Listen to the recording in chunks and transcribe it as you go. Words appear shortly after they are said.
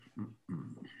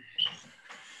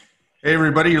Hey,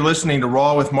 everybody, you're listening to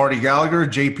Raw with Marty Gallagher,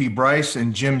 JP Bryce,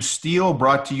 and Jim Steele,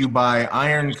 brought to you by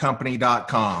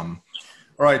ironcompany.com.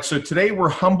 All right, so today we're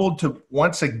humbled to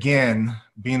once again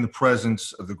be in the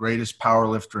presence of the greatest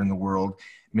powerlifter in the world,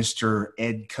 Mr.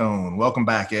 Ed Coan. Welcome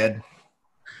back, Ed.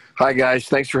 Hi, guys.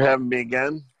 Thanks for having me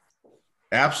again.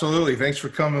 Absolutely. Thanks for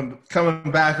coming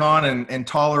back on and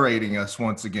tolerating us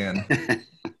once again.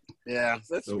 Yeah,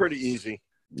 that's pretty easy.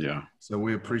 Yeah. So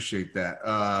we appreciate that.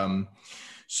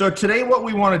 So today what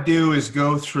we want to do is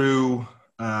go through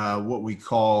what we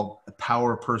call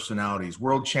power personalities,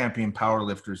 world champion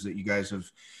powerlifters that you guys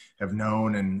have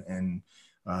known and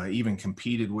even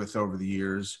competed with over the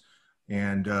years.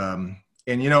 And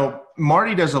you know,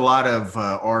 Marty does a lot of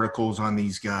articles on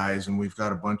these guys, and we've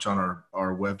got a bunch on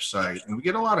our website, and we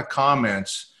get a lot of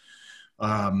comments.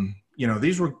 You know,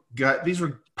 these were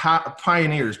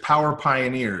pioneers, power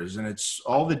pioneers, and it's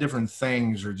all the different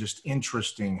things are just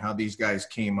interesting how these guys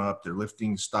came up, their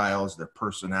lifting styles, their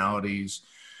personalities,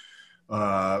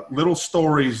 little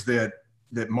stories that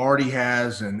Marty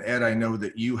has, and Ed, I know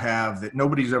that you have, that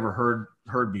nobody's ever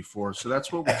heard before. So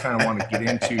that's what we kind of want to get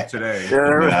into today.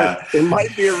 Yeah, it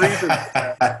might be a reason.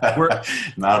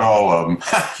 Not all of them.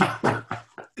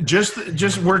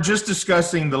 We're just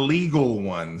discussing the legal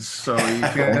ones, so you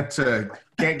can't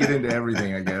get into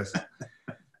everything, I guess.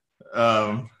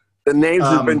 The names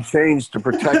have been changed to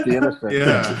protect the innocent.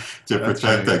 Yeah, to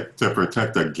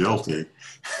protect the guilty.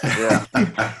 Yeah,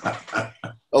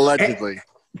 allegedly.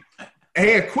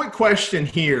 Hey, a quick question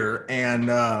here, and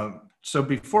so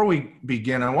before we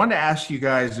begin, I wanted to ask you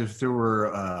guys if there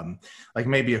were like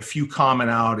maybe a few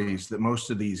commonalities that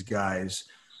most of these guys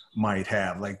might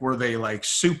have. Like, were they like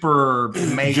super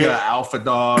mega alpha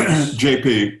dogs?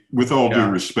 JP, with all due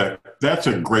respect, that's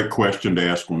a great question to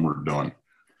ask when we're done.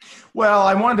 Well,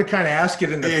 I wanted to kind of ask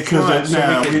it in the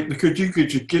front. Could you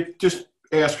just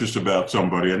ask us about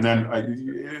somebody, and then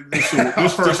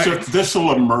this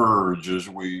will emerge as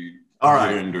we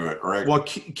get into it, right? Well,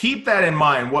 keep that in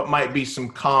mind. What might be some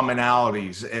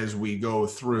commonalities as we go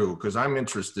through, because I'm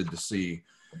interested to see,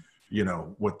 you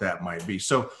know, what that might be.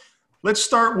 So let's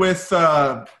start with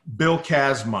Bill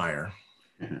Kazmaier.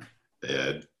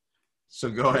 Ed. So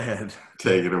go ahead.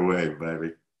 Take it away,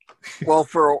 baby. Well,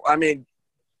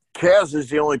 Kaz is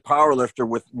the only power lifter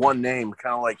with one name,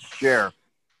 kind of like Cher.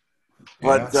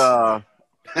 But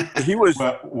he was.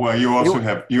 Well, you also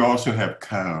have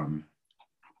Coan.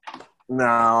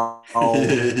 No.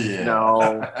 Yeah.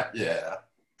 No. Yeah.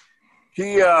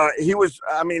 He was.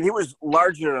 I mean, he was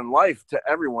larger than life to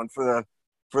everyone for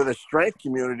the strength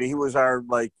community. He was our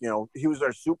he was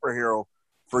our superhero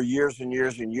for years and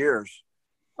years and years.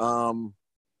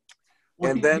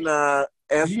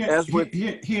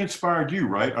 He inspired you,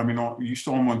 right? I mean, you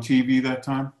saw him on TV that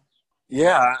time.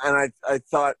 Yeah, and I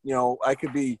thought, you know, I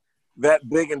could be that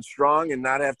big and strong and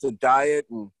not have to diet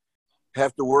and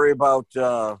have to worry about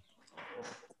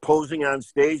posing on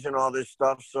stage and all this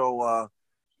stuff. So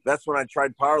that's when I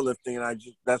tried powerlifting, and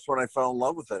that's when I fell in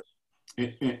love with it.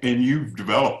 And you've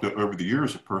developed over the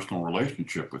years a personal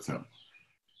relationship with him.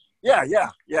 Yeah.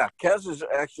 Kez is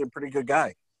actually a pretty good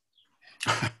guy.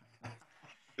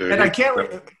 Dude, And I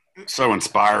can't. So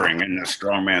inspiring in this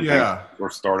strongman thing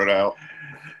first started out.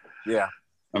 Yeah.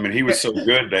 I mean, he was so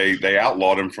good, they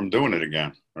outlawed him from doing it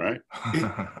again, right?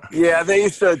 Yeah, they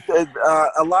used to.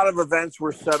 A lot of events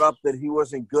were set up that he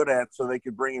wasn't good at, so they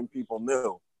could bring in people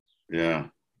new. Yeah.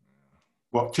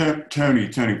 Well, Tony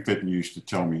Fitton used to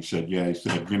tell me, he said,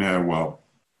 you know,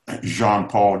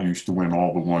 Jean-Paul used to win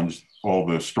all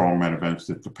the strongman events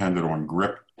that depended on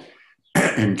grip,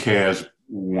 and Kaz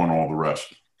won all the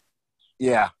rest.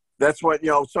 Yeah, that's what, you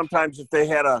know, sometimes if they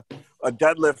had a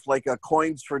deadlift, like a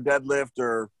coins for deadlift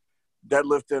or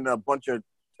deadlifting a bunch of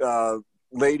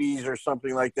ladies or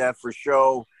something like that for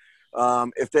show,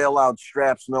 if they allowed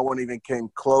straps, no one even came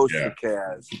close to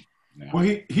Kaz. Yeah. Well,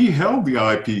 he held the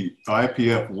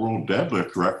IPF world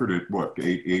deadlift record at what,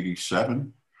 887?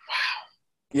 Wow.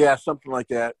 Yeah, something like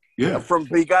that. Yeah. I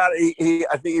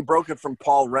think he broke it from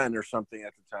Paul Wren or something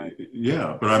at the time.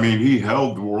 Yeah, but I mean, he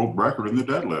held the world record in the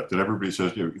deadlift, and everybody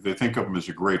says, you know, they think of him as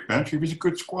a great bench. He was a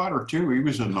good squatter too. He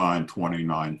was a 920,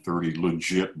 930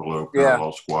 legit below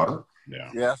parallel squatter.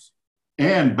 Yeah. Yes.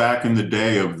 And back in the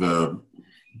day of the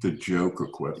joke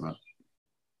equipment.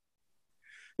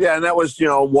 Yeah, and that was, you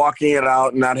know, walking it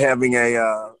out and not having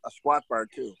a squat bar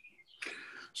too.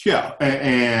 Yeah,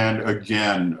 and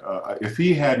again, if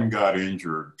he hadn't got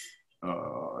injured,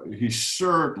 he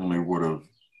certainly would have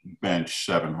benched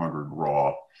 700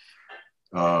 raw.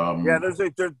 Yeah,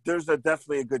 there's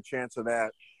definitely a good chance of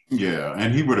that. Yeah,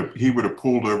 and he would have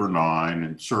pulled over 9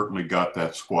 and certainly got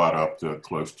that squat up to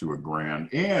close to a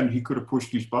grand. And he could have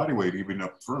pushed his body weight even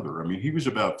up further. I mean, he was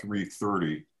about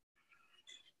 330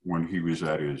 when he was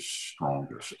at his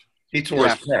strongest. He tore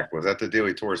his pec. Was that the deal?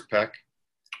 He tore his pec?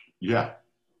 Yeah.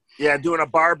 Yeah, doing a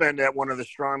bar bend at one of the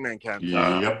strongman camps.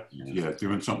 Yep. Yeah,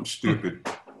 doing something stupid.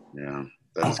 Yeah.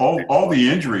 All the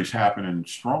injuries happen in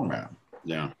strongman.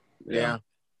 Yeah.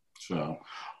 So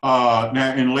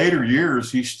now in later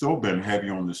years, he's still been heavy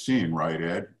on the scene, right,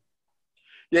 Ed?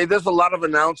 Yeah, he does a lot of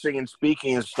announcing and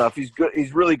speaking and stuff. He's good.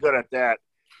 He's really good at that.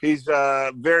 He's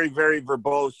very, very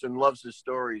verbose and loves his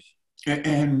stories.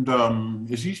 And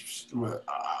is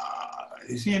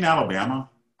he in Alabama?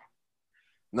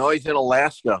 No, he's in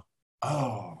Alaska.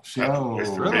 Oh, so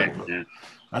Yeah.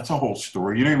 that's a whole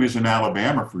story. You know, he was in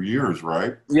Alabama for years,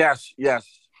 right? Yes. Yeah.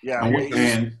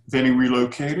 And then he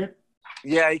relocated?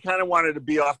 Yeah, he kind of wanted to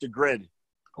be off the grid.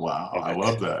 Wow, I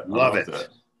love that. Love it.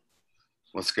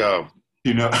 Let's go.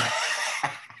 You know,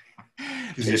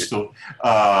 is he still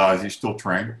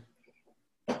trained?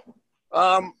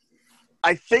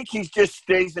 I think he just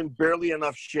stays in barely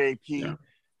enough shape.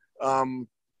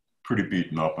 Pretty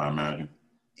beaten up, I imagine.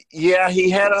 Yeah, he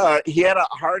had a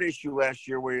heart issue last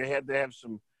year where he had to have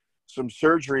some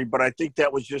surgery, but I think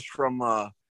that was just from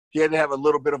he had to have a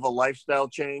little bit of a lifestyle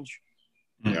change.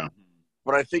 Yeah.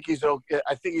 But I think he's okay.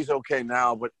 I think he's okay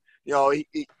now. But you know,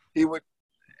 he would,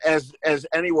 as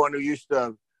anyone who used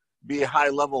to be a high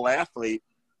level athlete,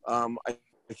 I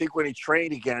think when he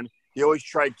trained again, he always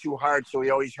tried too hard, so he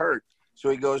always hurt. So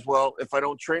he goes, well, if I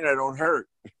don't train, I don't hurt.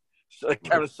 So it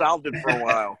kind of solved it for a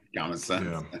while. Common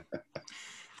sense. Yeah.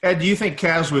 Ed, do you think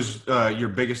Kaz was your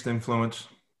biggest influence?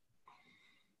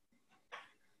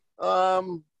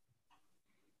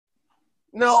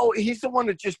 No, he's the one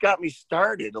that just got me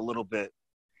started a little bit.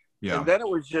 Yeah. And then it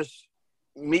was just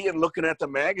me and looking at the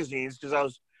magazines because I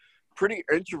was pretty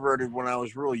introverted when I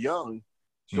was real young.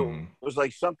 So it was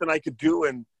like something I could do,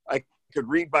 and I could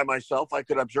read by myself, I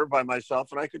could observe by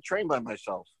myself, and I could train by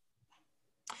myself.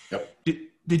 Yep.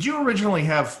 Did you originally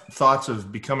have thoughts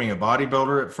of becoming a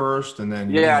bodybuilder at first, and then?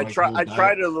 Yeah, I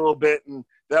tried it a little bit, and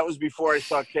that was before I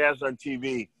saw Kaz on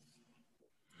TV.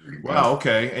 Wow.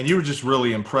 Okay, and you were just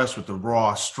really impressed with the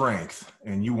raw strength,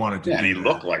 and you wanted to. Yeah, and he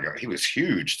looked like he was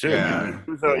huge too. Yeah.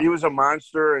 He was a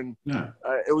monster, and Yeah.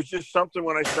 it was just something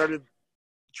when I started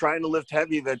trying to lift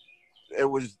heavy that it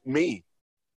was me.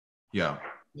 Yeah.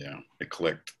 Yeah, it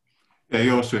clicked. Yeah, he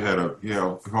also had a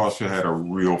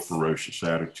real ferocious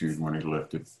attitude when he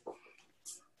lifted.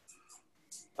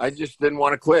 I just didn't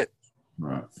want to quit.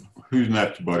 Right. Who's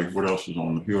next, buddy? What else is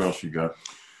on? Who else you got?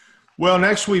 Well,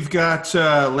 next we've got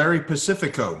Larry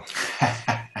Pacifico.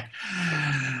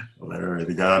 Larry,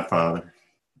 the Godfather,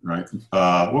 right?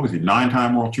 What was he?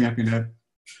 9-time world champion, Ed?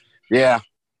 Yeah.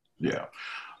 Yeah.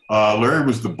 Larry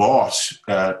was the boss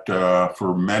at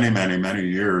for many, many, many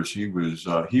years. He was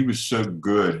so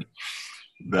good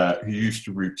that he used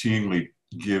to routinely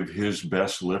give his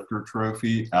best lifter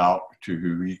trophy out to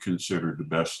who he considered the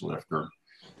best lifter.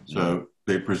 So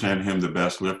they present him the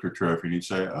best lifter trophy, and he'd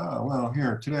say, "Oh, well,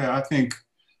 here today, I think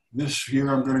this year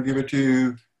I'm going to give it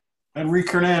to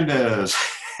Enrique Hernandez."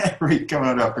 Enrique, come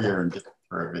on up here and get the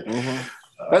trophy.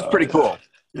 That's pretty cool.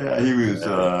 Yeah, he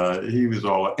was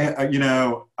all. You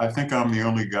know, I think I'm the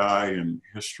only guy in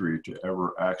history to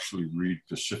ever actually read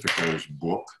Pacifico's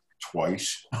book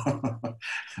twice. I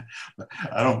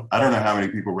don't know how many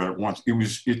people read it once.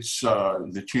 It's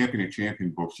the Champion of Champion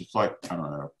books. It's like, I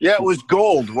don't know. Yeah, it was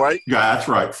gold, right? Yeah, that's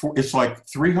right. It's like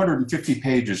 350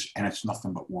 pages, and it's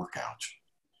nothing but workouts.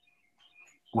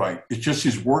 Right. It's just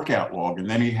his workout log, and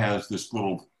then he has this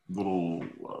little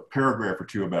paragraph or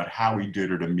two about how he did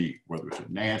it at meet, whether it's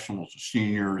at nationals, the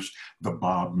seniors, the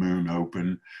Bob Moon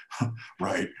Open,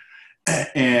 right?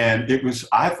 And it was,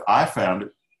 I found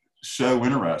it so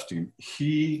interesting.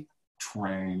 He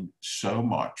trained so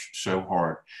much, so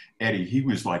hard. Eddie, he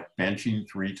was like benching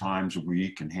 3 times a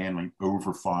week and handling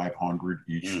over 500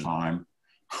 each time.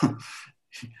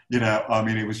 You know, I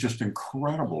mean, it was just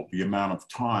incredible the amount of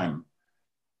time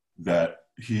that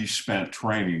he spent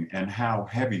training and how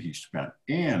heavy he spent.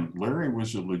 And Larry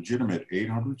was a legitimate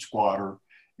 800 squatter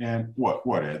and what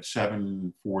Ed,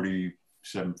 740,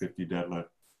 750 deadlift.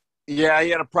 Yeah,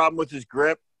 he had a problem with his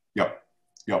grip.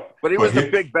 Yep. But he was a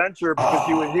big bencher because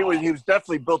he was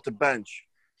definitely built to bench.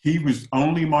 He was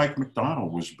only Mike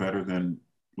McDonald was better than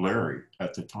Larry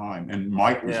at the time. And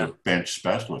Mike was a bench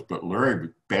specialist, but Larry was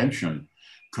benching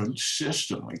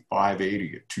consistently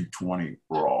 580 at 220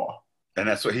 raw. And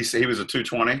that's what he said. He was a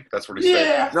 220. That's what he said.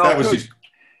 Yeah, No, that was his.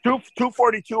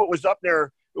 242. It was up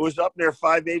there was up near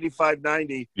 580,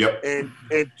 590. Yep. And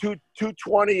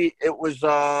 220, it was,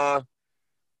 I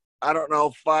don't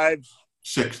know,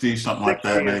 60, something like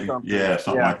that, maybe. Yeah,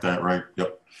 something like that, right?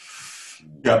 Yep.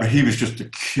 Yeah, but he was just a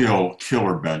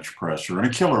killer bench presser and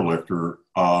a killer lifter.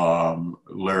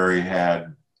 Larry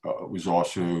was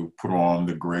also put on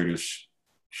the greatest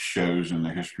shows in the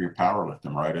history of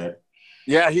powerlifting, right, Ed?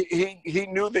 Yeah, he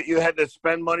knew that you had to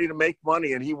spend money to make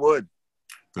money, and he would.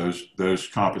 Those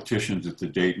competitions at the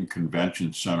Dayton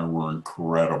Convention Center were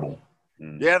incredible.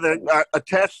 Yeah,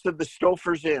 attached to the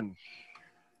Stouffer's Inn.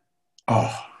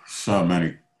 Oh, so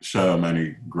many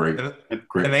great.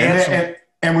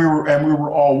 And we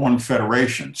were all one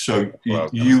federation, so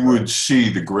you would see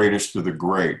the greatest of the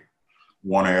great,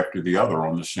 one after the other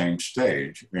on the same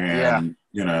stage. And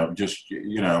in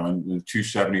the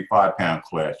 275-pound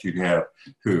class, you'd have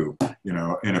who,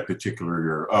 in a particular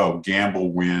year. Oh,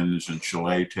 Gamble wins, and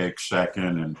Chalet takes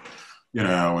second, and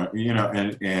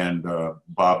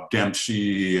Bob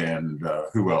Dempsey, and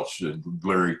who else?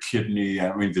 Larry Kidney.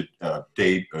 I mean,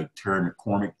 Terry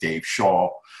McCormick, Dave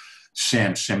Shaw.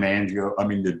 Sam Simangio. I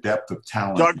mean, the depth of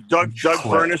talent. Doug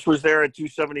Furness was there at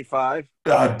 275.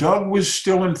 Doug was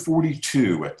still in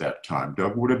 42 at that time.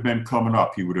 Doug would have been coming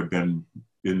up. He would have been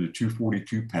in the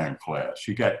 242-pound class.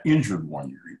 He got injured one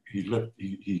year.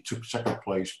 He took second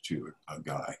place to a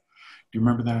guy. Do you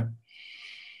remember that?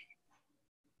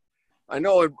 I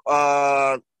know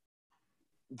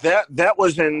that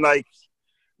was in like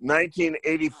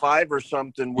 1985 or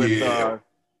something with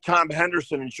Tom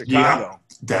Henderson in Chicago. Yeah,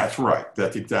 that's right.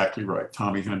 That's exactly right.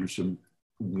 Tommy Henderson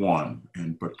won,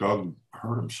 but Doug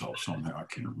hurt himself somehow. I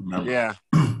can't remember. Yeah.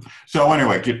 So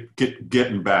anyway,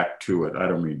 getting back to it. I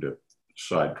don't mean to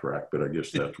sidetrack, but I guess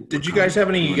that's. Did you guys have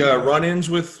any run-ins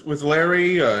with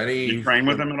Larry? Did you train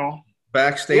with him at all?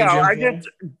 Backstage? Yeah, I did.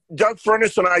 Doug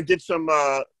Furness and I did some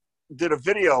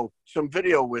video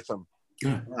with him.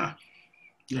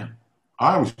 Yeah.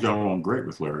 I was going along great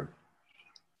with Larry.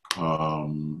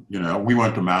 We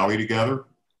went to Maui together.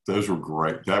 Those were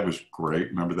great. That was great.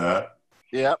 Remember that?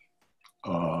 Yep.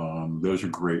 Those are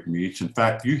great meets. In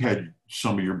fact, you had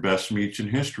some of your best meets in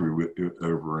history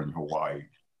over in Hawaii.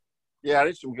 Yeah, I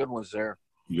did some good ones there.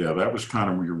 Yeah, that was kind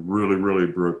of where you really, really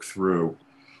broke through.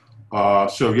 We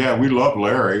love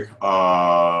Larry.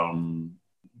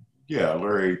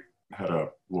 Larry had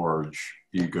a large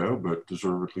ego, but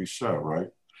deservedly so, right?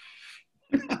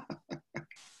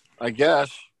 I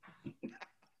guess.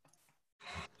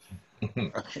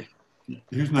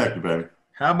 Who's next, baby?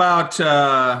 How about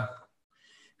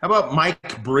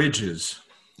Mike Bridges?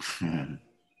 Was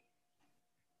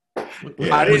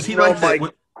he like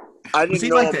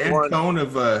the Ed Cohn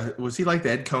of the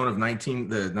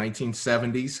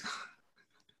 1970s?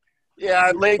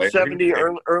 Yeah, late 70,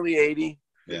 early 80.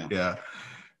 Yeah.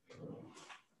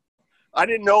 I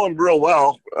didn't know him real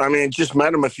well. I mean, just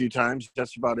met him a few times.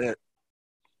 That's about it.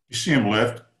 You see him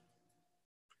lift?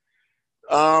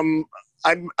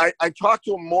 I talked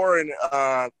to him more in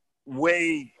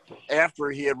way after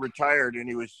he had retired, and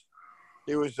he was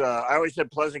I always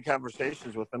had pleasant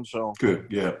conversations with him. So good.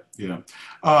 Yeah. He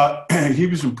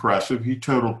was impressive. He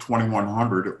totaled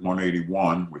 2,100 at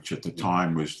 181, which at the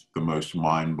time was the most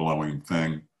mind-blowing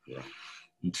thing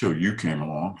until you came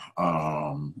along.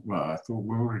 I thought,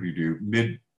 what did he do?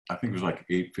 I think it was like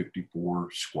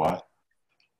 854 squat.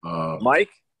 Mike?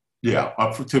 Yeah,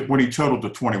 when he totaled to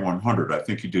 2,100, I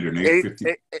think he did an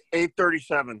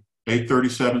 837.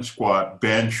 837 squat.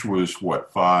 Bench was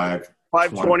what,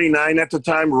 529 at the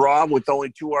time, raw with only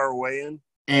 2 hour weigh-in.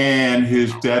 And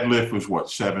his deadlift was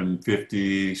what,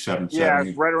 750, 770? Yeah,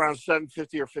 right around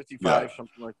 750 or 55,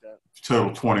 something like that.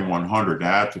 Total 2,100.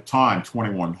 Now, at the time,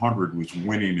 2,100 was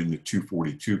winning in the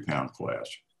 242-pound class.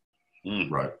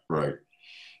 Right.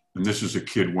 And this is a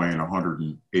kid weighing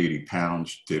 180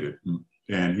 pounds did it.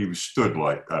 And he stood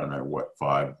like, I don't know what,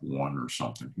 5'1" or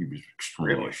something. He was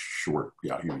extremely short.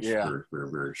 Yeah, he was very,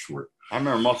 very, very short. I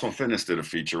remember Muscle Fitness did a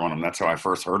feature on him. That's how I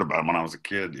first heard about him when I was a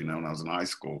kid, when I was in high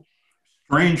school.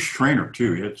 Strange trainer,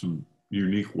 too. He had some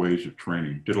unique ways of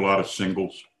training. Did a lot of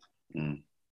singles. Wasn't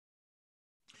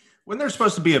there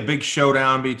supposed to be a big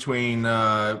showdown between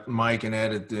Mike and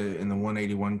Ed in the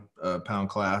 181-pound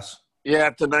class? Yeah,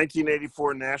 at the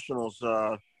 1984 Nationals.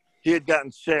 He had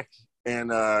gotten sick.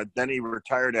 And then he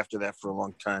retired after that for a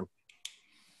long time.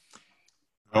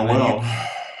 Oh, well.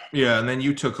 Yeah, and then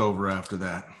you took over after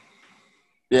that.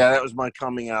 Yeah, that was my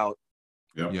coming out.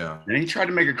 Yep. Yeah. And he tried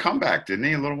to make a comeback, didn't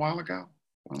he, a little while ago?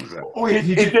 When was that? Oh,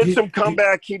 he did some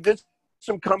comeback. He did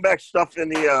some comeback stuff in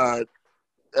the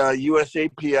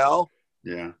USAPL.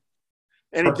 Yeah.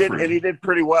 And he did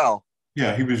pretty well.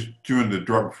 Yeah, he was doing the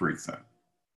drug-free thing.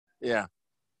 Yeah.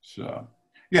 So,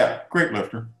 yeah, great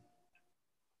lifter.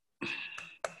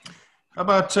 How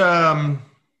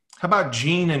about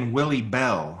Gene and Willie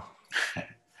Bell?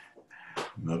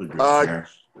 Another good pair.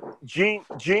 Gene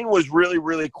was really,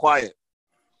 really quiet.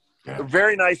 Yeah. A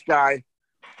very nice guy.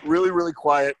 Really, really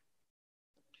quiet.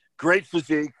 Great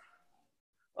physique.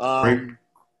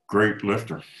 Great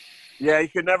lifter. Yeah, you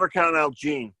could never count out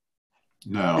Gene.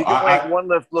 No, He could make one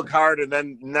lift look hard and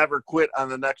then never quit on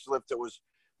the next lift that was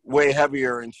way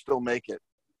heavier and still make it.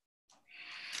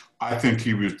 I think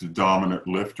he was the dominant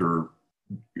lifter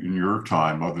in your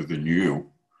time, other than you.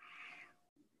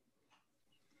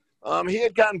 He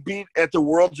had gotten beat at the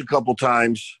Worlds a couple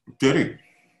times. Did he?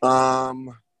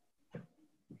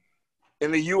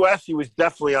 In the U.S., he was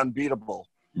definitely unbeatable.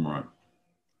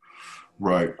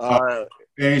 Right. And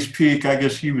his peak, I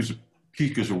guess he was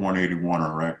peak as a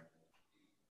 181er, right?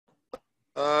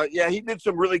 Yeah, he did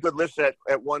some really good lifts at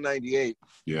 198.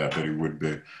 Yeah, I bet he would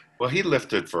be. Well, he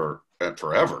lifted for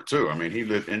forever too. I mean, he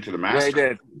lived into the Masters. Yeah, he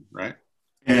did. Right?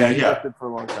 And he lifted for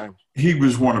a long time. He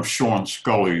was one of Sean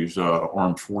Scully's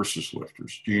armed forces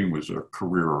lifters. Gene was a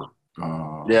career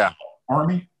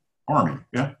Army,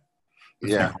 yeah.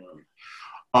 Yeah.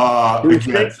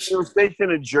 He was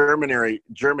stationed in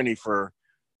Germany for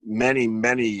many,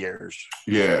 many years.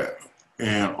 Yeah,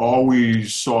 and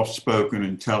always soft-spoken,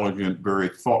 intelligent, very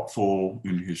thoughtful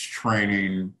in his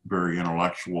training, very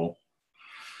intellectual.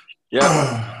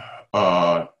 Yeah.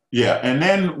 Yeah, and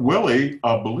then Willie,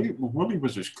 Willie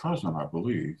was his cousin, I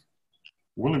believe.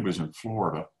 Willie was in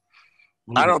Florida.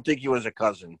 I don't think he was a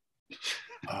cousin.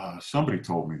 Somebody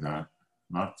told me that.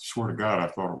 I swear to God, I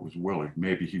thought it was Willie.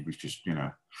 Maybe he was just,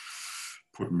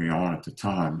 putting me on at the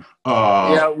time.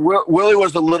 Willie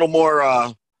was a little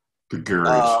more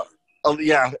gregarious.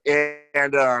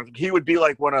 And he would be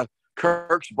like one of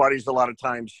Kirk's buddies a lot of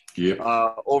times. Yep.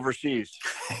 Overseas.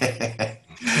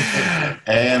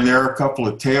 And there are a couple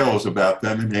of tales about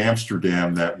them in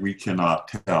Amsterdam that we cannot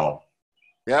tell.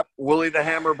 Yep, Willie the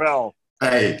Hammer Bell.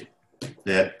 Hey,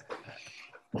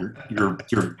 you're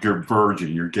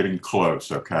virgin. You're getting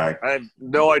close. Okay. I have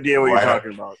no idea what you're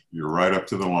talking about. You're right up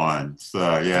to the line.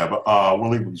 So yeah, but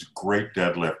Willie was a great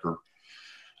deadlifter.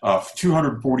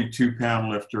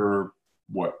 242-pound lifter.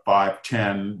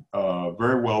 5'10",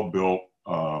 very well built.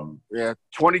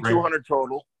 2,200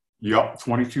 total. Yep,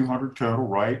 2,200 total,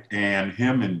 right? And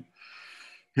him and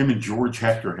George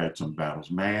Hector had some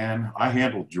battles. Man, I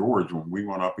handled George when we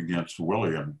went up against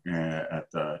Willie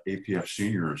at the APF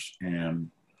Seniors,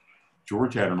 and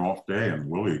George had an off day, and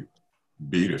Willie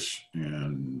beat us.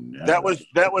 And that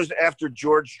was after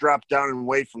George dropped down in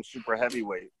weight from super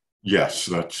heavyweight. Yes,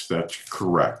 that's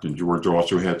correct. And George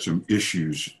also had some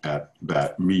issues at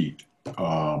that meet.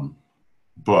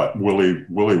 But Willie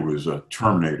was a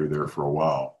Terminator there for a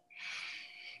while.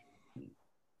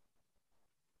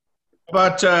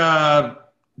 But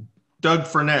Doug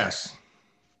Furness.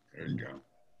 There you go.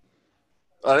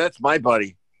 That's my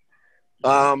buddy.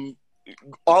 All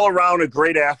around a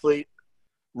great athlete,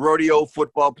 rodeo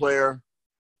football player,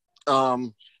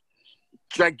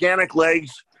 gigantic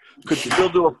legs, could still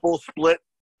do a full split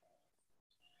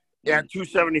at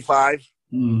 275.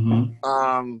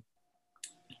 Mm-hmm.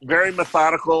 Very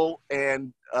methodical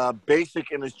and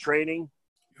basic in his training.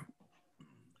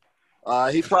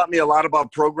 He taught me a lot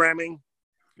about programming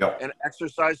and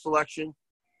exercise selection.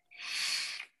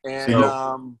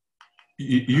 And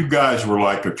you guys were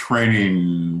like a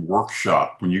training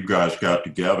workshop when you guys got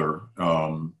together.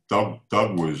 Doug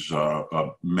was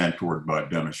mentored by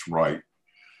Dennis Wright.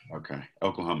 Okay,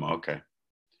 Oklahoma. Okay.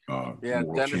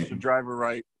 Dennis the Driver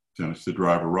Wright. Dennis the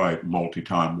Driver Wright,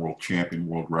 multi-time world champion,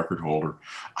 world record holder.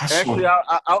 Actually,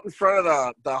 out in front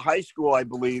of the high school, I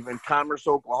believe, in Commerce,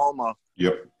 Oklahoma.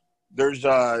 Yep. There's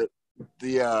the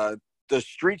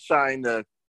street sign.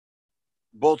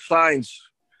 Both signs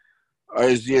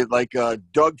is like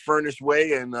Doug Furness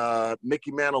Way and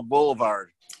Mickey Mantle Boulevard.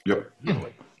 Yep.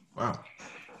 Wow.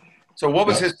 So what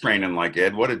was his training like,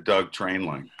 Ed? What did Doug train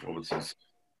like? What was his?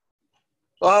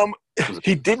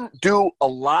 He didn't do a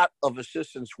lot of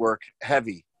assistance work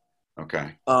heavy.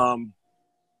 Okay.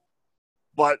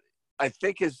 But I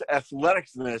think his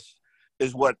athleticness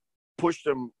is what pushed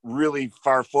him really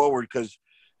far forward because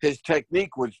his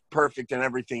technique was perfect in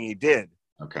everything he did.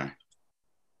 Okay.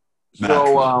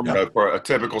 So for a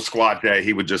typical squat day,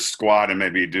 he would just squat and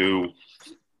maybe do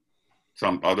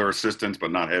some other assistance,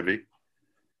 but not heavy.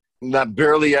 Not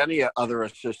barely any other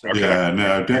assistance. Okay. Yeah,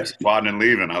 no. Squatting and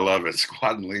leaving. I love it.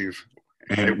 Squat and leave.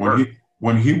 And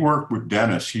when he worked with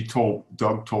Dennis,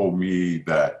 Doug told me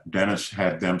that Dennis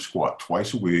had them squat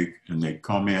twice a week, and they'd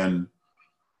come in,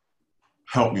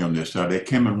 help me on this. They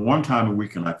came in one time a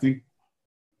week, and I think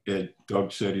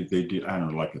Doug said they did, I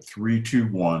don't know, like a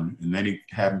 3-2-1, and then he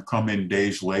had him come in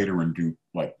days later and do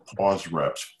like pause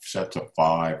reps, sets of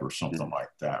 5 or something like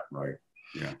that, right?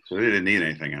 Yeah. So they didn't need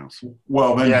anything else.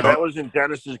 Well, then Yeah, that was in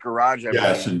Dennis's garage.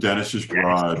 Yes, in Dennis's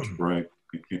garage, right?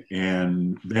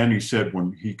 And then he said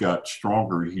when he got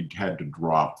stronger, he had to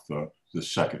drop the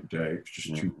second day. It's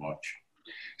just too much.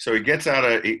 So he gets out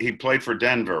of, he played for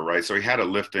Denver, right? So he had a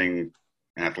lifting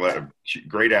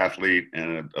great athlete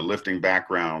and a lifting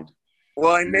background.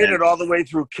 Well, he made it all the way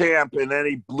through camp, and then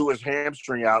he blew his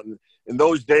hamstring out. And in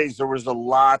those days, there was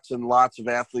lots and lots of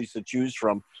athletes to choose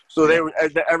from. So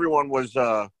everyone was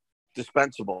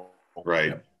dispensable.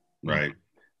 Right, right.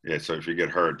 Yeah, so if you get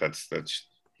hurt, that's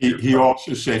He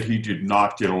also said he did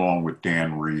not get along with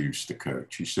Dan Reeves, the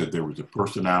coach. He said there was a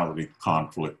personality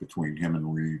conflict between him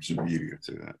and Reeves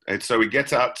immediately. And so he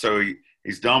gets out, so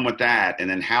he's done with that. And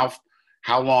then how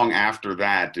long after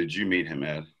that did you meet him,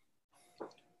 Ed?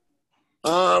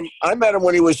 I met him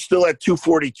when he was still at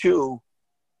 242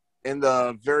 in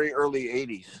the very early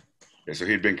 80s. Yeah, so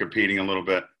he'd been competing a little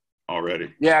bit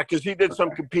already. Yeah, because he did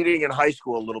some competing in high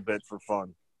school a little bit for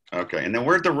fun. Okay, and then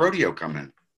where'd the rodeo come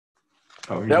in?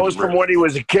 Oh, that was from when he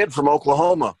was a kid from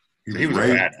Oklahoma. He was a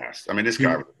badass. I mean, this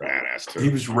guy was a badass, too. He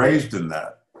was raised in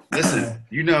that. Listen,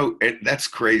 that's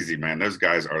crazy, man. Those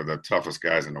guys are the toughest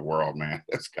guys in the world, man.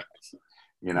 Those guys.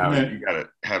 You got to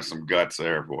have some guts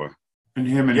there, boy. And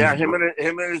him and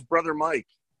his brother Mike.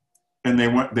 And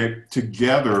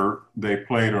together they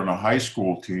played on a high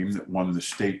school team that won the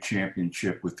state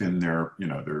championship within their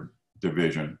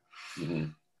division. Mm-hmm.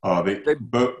 They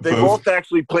both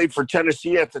actually played for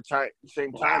Tennessee at the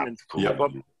same time. Wow. And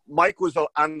but Mike was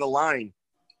on the line.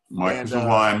 Mike was a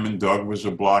lineman. Doug was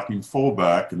a blocking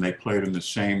fullback, and they played on the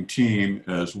same team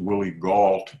as Willie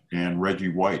Gault and Reggie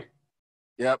White.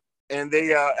 Yep, and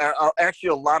they are actually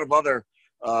a lot of other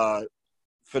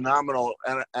phenomenal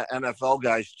NFL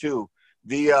guys too.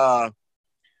 The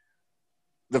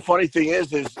funny thing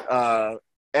is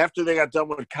after they got done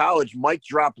with college, Mike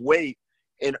dropped weight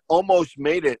and almost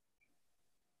made it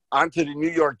onto the New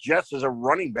York Jets as a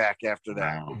running back after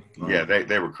that. Wow. Yeah,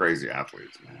 they were crazy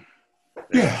athletes, man.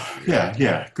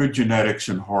 Yeah. Good genetics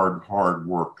and hard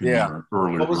work in their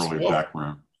early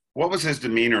background. What was his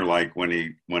demeanor like when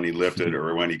he lifted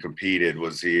or when he competed?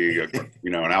 Was he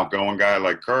an outgoing guy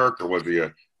like Kirk, or was he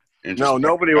a No,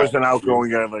 nobody was an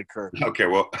outgoing guy like Kirk. Okay,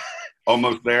 well,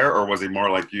 almost there, or was he more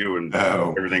like you and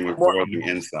everything was more on the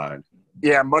inside?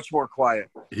 Yeah, much more quiet.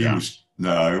 He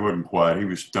wasn't quiet. He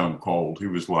was stone cold. He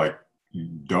was like,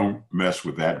 don't mess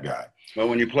with that guy. Well,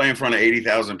 when you play in front of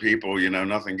 80,000 people,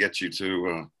 nothing gets you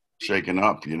too shaken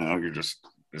up. You're just,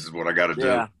 this is what I got to do.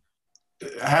 Yeah.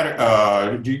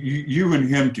 You and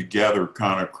him together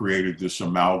kind of created this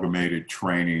amalgamated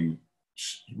training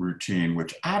routine,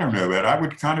 which I don't know, Ed, I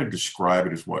would kind of describe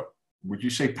it as what would you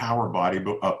say? Power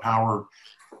power.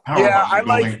 Yeah,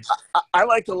 I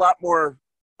liked a lot more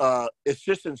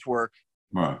assistance work,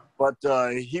 right. But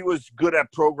he was good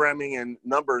at programming and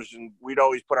numbers, and we'd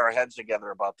always put our heads together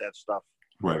about that stuff.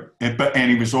 Right, and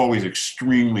he was always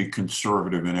extremely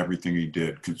conservative in everything he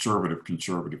did. Conservative.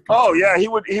 Oh yeah, he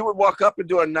would walk up and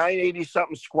do a 980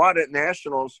 something squat at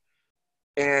nationals,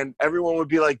 and everyone would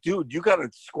be like, "Dude, you got to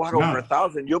squat over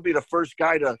 1,000. You'll be the first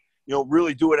guy to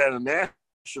really do it at a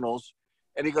nationals."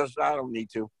 And he goes, "I don't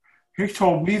need to." He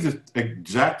told me the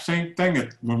exact same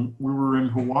thing when we were in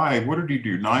Hawaii. What did he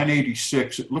do?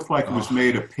 986. It looked like it was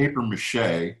made of paper mache.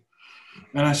 And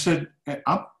I said,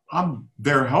 I'm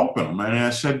there helping him. And I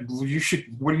said, well,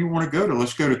 what do you want to go to?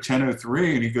 Let's go to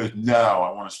 1003. And he goes, no,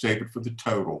 I want to save it for the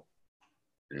total.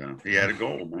 Yeah, he had a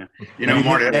goal, man.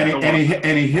 Marty.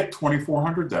 And he hit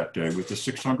 2,400 that day with the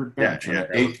 600 bench and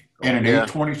an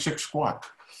 826 squat.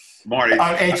 Marty.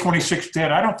 826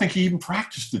 dead. I don't think he even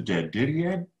practiced the dead, did he,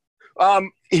 Ed?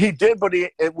 He did, but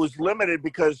it was limited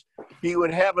because he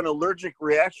would have an allergic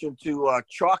reaction to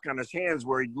chalk on his hands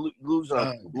where he'd lose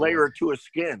a layer or two of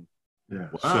skin. Yeah.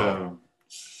 Wow.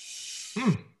 So,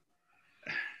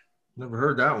 never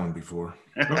heard that one before.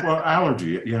 Well,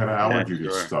 allergy. You have an allergy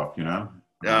to stuff,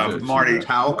 Marty,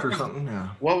 talc or something. Yeah.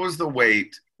 What was the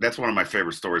weight? That's one of my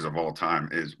favorite stories of all time.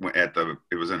 It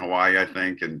was in Hawaii, I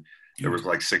think, and there was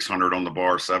like 600 on the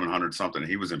bar, 700 something.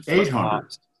 He was in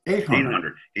 800.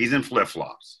 800. He's in flip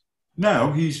flops.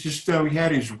 No, he's just he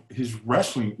had his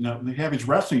wrestling. No, they have his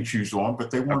wrestling shoes on,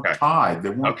 but they weren't tied. They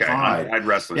weren't tied. I'd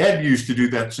wrestling. Ed used to do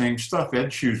that same stuff.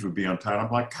 Ed's shoes would be untied. I'm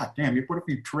like, God damn! What if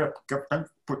you trip?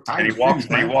 Put tight shoes.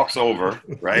 And he walks over,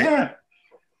 right? Yeah.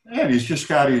 And he's just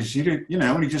got his, you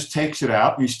know, and he just takes it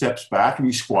out and he steps back and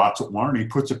he squats at one and he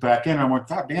puts it back in. I went,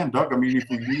 God damn, Doug, I mean, if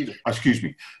you need, excuse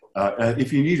me,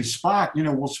 if you need a spot, you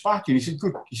know, we'll spot you. And he said,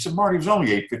 good. He said, Marty, it was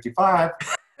only 855.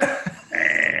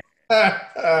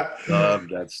 Love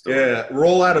that story. Yeah,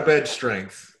 roll out of bed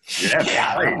strength. Yeah,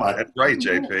 Yeah, right. I'm like, That's right,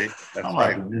 JP. That's I'm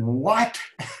right. like, what?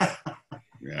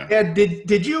 Yeah. Yeah,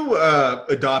 did you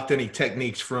adopt any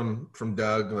techniques from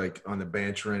Doug, like on the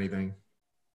bench or anything?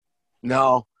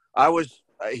 No,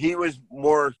 he was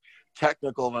more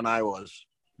technical than I was.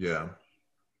 Yeah.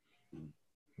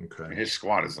 Okay. His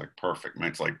squat is like perfect, man.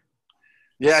 It's like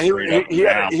Yeah, he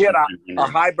had a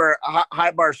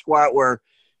high bar squat where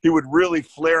he would really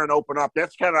flare and open up.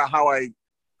 That's kind of how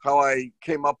I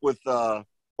came up with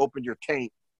open your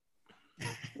taint.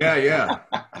 Yeah.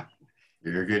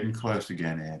 You're getting close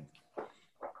again, Ed.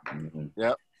 Mhm.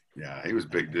 Yep. Yeah, he was a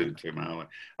big dude too, man.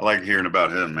 I like hearing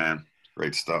about him, man.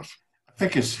 Great stuff. I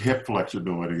think his hip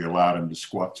flexibility allowed him to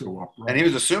squat so upright. And he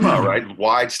was a sumo, right?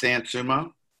 Wide stance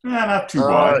sumo. Yeah, not too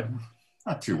wide.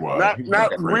 Not too wide.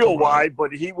 Not real wide,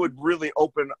 but he would really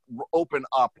open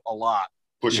up a lot.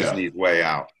 Push his Yeah. knees way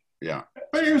out. Yeah.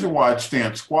 But he was a wide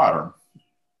stance squatter.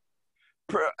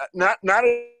 Not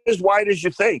as wide as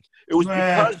you think. It was Nah.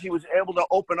 because he was able to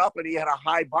open up and he had a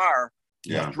high bar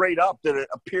Yeah. straight up that it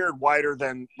appeared wider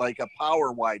than like a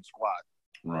power wide squat.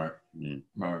 Right. Mm.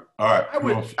 All right.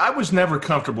 I was never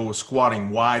comfortable with squatting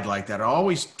wide like that. I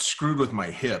always screwed with my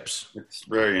hips. It's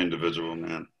very individual,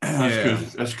 man.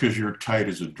 That's because you're tight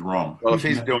as a drum. Well, if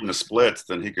he's doing the splits,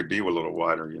 then he could be a little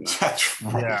wider, you know. That's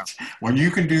right. Yeah. When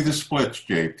you can do the splits,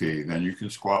 JP, then you can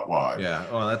squat wide. Yeah.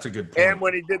 Oh, that's a good point. And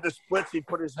when he did the splits, he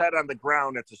put his head on the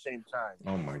ground at the same time.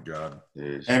 Oh my God.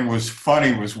 Jeez. And what's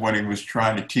funny was when he was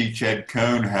trying to teach Ed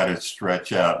Cohn how to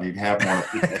stretch out, and he'd have one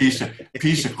a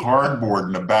piece of cardboard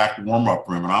in the back warm-up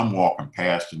room, and I'm walking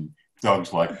past, and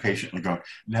Doug's like patiently going,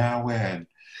 "Now, Ed,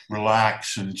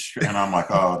 relax," and I'm like,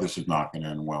 "Oh, this is not going to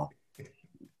end well."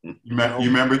 You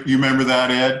remember that,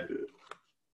 Ed?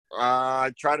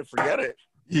 I try to forget it.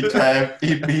 He'd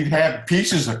have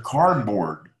pieces of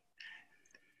cardboard,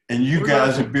 and you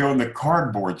guys would be on the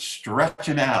cardboard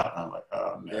stretching out. I'm like,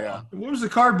 oh no. Yeah. What was the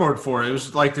cardboard for? It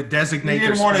was like to designate You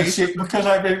didn't their want to space? sit because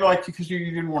you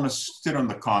didn't want to sit on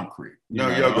the concrete. No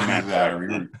yoga mat. That, or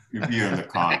you'd be on the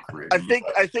concrete. I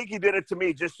think he did it to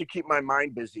me just to keep my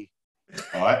mind busy.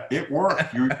 It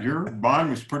worked. Your mind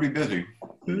was pretty busy.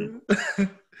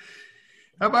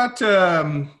 How about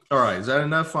all right, is that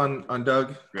enough on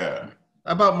Doug? Yeah.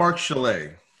 How about Mark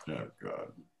Chalet? Oh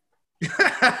God.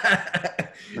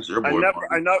 That's your boy,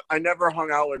 I never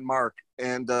hung out with Mark,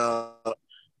 and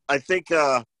I think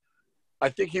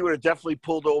he would have definitely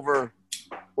pulled over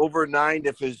 9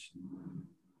 if his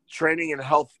training and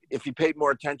health, if he paid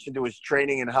more attention to his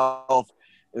training and health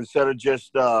instead of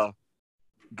just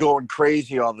going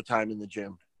crazy all the time in the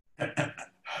gym,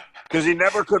 because he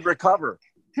never could recover.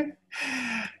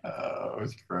 Oh, it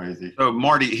was crazy. So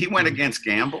Marty, he went against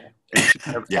Gamble.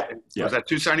 Yeah. Was that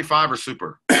 275 or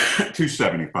super?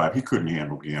 275. He couldn't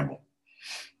handle Gamble.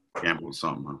 Gamble was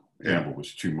something. Huh? Gamble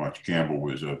was too much. Gamble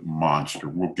was a monster.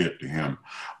 We'll get to him.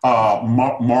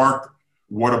 Mark,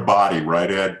 what a body, right,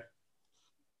 Ed?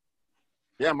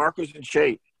 Yeah, Mark was in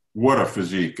shape. What a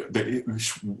physique. It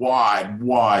was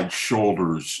wide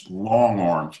shoulders, long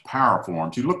arms, powerful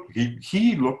arms.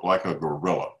 He looked like a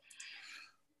gorilla.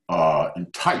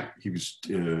 And tight. He was,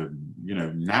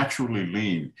 naturally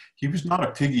lean. He was not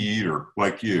a piggy eater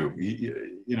like you.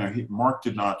 Mark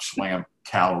did not slam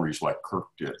calories like Kirk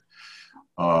did.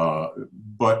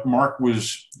 But Mark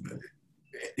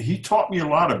he taught me a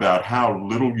lot about how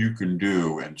little you can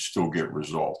do and still get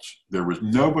results. There was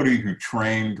nobody who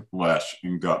trained less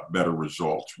and got better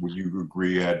results. Would you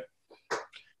agree, Ed?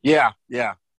 Yeah.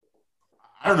 I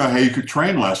don't know how you could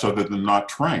train less other than not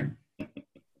train.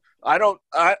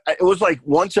 It was like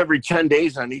once every 10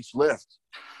 days on each lift.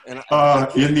 And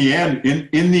in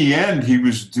the end, he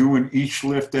was doing each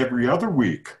lift every other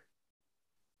week.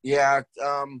 Yeah.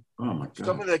 Oh my God.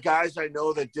 Some of the guys I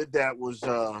know that did that was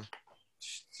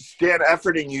Stan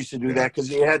Efferding used to do that because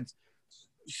he had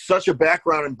such a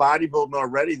background in bodybuilding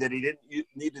already that he didn't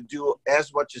need to do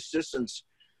as much assistance.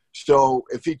 So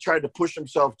if he tried to push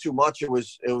himself too much,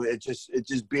 it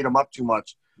just beat him up too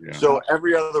much. Yeah. So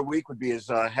every other week would be his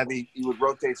heavy. He would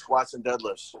rotate squats and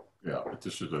deadlifts. Yeah, but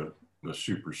this is a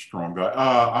super strong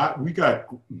guy. We got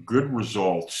good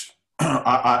results.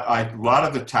 A lot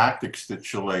of the tactics that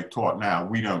Chalet taught now,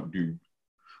 we don't do.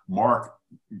 Mark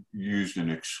used an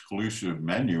exclusive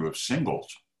menu of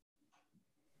singles.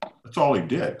 That's all he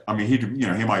did. I mean,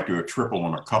 he might do a triple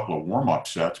on a couple of warm-up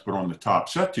sets, but on the top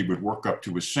sets, he would work up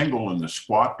to a single in the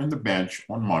squat and the bench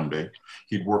on Monday.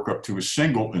 He'd work up to a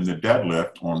single in the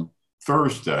deadlift on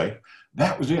Thursday.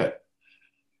 That was it.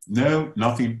 No,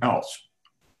 nothing else.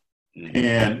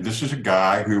 And this is a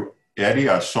guy who, Eddie,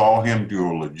 I saw him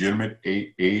do a legitimate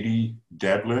 880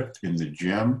 deadlift in the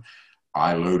gym.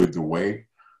 I loaded the weight.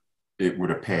 It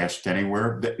would have passed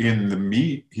anywhere. In the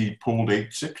meet, he pulled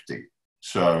 860.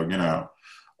 So,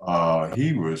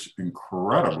 he was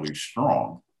incredibly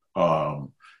strong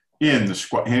in the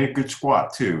squat. He had a good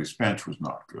squat, too. His bench was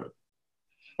not good.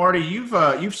 Marty,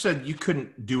 you've said you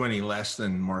couldn't do any less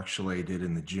than Mark Chaillet did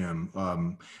in the gym.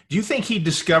 Do you think he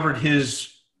discovered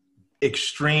his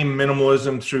extreme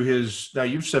minimalism through his – now,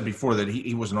 you've said before that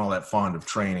he wasn't all that fond of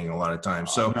training a lot of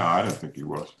times. So no, I don't think he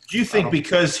was. Do you think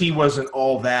because he wasn't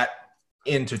all that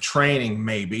into training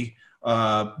maybe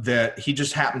that he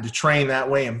just happened to train that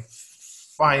way and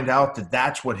find out that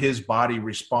that's what his body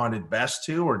responded best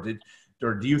to? Or do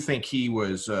you think he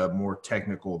was more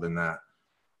technical than that?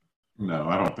 No,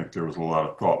 I don't think there was a lot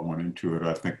of thought went into it.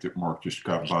 I think that Mark just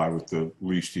got by with the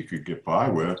least he could get by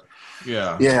with.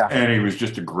 Yeah. And he was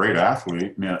just a great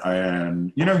athlete.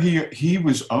 And he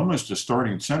was almost a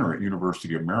starting center at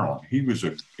University of Maryland. He was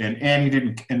and he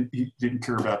didn't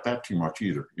care about that too much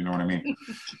either. You know what I mean?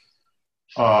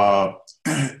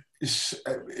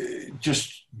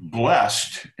 Just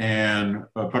blessed. And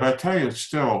but I tell you,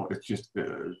 still, it's just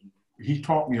he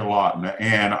taught me a lot,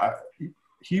 and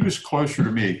he was closer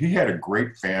to me. He had a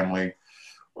great family.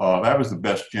 That was the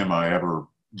best gym I ever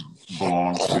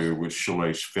belonged to, was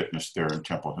Chaillet's Fitness there in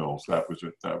Temple Hills. That was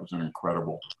an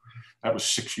incredible. That was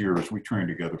 6 years. We trained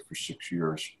together for 6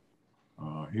 years.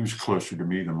 He was closer to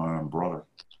me than my own brother.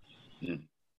 Yeah,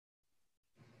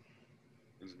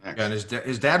 and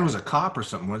his dad was a cop or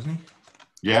something, wasn't he?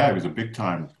 Yeah, he was a big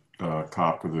time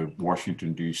cop for the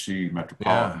Washington D.C.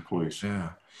 Metropolitan Police.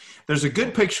 Yeah. There's a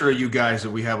good picture of you guys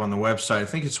that we have on the website. I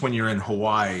think it's when you're in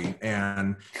Hawaii,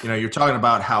 and you're talking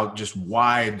about how just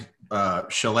wide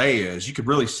Chaillet is. You could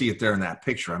really see it there in that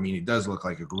picture. I mean, he does look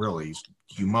like a gorilla. He's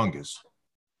humongous.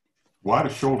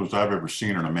 Widest shoulders I've ever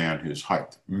seen in a man his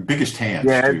height. Biggest hands.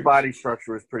 Yeah, too. his body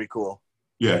structure is pretty cool.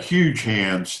 Yeah, huge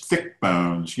hands, thick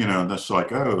bones. That's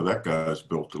like, oh, that guy's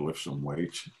built to lift some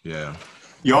weights. Yeah.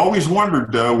 You always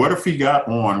wondered, though, what if he got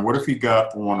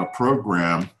on a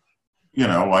program,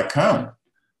 like Cohn,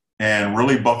 and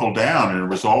really buckled down? And it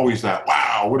was always that,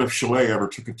 wow, what if Chaillet ever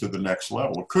took it to the next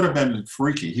level? It could have been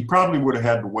freaky. He probably would have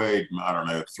had to weigh,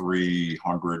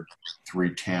 300,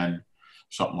 310,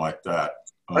 something like that.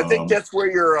 I think that's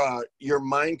where your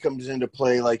mind comes into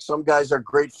play. Like, some guys are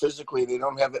great physically, they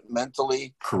don't have it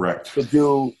mentally. Correct. To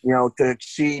do, to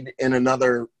exceed in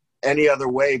any other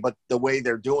way, but the way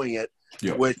they're doing it,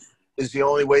 which is the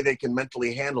only way they can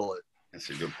mentally handle it. That's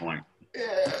a good point.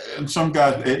 Yeah, and some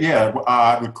guys,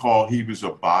 I would call he was a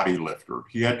body lifter.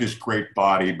 He had this great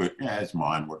body, but his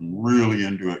mind wasn't really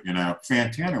into it.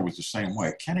 Fantano was the same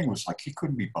way. Kenny was like, he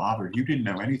couldn't be bothered. You didn't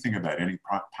know anything about any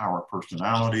power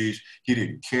personalities. He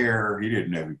didn't care. He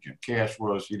didn't know who Jim Cash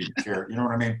was. He didn't care. You know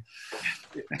what I mean?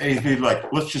 He'd be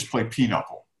like, let's just play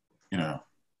pinochle. Did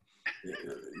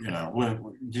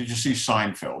you see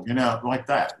Seinfeld? Like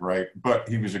that, right? But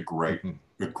he was a great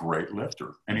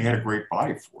lifter, and he had a great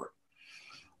body for it.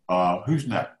 Who's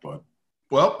next, bud?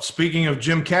 Well, speaking of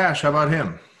Jim Cash, how about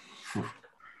him?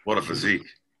 What a physique.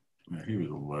 Yeah, he was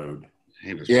a load.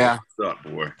 He was up,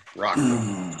 boy. Rock.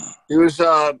 He was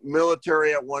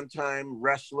military at one time,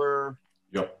 wrestler.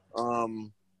 Yep.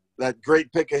 That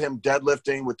great pic of him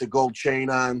deadlifting with the gold chain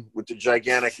on, with the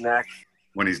gigantic neck.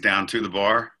 When he's down to the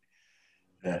bar.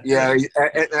 Yeah,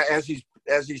 as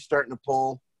he's starting to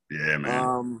pull. Yeah,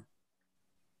 man.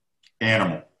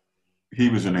 Animal. He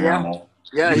was an animal.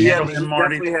 Yeah, he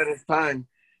definitely had his time.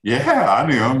 Yeah, I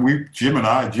knew him. Jimmy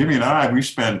and I, we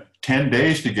spent 10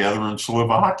 days together in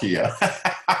Slovakia.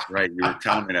 Right, you were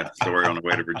telling me that story on the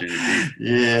way to Virginia Beach.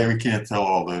 Yeah, we can't tell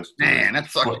all those. Man, that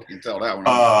sucks. You can tell that one.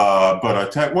 But I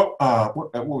tell you,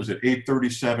 what was it?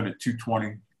 837 at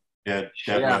 220 at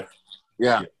deadlift.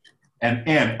 Yeah.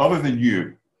 And other than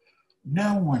you,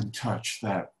 no one touched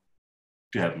that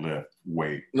deadlift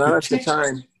weight. Not at the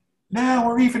time.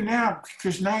 Now, or even now,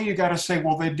 because now you got to say,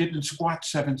 well, they didn't squat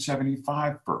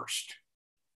 775 first.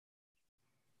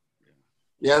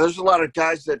 Yeah, there's a lot of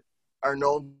guys that are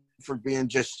known for being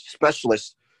just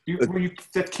specialists.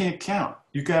 That can't count.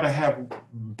 You got to have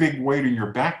big weight in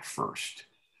your back first.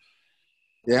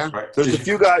 Yeah, right. There's a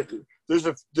few guys. There's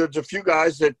a few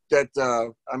guys that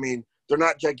I mean, they're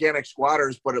not gigantic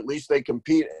squatters, but at least they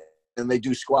compete and they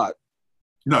do squat.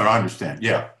 No, I understand.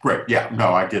 Yeah, great. Yeah, no,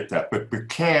 I get that. But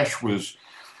Cash was,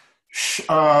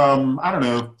 I don't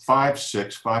know,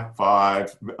 5'6",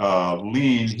 5'5",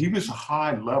 lean. He was a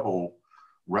high level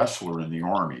wrestler in the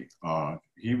Army.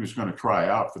 He was going to try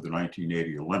out for the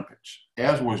 1980 Olympics,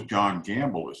 as was John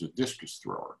Gamble as a discus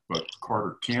thrower. But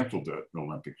Carter canceled the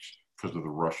Olympics because of the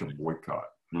Russian boycott.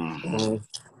 Mm-hmm.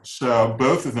 So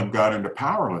both of them got into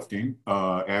powerlifting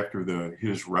after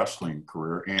his wrestling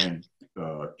career, and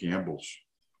Gamble's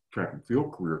track and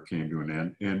field career came to an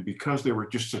end. And because they were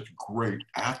just such great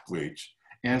athletes,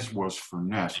 as was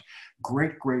Furness,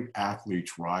 great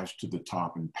athletes rise to the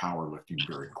top in powerlifting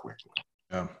very quickly.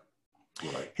 Yeah.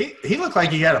 Right. He looked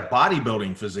like he had a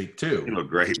bodybuilding physique too. He looked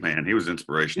great, man. He was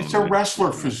inspirational. It's a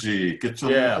wrestler physique. It's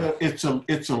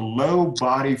a low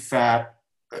body fat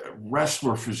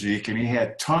wrestler physique, and he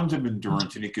had tons of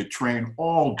endurance, and he could train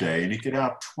all day, and he could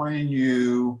out train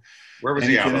you. Where was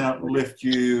he? He could out outlift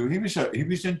you. He was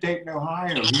in Dayton,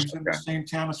 Ohio. He was in the same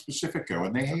town as Pacifico,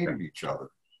 and they hated each other.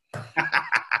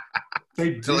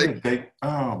 They did.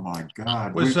 Oh my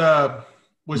God.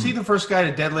 Was he the first guy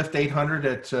to deadlift 800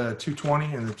 at 220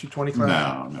 in the 220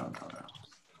 class?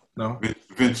 No.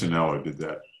 Vincentella did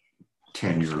that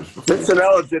 10 years before.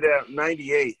 Vincentella did that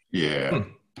 98. Yeah.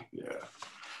 Yeah.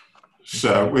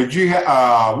 So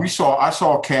I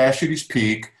saw Cash at his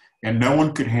peak, and no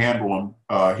one could handle him.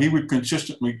 He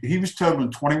was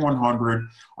totaling 2,100.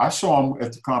 I saw him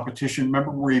at the competition.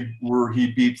 Remember where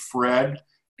he beat Fred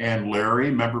and Larry?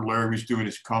 Remember Larry was doing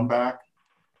his comeback?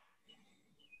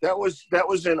 That was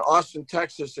in Austin,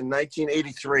 Texas in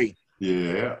 1983.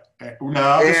 Yeah.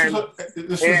 No,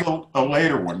 this was a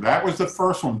later one. That was the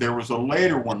first one. There was a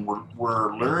later one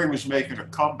where Larry was making a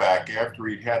comeback after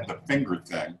he'd had the finger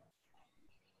thing.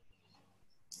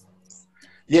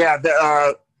 Yeah,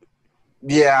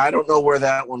 I don't know where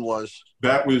that one was.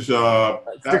 That was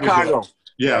Chicago.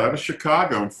 That was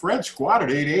Chicago, and Fred squatted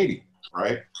 880,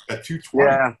 right, at 220.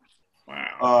 Yeah.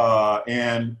 Wow.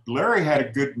 And Larry had a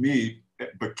good meet,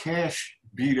 but Cash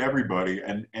beat everybody,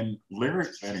 and Larry.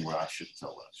 Anyway, I should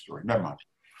tell that story. Never mind.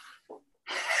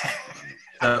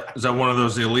 Is that one of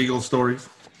those illegal stories?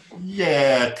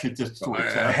 Yeah, just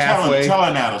halfway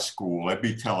telling out of school. I'd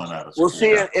be telling out of school. Well,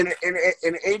 see,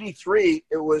 in '83,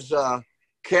 it was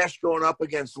Cash going up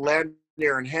against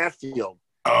Ladnier and Hatfield.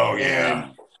 Oh yeah.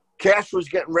 And Cash was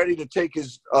getting ready to take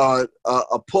his a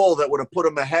pull that would have put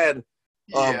him ahead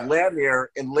of Ladnier,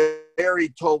 and Larry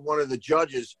told one of the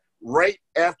judges right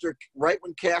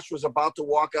when Cash was about to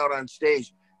walk out on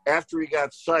stage, after he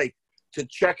got psyched, to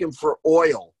check him for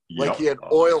oil. Like he had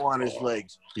oil on his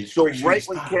legs. So right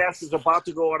when Cash was about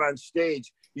to go out on stage,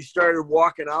 he started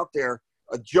walking out there.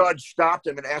 A judge stopped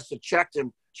him and asked to check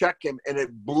him, and it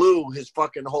blew his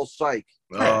fucking whole psych.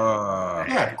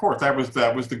 Yeah, of course. That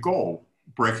was the goal.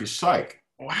 Break his psych.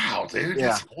 Wow, dude. Yeah.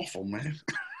 That's awful, man.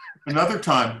 Another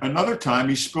time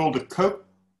he spilled a Coke.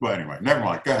 Well, anyway, never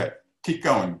mind. Go ahead. Keep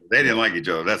going. They didn't like each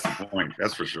other. That's the point.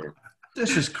 That's for sure.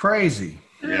 This is crazy.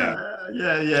 Yeah.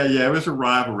 It was a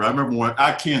rivalry. I remember one.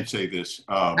 I can't say this.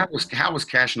 How was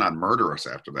Cash not murderous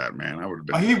after that, man? I would have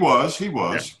been. He was.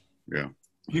 Yeah.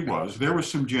 He was. There was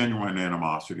some genuine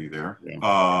animosity there.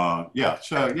 Yeah.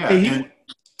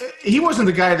 He wasn't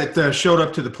the guy that showed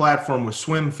up to the platform with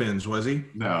swim fins, was he?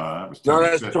 No,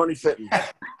 that's Tony Fitton.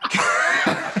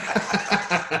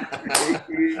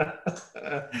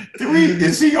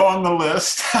 Is he on the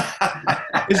list?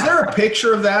 Is there a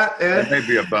picture of that, Ed?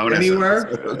 Maybe a bonus anywhere?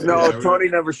 No, Tony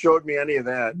never showed me any of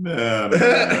that.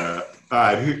 No.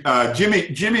 All right.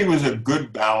 Jimmy was a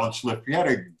good balance lift. He had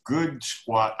a good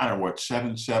squat. I don't know what,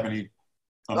 770.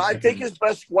 I think his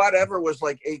best squat ever was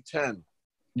like 810.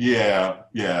 Yeah.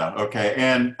 Okay.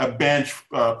 And a bench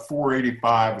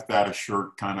 485 without a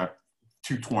shirt, kind of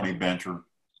 220 bencher.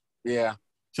 Yeah.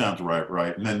 Sounds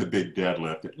right. And then the big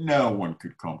deadlift that no one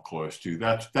could come close to.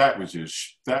 That was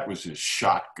his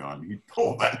shotgun. He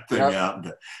pulled that thing out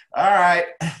and all right,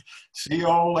 see you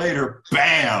all later.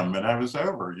 Bam, and I was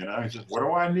over. He said, "What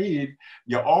do I need?"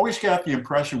 You always got the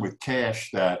impression with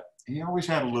Cash that he always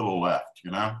had a little left.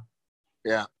 Yeah.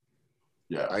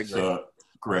 Yeah. I agree. So,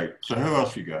 great. So who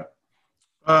else you got?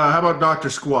 How about Dr.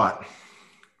 Squat?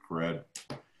 Fred.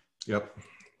 Yep.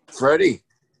 Freddie.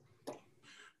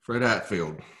 Fred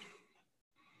Hatfield.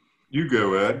 You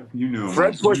go, Ed. You knew him.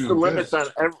 Fred pushed the limits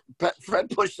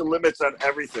on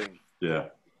everything. Yeah.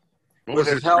 With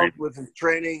his health, with his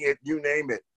training, you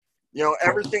name it.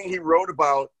 Everything he wrote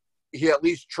about, he at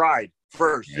least tried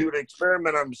first. He would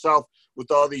experiment on himself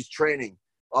with all these training,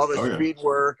 all the speed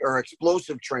work or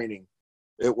explosive training.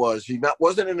 It was. He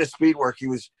wasn't into speed work. He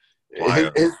was.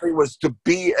 His thing was to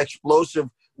be explosive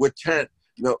with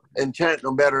intent,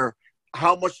 no matter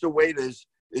how much the weight is.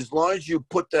 As long as you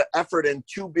put the effort in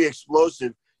to be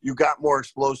explosive, you got more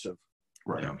explosive.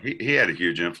 Right. Yeah, he had a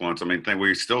huge influence. I mean,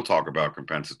 we still talk about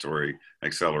compensatory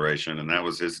acceleration, and that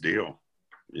was his deal.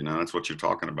 You know, that's what you're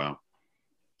talking about.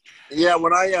 Yeah,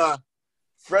 when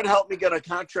Fred helped me get a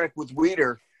contract with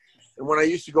Weider, and when I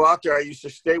used to go out there, I used to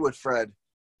stay with Fred.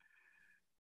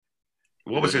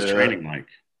 What was his training like?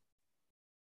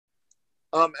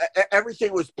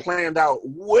 Everything was planned out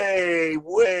way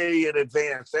in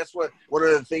advance. That's one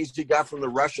of the things he got from the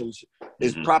Russians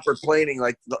is proper planning,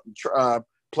 like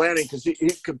planning, because he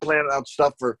could plan out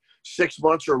stuff for 6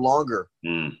 months or longer,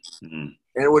 and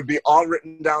it would be all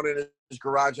written down in his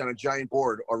garage on a giant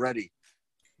board already.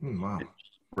 Wow.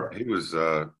 Right. He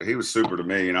was super to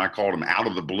me, and I called him out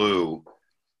of the blue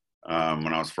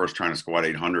when I was first trying to squat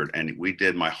 800, and we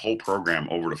did my whole program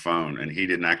over the phone, and he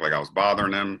didn't act like I was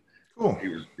bothering him. Cool.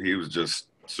 He was just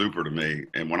super to me.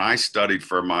 And when I studied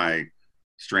for my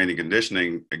strength and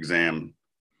conditioning exam,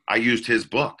 I used his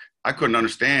book. I couldn't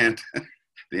understand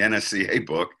the NSCA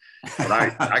book, but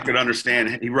I could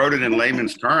understand. He wrote it in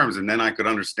layman's terms, and then I could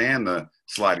understand the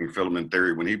sliding filament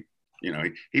theory when he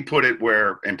put it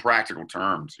where in practical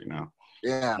terms.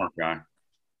 Yeah. Smart guy.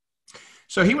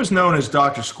 So he was known as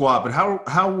Dr. Squat, but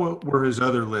how were his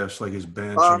other lifts, like his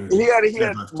bench? He had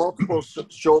multiple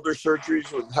shoulder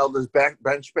surgeries, held his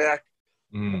bench back,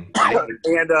 and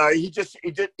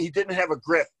he didn't have a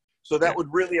grip, so that would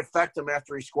really affect him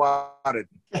after he squatted.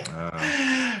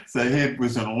 So he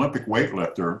was an Olympic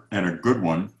weightlifter and a good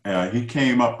one. He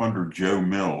came up under Joe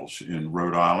Mills in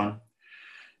Rhode Island.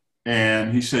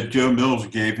 And he said Joe Mills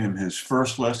gave him his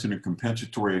first lesson in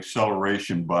compensatory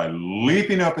acceleration by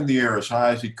leaping up in the air as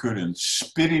high as he could and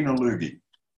spitting a loogie.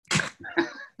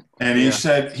 And he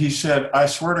said, I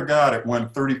swear to God, it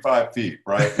went 35 feet,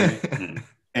 right?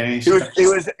 And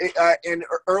and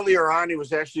earlier on, he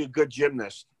was actually a good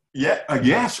gymnast. Yeah.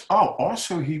 Yes. Oh,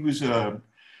 also he was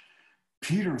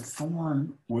Peter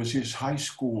Thorne was his high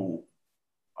school,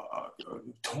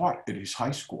 taught at his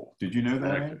high school. Did you know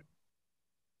that, Ed?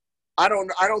 I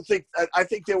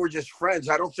think they were just friends.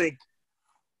 I don't think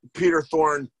Peter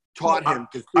Thorne taught him,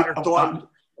 because Peter Thorne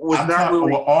was not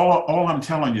really. Well, all I'm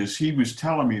telling you is he was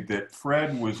telling me that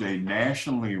Fred was a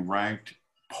nationally ranked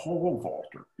pole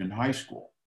vaulter in high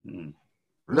school. Really?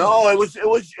 No, it was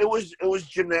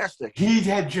gymnastics. He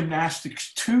had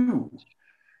gymnastics too,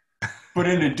 but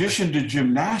in addition to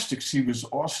gymnastics, he was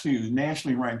also a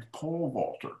nationally ranked pole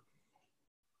vaulter.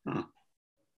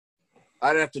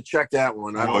 I'd have to check that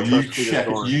one. Well, you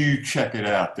check it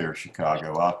out there,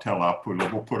 Chicago.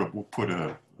 We'll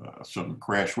put some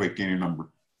crash weight gaining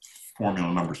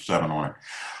formula number 7 on it.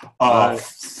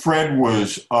 Fred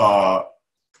was all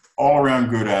around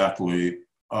good athlete.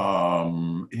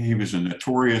 He was a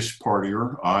notorious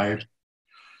partier. I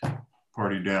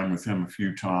partied down with him a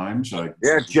few times.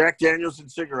 Jack Daniels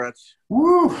and cigarettes.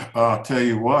 Woo! I'll tell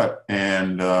you what.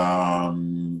 And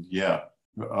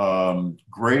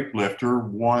great lifter,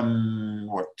 won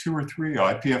 2 or 3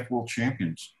 IPF World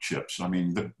Championships. I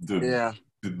mean, the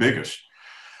biggest.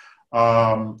 He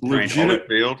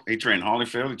trained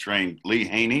Holyfield. He trained Lee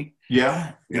Haney.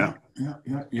 Yeah.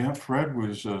 Fred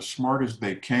was smart as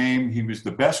they came. He was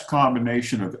the best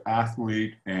combination of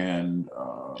athlete and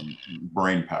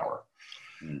brain power.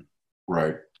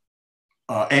 Right.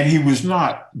 And he was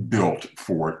not built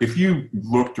for it. If you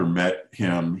looked or met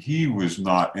him, he was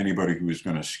not anybody who was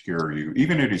going to scare you.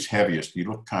 Even at his heaviest, he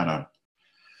looked kind of,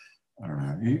 I don't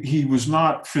know, he was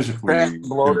not physically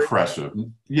impressive.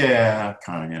 Yeah,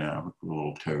 kind of, a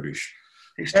little toadish.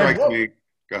 He strikes me.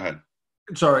 Go ahead.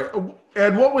 Sorry.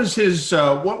 Ed, what was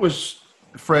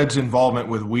Fred's involvement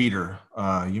with Weider?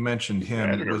 You mentioned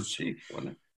him. Chief,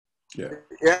 wasn't it?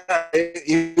 Yeah,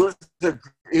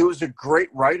 he was a great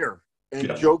writer.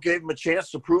 And Joe gave him a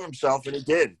chance to prove himself, and he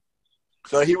did.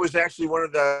 So he was actually one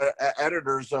of the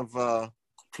editors of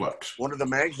Flex, one of the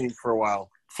magazines for a while.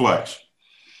 Flex.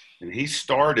 And he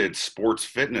started Sports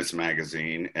Fitness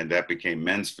magazine, and that became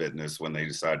Men's Fitness when they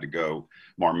decided to go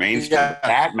more mainstream. Yeah.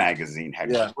 That magazine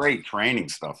had great training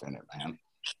stuff in it, man.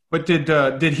 But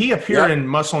did he appear in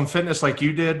Muscle and Fitness like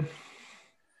you did?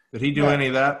 Did he do any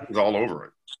of that? He was all over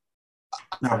it.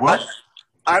 Now what?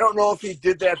 I don't know if he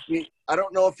did that. I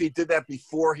don't know if he did that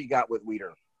before he got with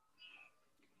Weider.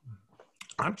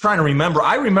 I'm trying to remember.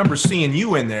 I remember seeing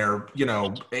you in there,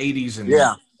 80s and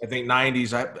I think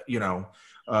 90s.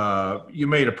 You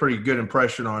made a pretty good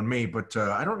impression on me, but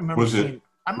I don't remember. Was it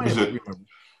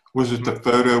the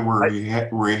photo where he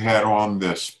had on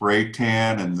the spray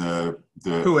tan and the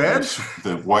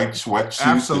white sweatsuit?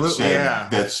 Absolutely,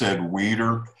 that said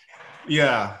Weider?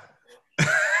 Yeah.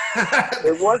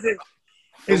 It wasn't.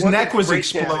 His neck was spray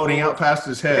tan, exploding it out past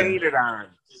his head. painted on.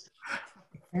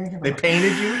 They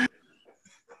painted you?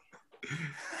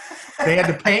 They had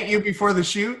to paint you before the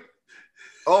shoot?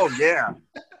 Oh yeah.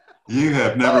 You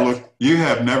have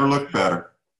never looked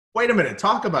better. Wait a minute.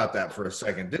 Talk about that for a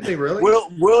second. Did they really?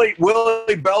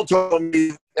 Willie Bell told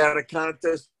me at a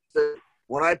contest that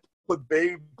when I put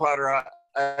baby powder on,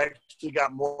 I actually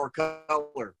got more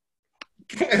color.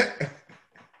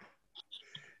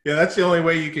 Yeah, that's the only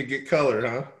way you could get colored,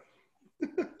 huh?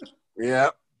 Yeah.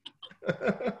 All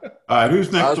right, who's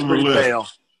I next was on the pretty list? pale.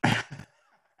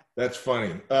 That's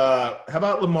funny. How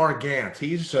about Lamar Gant?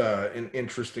 He's an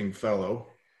interesting fellow.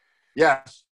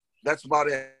 Yes, that's about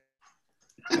it.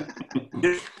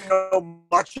 Didn't know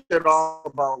much at all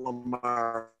about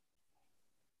Lamar.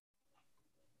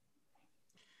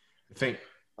 I think,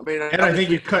 I mean, and I think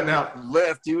you're cutting out.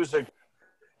 Lift. He was a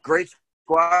great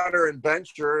squatter and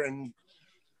bencher, and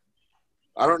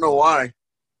I don't know why.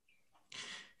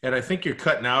 And I think you're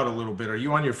cutting out a little bit. Are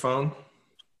you on your phone?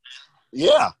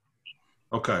 Yeah.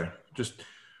 Okay. Just,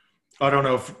 I don't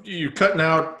know if you're cutting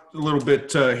out a little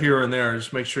bit here and there.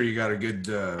 Just make sure you got a good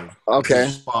Okay.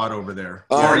 spot over there.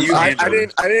 I handling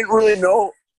it? didn't really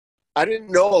know. I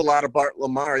didn't know a lot about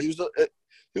Lamar. He was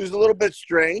a little bit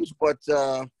strange, but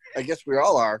I guess we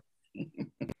all are.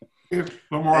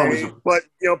 Lamar was But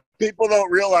people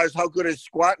don't realize how good his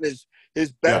squat and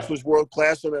his bench was world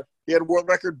class, and he had a world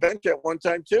record bench at one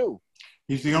time too.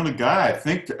 he's the only guy, I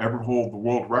think, to ever hold the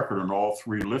world record on all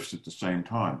three lifts at the same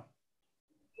time.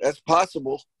 That's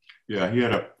possible. Yeah, he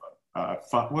had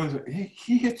what was it?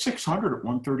 He hit 600 at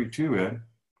 132, Ed.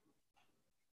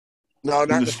 No,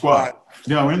 not In the squat.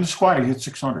 No, in the squat, he hit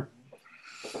 600.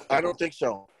 I don't think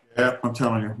so. Yeah, I'm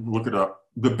telling you, look it up.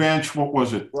 The bench, what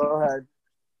was it? Go ahead.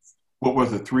 What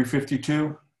was it,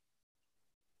 352?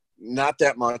 Not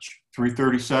that much.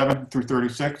 337,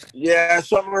 336? Yeah,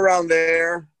 something around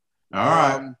there. All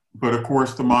right. But of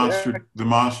course, the monster Go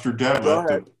deadlift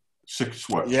ahead. at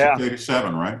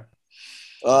 687, right?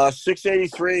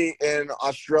 683 in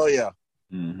Australia.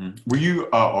 Mm-hmm. Were you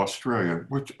Australia?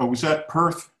 Which was that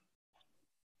Perth?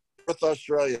 Perth,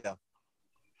 Australia.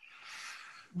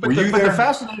 But Were you the there?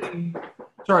 fascinating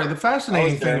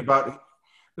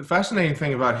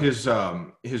thing about his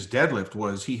deadlift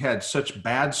was he had such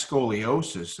bad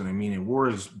scoliosis, and I mean, he wore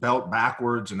his belt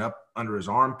backwards and up under his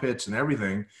armpits and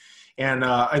everything. And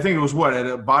I think it was at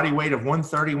a body weight of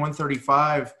 130,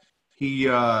 135, he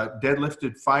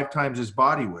deadlifted 5 times his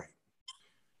body weight.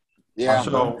 Yeah.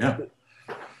 So Yeah.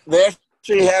 They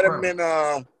actually had him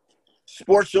in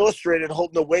Sports Illustrated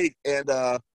holding the weight and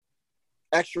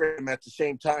x-rayed him at the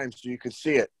same time so you could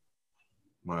see it.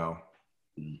 Wow.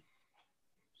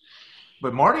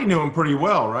 But Marty knew him pretty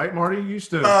well, right? Marty used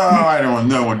to. I don't.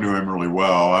 No one knew him really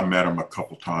well. I met him a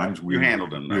couple times. You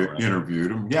handled him, though, right?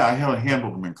 Interviewed him. Yeah, I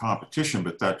handled him in competition,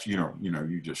 but that's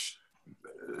you just.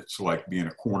 It's like being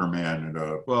a corner man at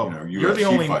a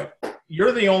UFC fight.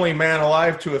 You're the only man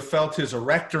alive to have felt his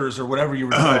erectors or whatever you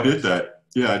were. I did that.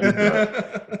 Yeah, I did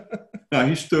that. Now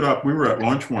he stood up. We were at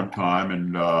lunch one time,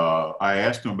 and I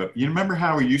asked him, "But you remember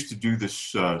how he used to do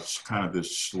this kind of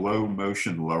this slow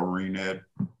motion lowering, Ed?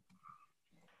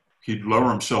 He'd lower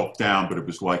himself down, but it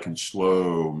was like in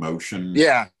slow motion."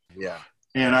 Yeah, yeah.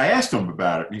 And I asked him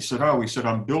about it, and he said,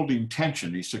 I'm building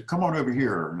tension. He said, come on over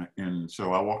here. And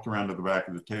so I walked around to the back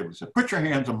of the table and said, put your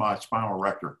hands on my spinal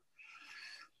erector.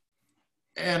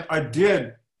 And I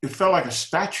did. It felt like a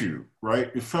statue, right?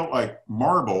 It felt like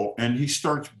marble. And he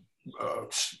starts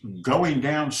going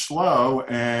down slow,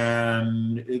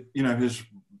 and his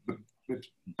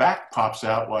back pops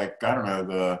out like, I don't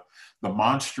know, the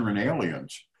monster in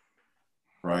Aliens,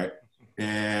 right?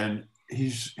 And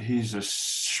he's a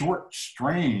short,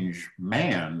 strange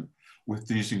man with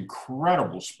these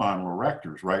incredible spinal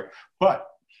erectors, right? But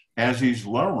as he's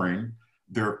lowering,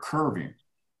 they're curving.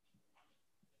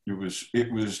 It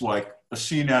was like a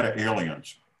scene out of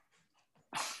Aliens.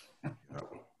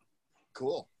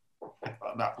 Cool.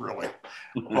 Not really,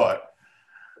 but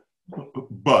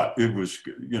it was,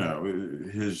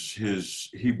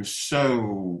 he was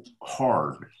so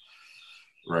hard.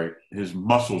 Right, his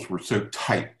muscles were so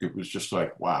tight. It was just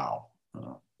like, wow.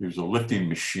 He was a lifting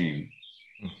machine.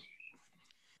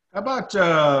 How about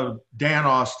Dan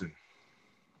Austin?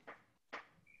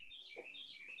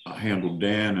 I handled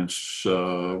Dan, and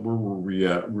where were we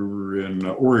at? We were in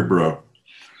Orebro,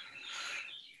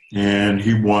 and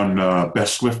he won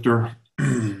best lifter.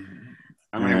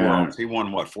 How many worlds? He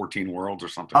won what? 14 worlds or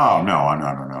something? Oh no!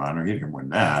 He didn't win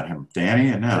that. Danny,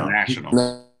 no. National.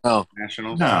 No.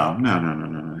 Nationals?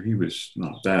 No. He was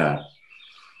not that.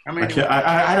 I mean,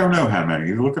 I don't know how many.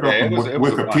 You look it up Yeah, on it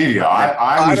was a Wikipedia. bunch.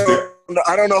 I was there.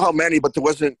 don't know how many, but there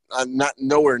wasn't not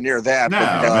nowhere near that.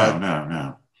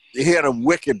 No. He had a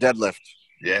wicked deadlift.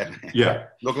 Yeah. Yeah.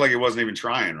 Looked like he wasn't even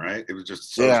trying, right? It was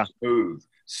just so smooth.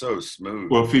 So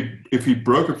smooth. Well, if he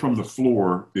broke it from the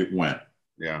floor, it went.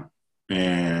 Yeah.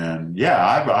 And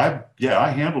I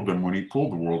handled him when he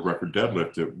pulled the world record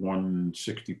deadlift at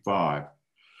 165.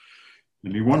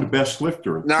 And he won the best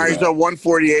lifter. Now he's a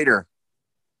 148er.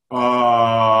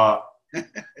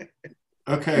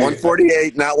 Okay.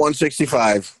 148, not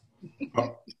 165.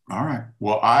 All right.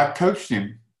 Well, I coached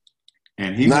him,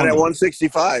 and he not at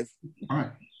 165. All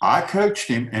right. I coached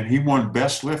him, and he won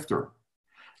best lifter.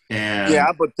 And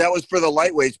yeah, but that was for the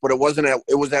lightweights, but it was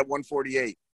at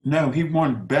 148. No, he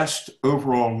won best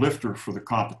overall lifter for the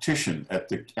competition at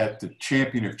the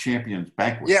Champion of Champions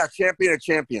banquet. Yeah, Champion of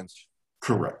Champions.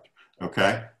 Correct.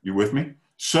 Okay, you with me?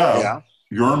 So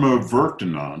Jorma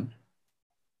Virtanen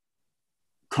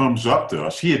comes up to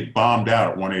us. He had bombed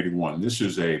out at 181. This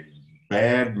is a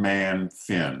bad man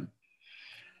Finn.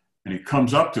 And he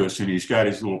comes up to us, and he's got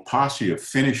his little posse of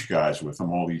Finnish guys with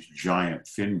him, all these giant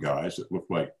Finn guys that look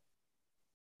like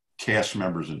cast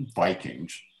members in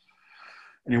Vikings.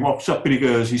 And he walks up and he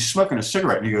goes, he's smoking a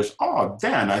cigarette, and he goes, "Oh,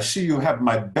 Dan, I see you have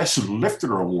my best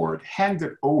lifter award. Hand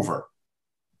it over."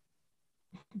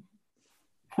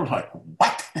 We're like,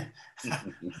 what?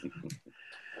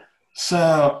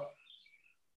 So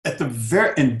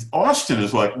and Austin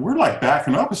is like, we're like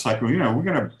backing up. It's like, well, we're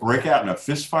going to break out in a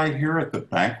fist fight here at the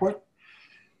banquet.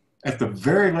 At the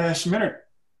very last minute,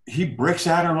 he breaks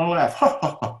out in a laugh,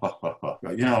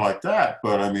 like that.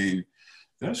 But I mean,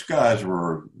 those guys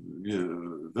were,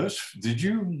 did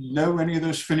you know any of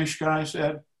those Finnish guys,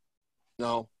 Ed?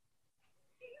 No.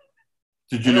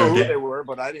 Did you know know who they were,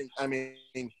 but I didn't,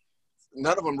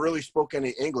 none of them really spoke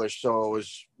any English, so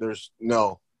there's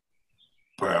no.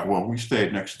 Well, we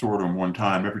stayed next door to them one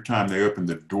time. Every time they opened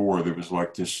the door, there was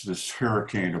like this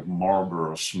hurricane of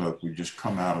Marlboro smoke would just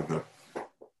come out of the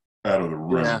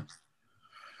room. Yeah.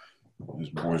 These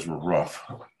boys were rough.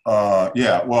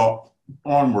 Well,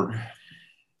 onward.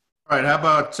 All right, how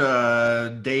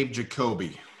about Dave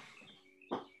Jacoby?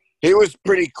 He was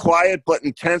pretty quiet but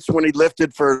intense when he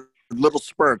lifted for little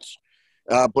spurts.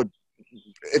 But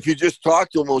if you just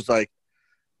talk to him, it was like,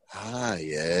 "Hi,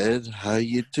 Ed. How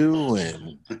you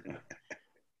doing?"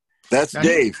 That's now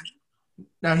Dave.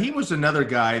 He was another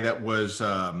guy that was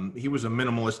he was a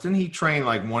minimalist. Didn't he train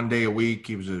like one day a week?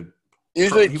 He was a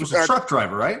truck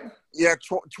driver, right? Yeah,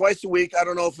 twice a week. I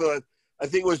don't know if I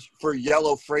think it was for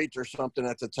Yellow Freight or something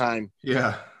at the time.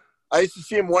 Yeah. I used to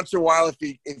see him once in a while. If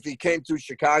he came to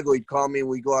Chicago, he'd call me and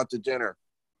we'd go out to dinner.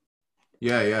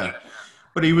 Yeah.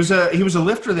 But he was a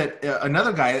lifter that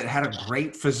another guy that had a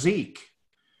great physique.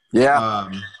 Yeah.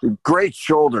 Great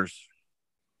shoulders.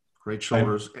 Great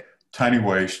shoulders. Tiny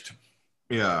waist.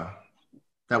 Yeah.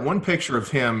 That one picture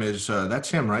of him is that's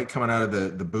him, right? Coming out of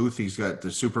the booth. He's got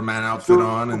the Superman outfit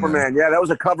on. Superman. Yeah, that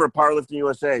was a cover of Powerlifting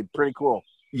USA. Pretty cool.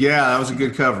 Yeah, that was a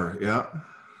good cover. Yeah.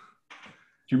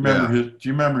 Do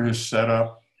you remember his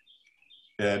setup,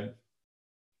 Ed?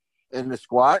 In the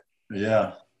squat? Yeah.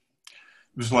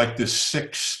 It was like this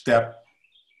 6-step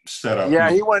setup.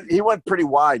 Yeah, he went pretty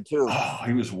wide too. Oh,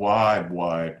 he was wide.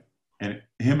 And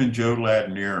him and Joe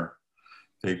Ladnier,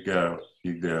 you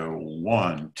go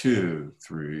 1, 2,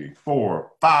 3,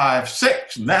 4, 5,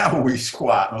 6. Now we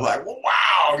squat. I'm like,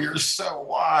 wow, you're so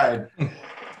wide.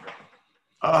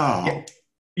 Oh.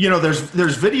 There's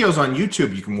videos on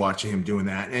YouTube you can watch him doing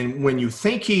that. And when you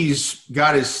think he's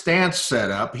got his stance set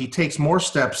up, he takes more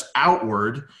steps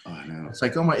outward. I know. It's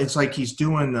like, it's like he's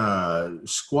doing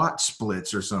squat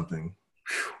splits or something.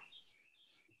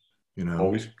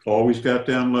 Always got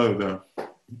down low though.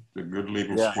 The good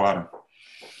legal squatter.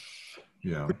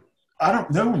 Yeah.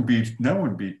 No one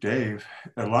beat Dave.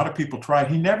 A lot of people tried.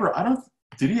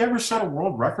 Did he ever set a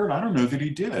world record? I don't know that he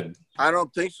did. I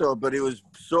don't think so, but he was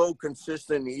so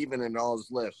consistent even in all his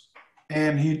lifts.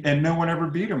 And no one ever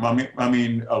beat him. I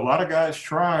mean, a lot of guys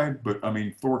tried, but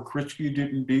Thor Kritzky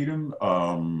didn't beat him.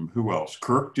 Who else?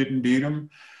 Kirk didn't beat him.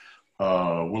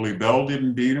 Willie Bell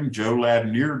didn't beat him. Joe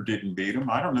Ladnier didn't beat him.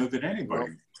 I don't know that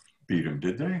anybody beat him,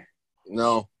 did they?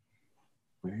 No.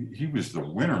 He was the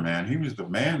winner, man. He was the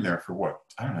man there for what?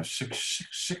 I don't know,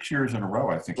 six years in a row,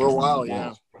 I think. For a while,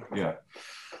 yeah. Yeah.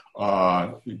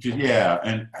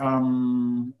 And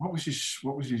what was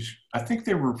his? I think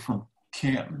they were from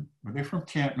Canton. Were they from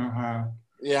Canton, Ohio?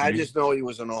 Yeah, I just know he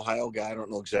was an Ohio guy. I don't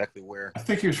know exactly where. I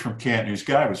think he was from Canton. His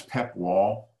guy was Pep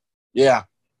Wall. Yeah.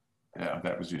 Yeah,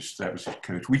 that was his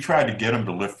coach. We tried to get him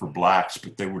to lift for blacks,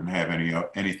 but they wouldn't have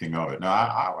anything of it. No,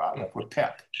 I left with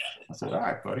Pep. I said, "All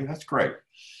right, buddy, that's great."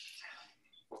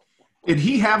 Did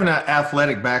he have an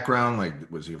athletic background? Like,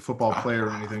 was he a football player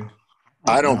or anything?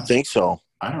 I don't think so.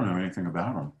 I don't know anything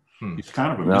about him. Hmm. He's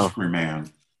kind of a No. mystery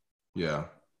man. Yeah,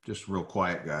 just a real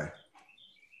quiet guy.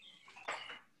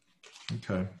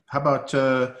 Okay. How about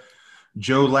Joe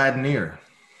Ladnier?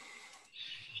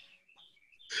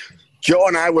 Joe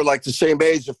and I were like the same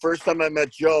age. The first time I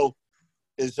met Joe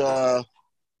is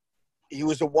he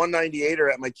was a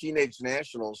 198er at my teenage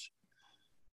nationals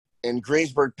in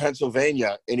Greensburg,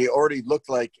 Pennsylvania, and he already looked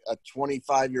like a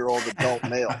 25-year-old adult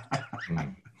male.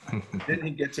 Didn't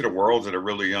he get to the Worlds at a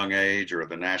really young age, or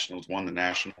the Nationals, won the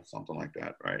Nationals, something like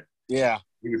that, right? Yeah.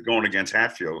 He was going against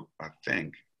Hatfield, I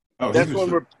think. Oh, That's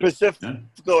when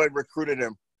Pacifico had recruited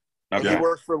him. Okay. He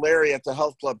worked for Larry at the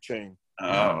health club chain.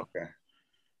 Oh, okay.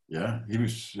 Yeah, he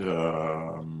was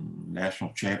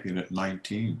national champion at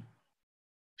 19.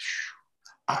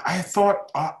 I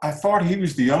thought he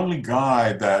was the only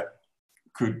guy that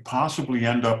could possibly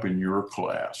end up in your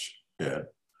class, Ed.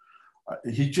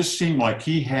 He just seemed like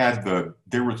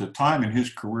there was a time in his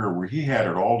career where he had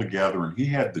it all together, and he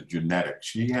had the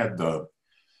genetics. He had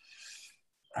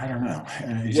I don't know.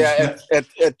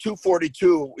 At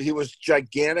 242, he was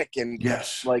gigantic and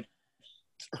like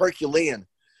Herculean.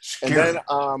 Scary.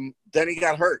 And then he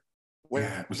got hurt.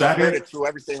 Was that it? It threw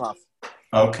everything off.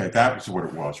 Okay, that was what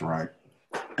it was, right?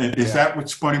 And is that what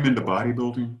spun him into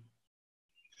bodybuilding?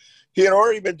 He had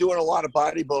already been doing a lot of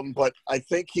bodybuilding, but I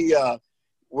think he,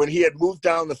 when he had moved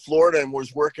down to Florida and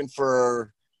was working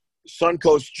for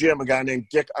Suncoast Gym, a guy named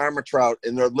Dick Armitrout,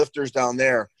 and their lifters down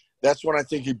there, that's when I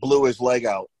think he blew his leg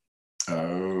out.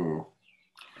 Oh.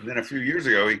 And then a few years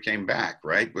ago, he came back,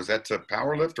 right? Was that to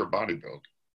power lift or bodybuild?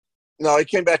 No, he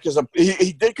came back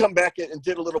he did come back and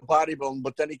did a little bodybuilding,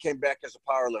 but then he came back as a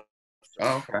power lifter.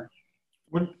 Oh, okay.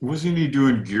 Wasn't he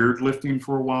doing geared lifting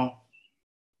for a while?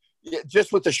 Yeah,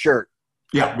 just with the shirt.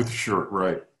 Yeah, with the shirt,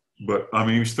 right. But, I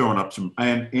mean, he was throwing up some –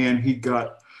 and he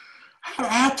got –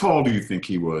 how tall do you think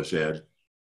he was, Ed?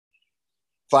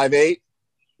 5'8".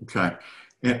 Okay.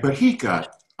 But he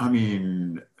got – I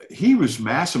mean, he was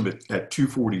massive at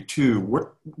 242.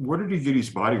 What did he get his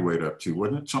body weight up to?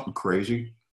 Wasn't it something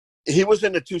crazy? He was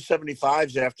in the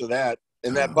 275s after that,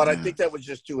 but I think that was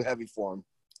just too heavy for him.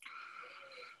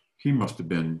 He must have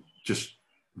been just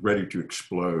ready to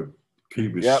explode. He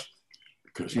was,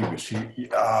 because you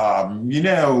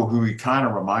know who he kind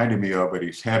of reminded me of at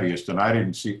his heaviest, and I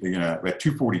didn't see, at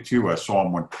 242, I saw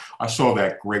him when I saw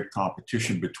that great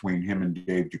competition between him and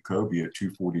Dave Jacoby at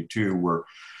 242, where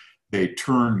they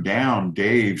turned down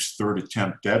Dave's third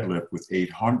attempt deadlift with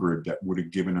 800 that would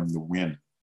have given him the win.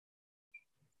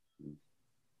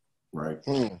 Right.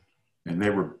 And they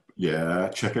were,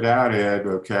 check it out, Ed.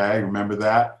 Okay. Remember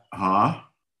that? Huh?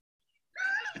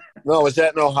 No, was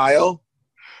that in Ohio?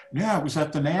 Yeah, it was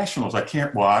at the Nationals. I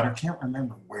can't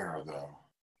remember where though.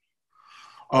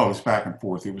 Oh, it was back and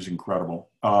forth. It was incredible.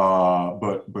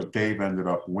 But Dave ended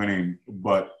up winning.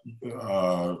 But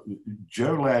Joe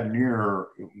Ladnier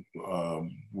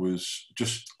was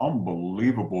just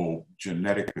unbelievable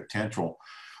genetic potential.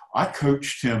 I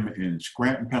coached him in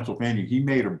Scranton, Pennsylvania. He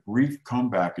made a brief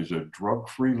comeback as a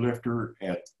drug-free lifter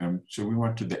so we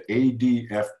went to the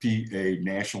ADFPA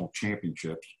National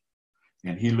Championships,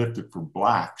 and he lifted for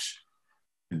blacks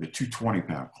in the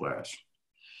 220-pound class.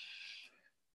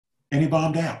 And he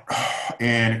bombed out,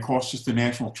 and it cost us the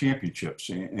national championships.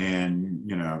 And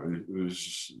it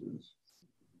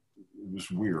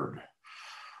was weird.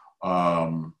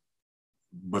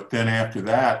 But then after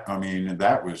that, I mean,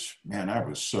 that was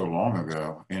so long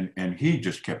ago. And he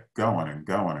just kept going and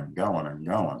going and going and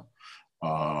going.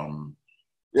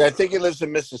 I think he lives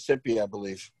in Mississippi, I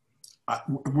believe.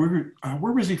 Where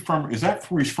was he from? Is that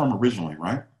where he's from originally,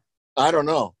 right? I don't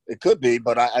know. It could be,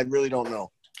 but I really don't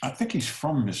know. I think he's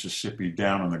from Mississippi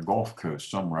down on the Gulf Coast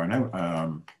somewhere. I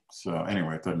know. So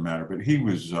anyway, it doesn't matter. But he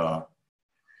was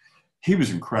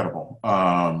incredible.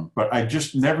 But I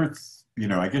just never –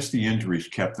 I guess the injuries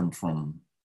kept him from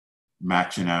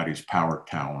maxing out his power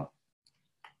talent.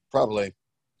 Probably.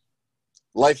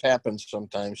 Life happens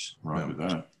sometimes. Right with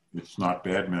that. It's not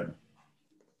badminton.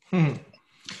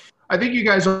 I think you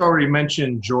guys already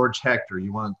mentioned George Hector.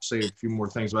 You want to say a few more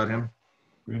things about him?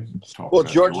 Well,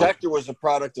 George Hector was a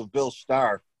product of Bill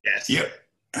Starr. Yes. Yep.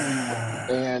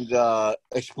 And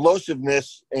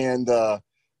explosiveness. And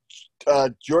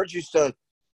George used to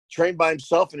train by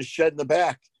himself in a shed in the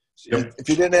back. Yep. If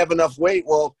you didn't have enough weight,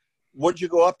 well, what'd you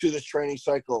go up to this training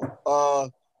cycle?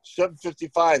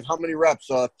 755. How many reps?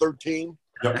 13?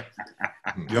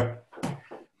 Yep.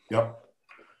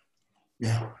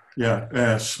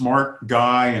 Yeah. Smart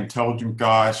guy, intelligent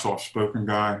guy, soft-spoken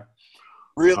guy.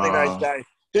 Really nice guy.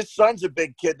 his son's a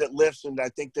big kid that lifts and I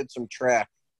think did some track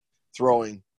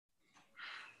throwing.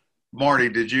 Marty,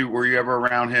 were you ever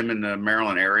around him in the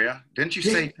Maryland area? Didn't you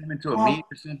say he came into a meet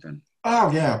or something?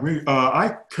 Oh yeah,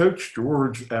 I coached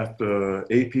George at the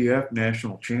APF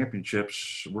National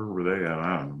Championships. Where were they at?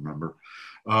 I don't remember.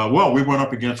 Well, we went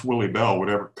up against Willie Bell,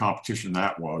 whatever competition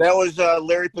that was. That was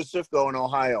Larry Pacifico in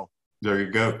Ohio. There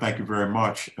you go. Thank you very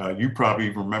much. You probably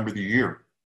even remember the year.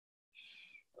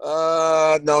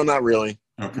 No, not really.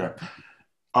 Okay.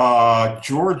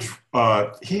 George,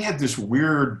 he had this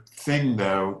weird thing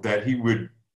though that he would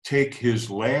take his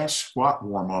last squat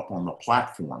warm up on the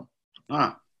platform.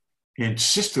 Huh. He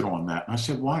insisted on that. And I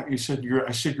said, why? He said,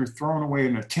 you're throwing away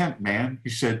an attempt, man. He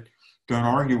said, don't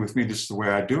argue with me. This is the way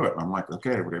I do it. I'm like,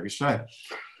 okay, whatever you say.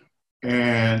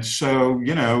 And so,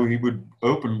 he would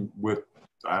open with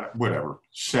whatever,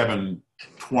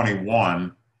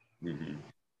 7:21. Mm-hmm.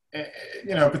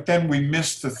 But then we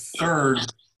missed the third.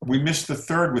 We missed the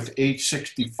third with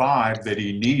 8:65 that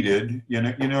he needed. You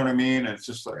know what I mean? It's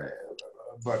just like,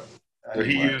 but So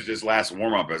he used his last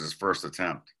warm up as his first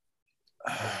attempt.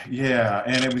 Yeah,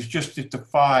 and it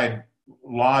defied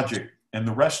logic, and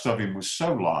the rest of him was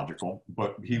so logical,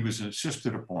 but he was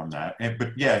insisted upon that.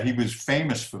 But yeah, he was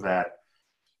famous for that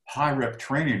high rep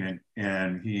training,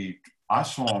 and I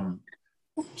saw him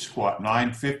squat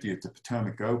 950 at the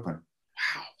Potomac Open.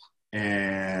 Wow.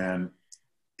 And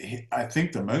I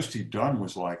think the most he'd done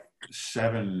was like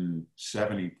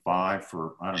 775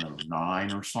 for, I don't know,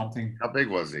 9 or something. How big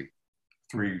was he?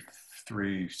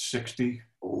 360.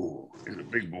 Oh, he's a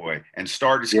big boy. And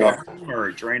Star discovered him, or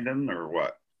he trained him, or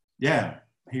what? Yeah,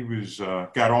 he was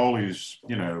got all his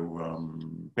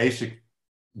basic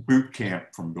boot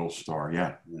camp from Bill Starr.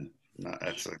 Yeah. No,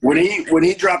 when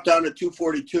he dropped down to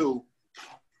 242,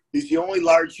 he's the only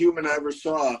large human I ever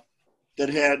saw that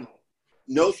had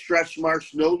no stretch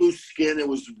marks, no loose skin. It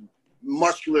was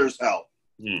muscular as hell.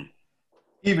 Hmm.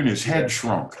 Even his head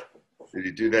shrunk. Did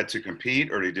he do that to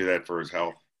compete, or did he do that for his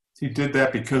health? He did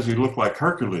that because he looked like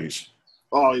Hercules.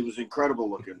 Oh, he was incredible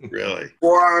looking. Really?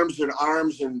 Forearms and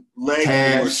arms and legs.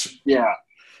 Calves. Yeah.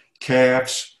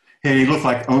 Calves. And he looked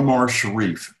like Omar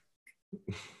Sharif.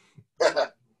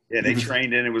 Yeah, they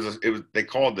trained in it was they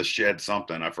called the shed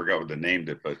something. I forgot what they named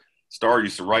it, but Starr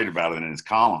used to write about it in his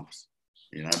columns.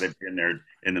 They'd been there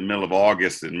in the middle of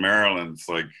August in Maryland. It's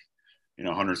like,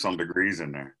 100-some degrees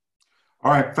in there.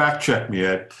 All right, fact check me,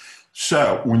 Ed.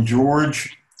 So when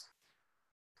George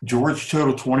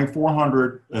totaled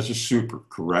 2,400 as a super,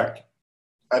 correct?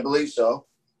 I believe so.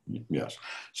 Yes.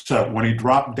 So when he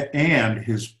dropped, and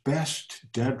his best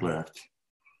deadlift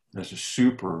as a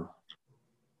super,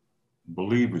 I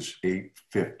believe, was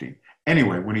 850.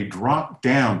 Anyway, when he dropped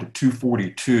down to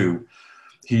 242,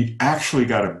 he actually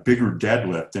got a bigger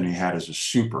deadlift than he had as a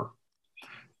super.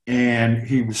 And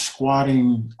he was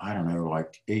squatting, I don't know,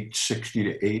 like 860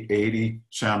 to 880.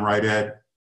 Sound right, Ed?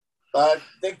 I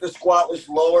think the squat was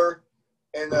lower.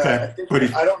 And okay.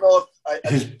 I don't know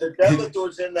if the deadlift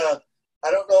was in the,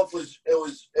 I don't know if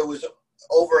it was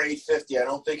over 850. I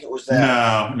don't think it was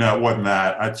that. No, it wasn't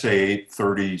that. I'd say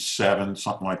 837,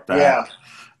 something like that. Yeah.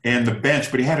 And the bench,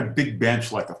 but he had a big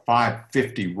bench, like a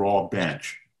 550 raw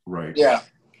bench, right? Yeah.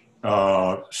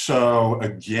 So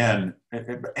again,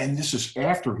 and this is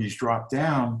after he's dropped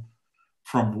down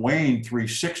from weighing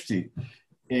 360,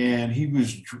 and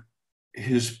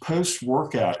his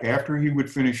post-workout, after he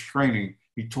would finish training,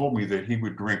 he told me that he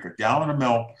would drink a gallon of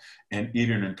milk and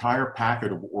eat an entire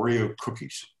packet of Oreo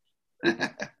cookies.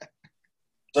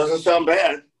 Doesn't sound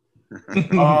bad.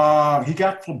 He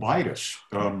got phlebitis.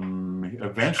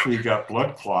 Eventually he got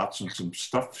blood clots and some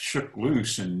stuff shook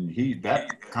loose, and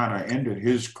that kind of ended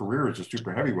his career as a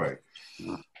super heavyweight.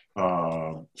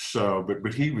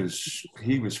 But he was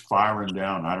firing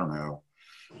down, I don't know,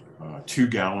 2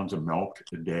 gallons of milk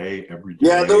a day, every day.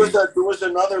 Yeah, there was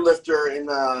another lifter in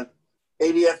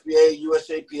ADFBA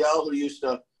USAPL who used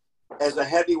to, as a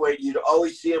heavyweight, you'd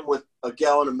always see him with a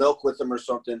gallon of milk with him or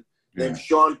something, named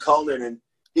Sean Cullen, and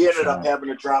he ended up having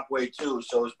to drop weight too.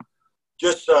 So it's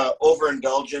just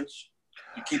overindulgence.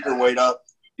 You keep your weight up.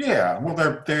 Yeah, well,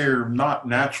 they're not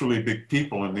naturally big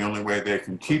people, and the only way they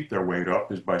can keep their weight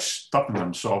up is by stuffing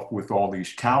themselves with all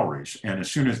these calories. And as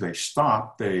soon as they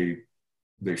stop, they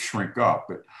shrink up.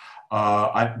 But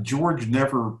George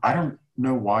never. I don't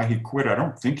know why he quit. I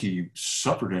don't think he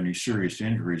suffered any serious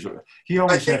injuries. He had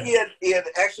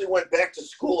actually went back to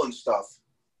school and stuff.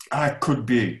 I could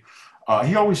be.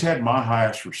 He always had my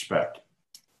highest respect.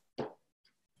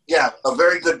 Yeah, a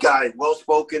very good guy.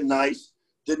 Well-spoken, nice.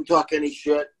 Didn't talk any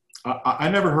shit. I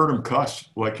never heard him cuss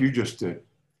like you just did.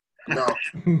 No.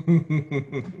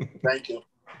 Thank you.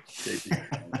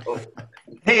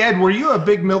 Hey, Ed, were you a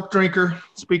big milk drinker?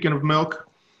 Speaking of milk.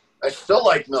 I still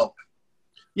like milk.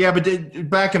 Yeah, but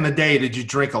back in the day, did you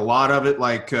drink a lot of it?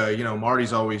 Like,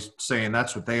 Marty's always saying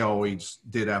that's what they always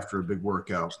did after a big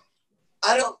workout.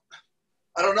 I don't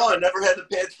know. I never had to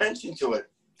pay attention to it.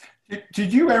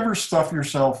 Did you ever stuff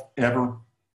yourself ever?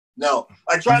 No.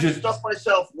 I tried to stuff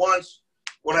myself once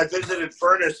when I visited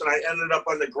Furnace, and I ended up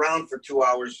on the ground for 2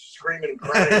 hours screaming and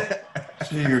crying.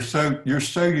 See, you're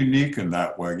so unique in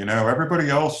that way. Everybody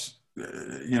else,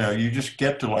 you just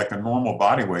get to like a normal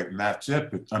body weight and that's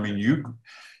it. But I mean,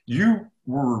 you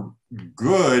were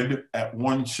good at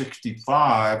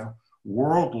 165,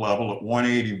 world level at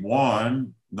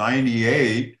 181,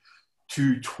 98,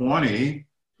 220,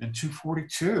 and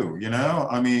 242.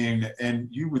 I mean, and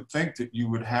you would think that you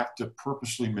would have to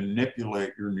purposely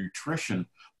manipulate your nutrition,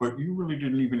 but you really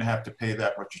didn't even have to pay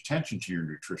that much attention to your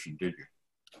nutrition, did you?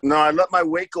 No, I let my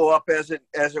weight go up as it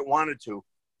wanted to.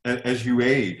 As you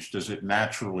age, does it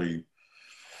naturally?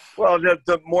 Well,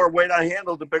 the more weight I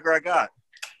handled, the bigger I got.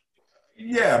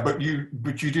 Yeah, but you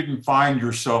didn't find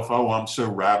yourself, oh, I'm so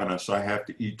ravenous, I have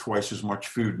to eat twice as much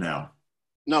food now.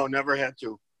 No, never had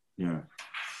to. Yeah.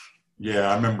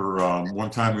 Yeah, I remember one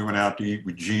time we went out to eat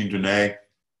with Jean Dene.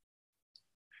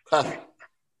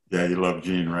 Yeah, you love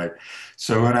Jean, right?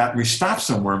 So we stopped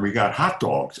somewhere and we got hot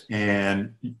dogs.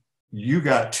 And you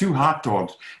got 2 hot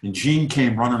dogs. And Jean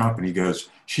came running up and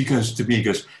she goes to me,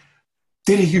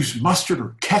 did he use mustard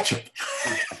or ketchup?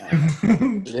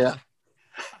 Yeah.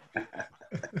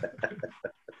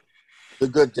 The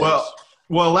good days.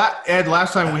 Well, Ed,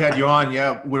 last time we had you on,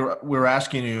 we were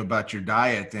asking you about your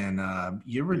diet, and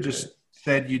you were just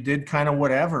said you did kind of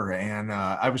whatever, and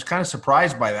I was kind of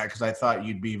surprised by that because I thought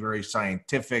you'd be very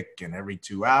scientific and every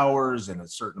 2 hours and a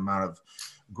certain amount of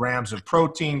grams of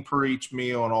protein per each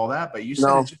meal and all that. But you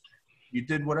said you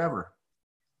did whatever.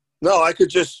 No, I could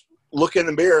just look in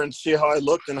the mirror and see how I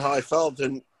looked and how I felt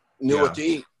and knew what to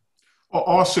eat. Well,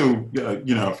 also,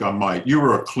 if I might, you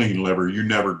were a clean liver. You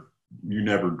never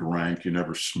drank, you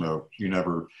never smoked, you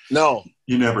never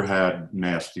had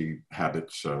nasty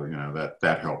habits. So,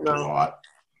 that helped a lot.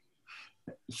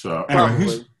 So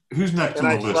anyway, who's next on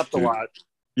the list? And I slept a lot.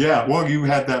 Yeah. Well, you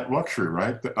had that luxury,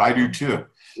 right? I do too.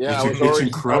 Yeah. It's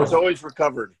incredible. I was always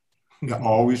recovered. Yeah.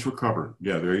 Always recovered.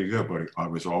 Yeah. There you go, buddy. I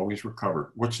was always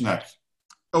recovered. What's next?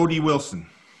 O.D. Wilson.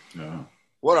 Yeah.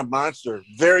 What a monster.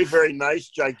 Very, very nice,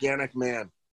 gigantic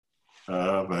man.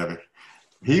 Baby.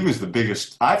 He was the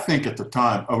biggest, I think at the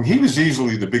time, he was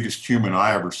easily the biggest human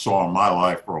I ever saw in my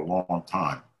life for a long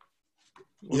time.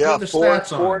 Well, yeah,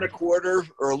 4.25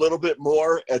 or a little bit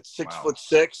more at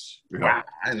 6'6". Yeah. Wow,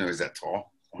 I didn't know he was that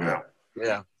tall. Wow.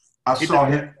 Yeah. I saw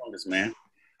him. Man.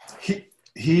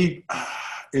 He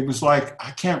it was like,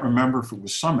 I can't remember if it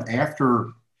was some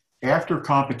after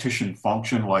competition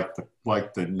function, like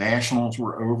the nationals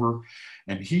were over,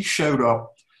 and he showed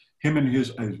up, him and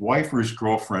his wife or his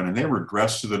girlfriend, and they were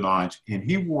dressed to the nines, and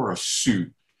he wore a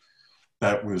suit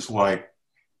that was like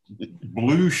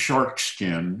blue shark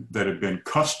skin that had been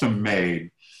custom made,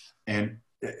 and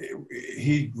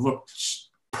he looked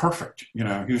perfect. He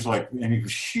was like, and he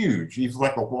was huge. He was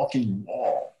like a walking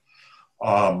wall.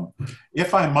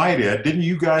 If I might add, didn't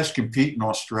you guys compete in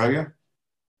Australia?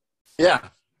 Yeah.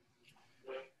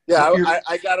 Yeah,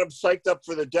 I got him psyched up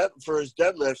for his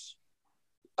deadlifts.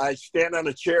 I stand on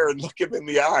a chair and look him in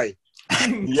the eye,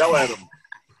 and yell at him.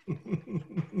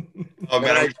 Oh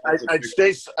man!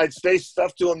 I'd say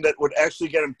stuff to him that would actually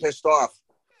get him pissed off.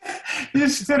 You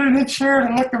stood in a chair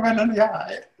and look him in the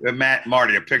eye.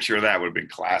 Marty, a picture of that would have been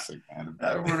classic, man.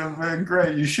 That would have been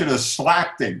great. You should have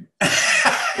slapped him.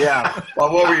 Yeah.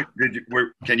 Well,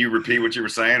 can you repeat what you were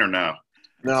saying or no?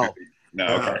 No. No.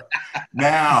 Okay.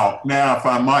 Now, if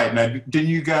I might, didn't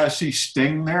you guys see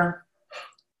Sting there?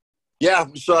 Yeah.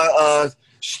 So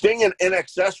Sting and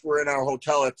NXS were in our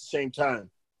hotel at the same time.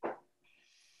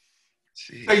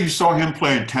 So you saw him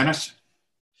playing tennis?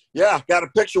 Yeah, got a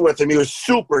picture with him. He was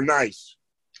super nice.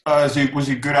 Was he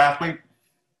a good athlete?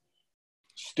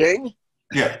 Sting?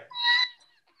 Yeah.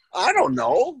 I don't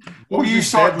know. Well,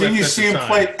 didn't you see him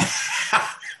play?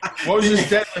 What was his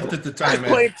deadlift at the time? I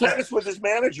was playing tennis with his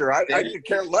manager. I didn't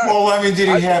care less. Well, I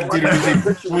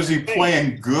mean, was he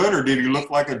playing good, or did he look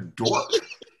like a dork?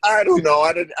 I don't know.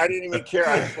 I didn't even care.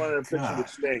 I just wanted a picture with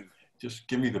Sting. Just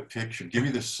give me the picture. Give me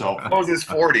the selfie. What was his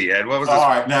 40, Ed? What was All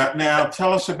right, now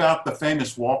tell us about the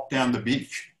famous walk down the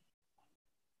beach.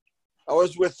 I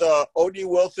was with O.D.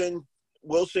 Wilson,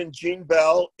 Gene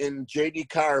Bell, and J.D.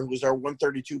 Carr, who was our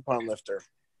 132-pound lifter.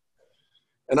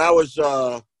 And I was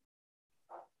the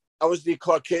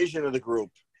Caucasian of the group.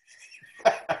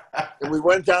 and we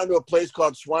went down to a place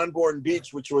called Swanbourne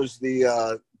Beach, which was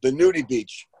the nudie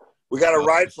beach. We got a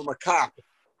ride from a cop,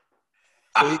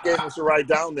 so he gave us a ride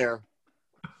down there.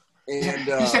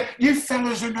 And he said, "You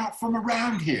fellas are not from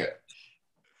around here."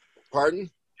 Pardon?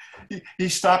 He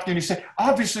stopped and he said,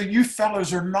 "Obviously, you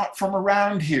fellas are not from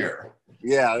around here."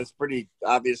 Yeah, it's pretty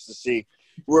obvious to see.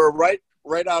 We're right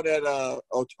out at a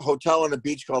hotel on the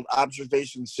beach called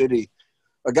Observation City.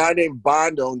 A guy named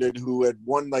Bond owned it, who had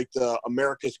won like the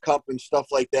America's Cup and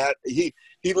stuff like that. He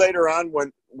later on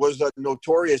was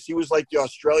notorious. He was like the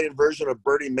Australian version of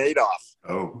Bertie Madoff.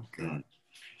 Oh God!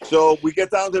 So we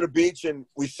get down to the beach and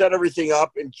we set everything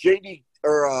up, and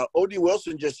O.D.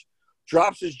 Wilson just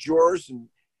drops his drawers and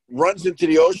runs into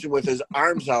the ocean with his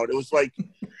arms out. It was like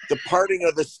the parting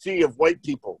of the sea of white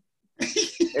people,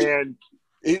 and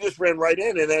he just ran right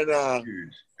in. And then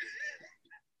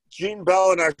Gene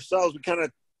Bell and ourselves, we kind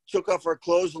of took off our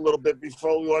clothes a little bit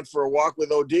before we went for a walk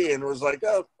with OD, and it was like,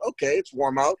 oh, okay, it's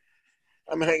warm out.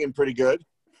 I'm hanging pretty good.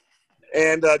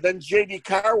 And then J.D.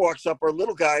 Carr walks up, our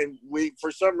little guy, and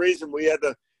for some reason, we had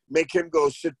to make him go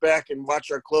sit back and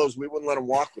watch our clothes. We wouldn't let him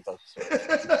walk with us.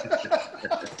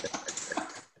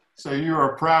 So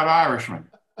you're a proud Irishman.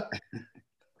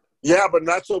 Yeah, but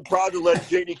not so proud to let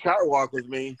J.D. Carr walk with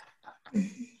me.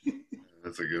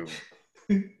 That's a good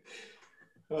one.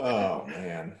 Oh,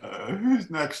 man. Who's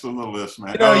next on the list,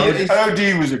 man?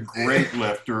 OD was a great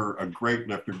lifter,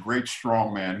 great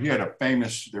strong man. He had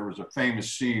there was a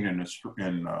famous scene in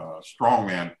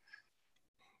Strongman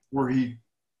where he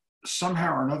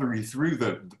somehow or another, he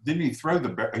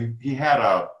had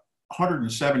a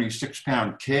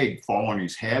 176-pound keg fall on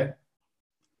his head.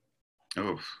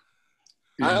 Oh.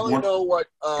 I only know what.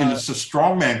 And it's a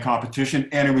strongman competition,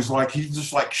 and it was like he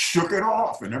just like shook it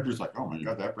off, and everybody's like, "Oh my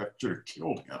God, that should have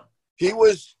killed him." He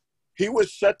was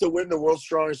set to win the World's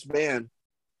Strongest Man,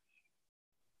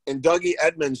 and Dougie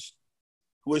Edmonds,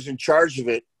 who was in charge of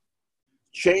it,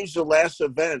 changed the last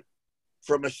event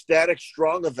from a static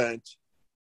strong event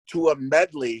to a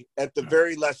medley at the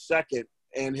very last second,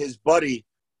 and his buddy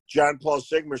John Paul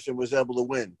Sigmarsson was able to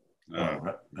win.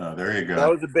 There you go. That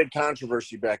was a big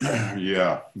controversy back then.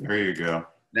 Yeah, there you go.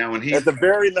 Now, at the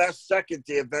very last second,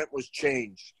 the event was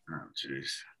changed. Oh, jeez.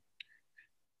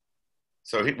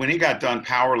 So when he got done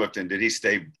powerlifting, did he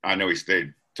stay? I know he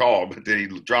stayed tall, but did he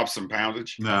drop some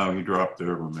poundage? No, he dropped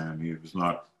over, man. He was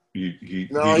not. He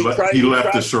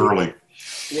left us early.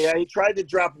 Yeah, he tried to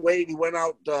drop weight. He went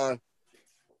out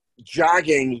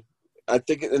jogging, I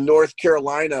think, in North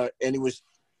Carolina, and he was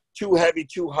too heavy,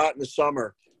 too hot in the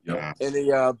summer. Yep. And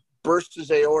he burst his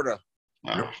aorta.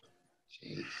 Wow.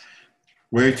 Yep.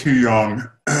 Way too young.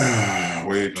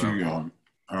 Way too young.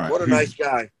 All right. What a nice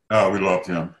guy. Oh, we loved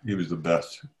him. He was the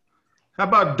best. How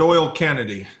about Doyle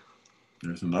Kennedy?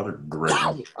 There's another great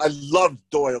one. I loved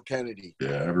Doyle Kennedy.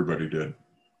 Yeah, everybody did.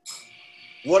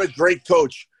 What a great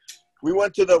coach. We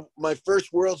went to my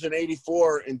first Worlds in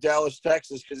 '84 in Dallas,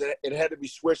 Texas, because it had to be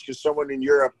switched because someone in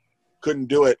Europe couldn't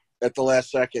do it at the last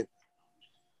second.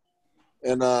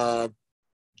 And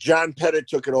John Pettit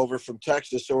took it over from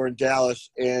Texas, so we're in Dallas.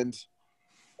 And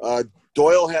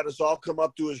Doyle had us all come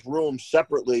up to his room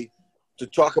separately to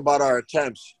talk about our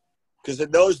attempts. Because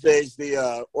in those days,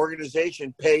 the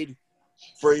organization paid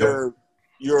for your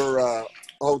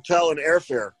hotel and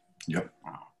airfare. Yep.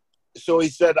 So he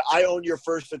said, I own your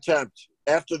first attempt.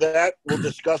 After that, we'll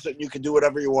discuss it, and you can do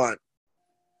whatever you want.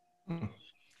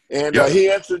 And he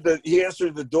answered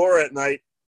the door at night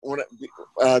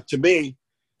to me,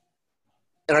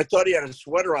 and I thought he had a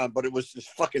sweater on, but it was his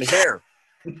fucking hair.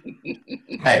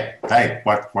 Hey,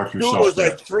 watch yourself. Dude was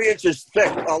like 3 inches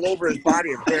thick all over his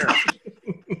body of hair.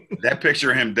 That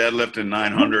picture of him deadlifting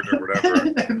 900 or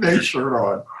whatever. No shirt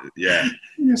on. Yeah.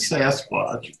 You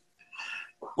Sasquatch.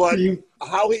 But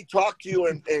how he talked to you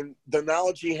and the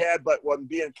knowledge he had, but when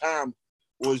being calm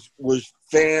was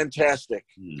fantastic.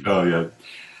 Oh yeah.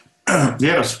 He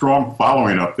had a strong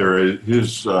following up there. He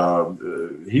was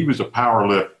a power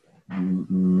lift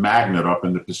magnet up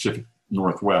in the Pacific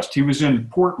Northwest. He was in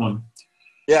Portland.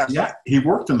 Yes. Yeah. He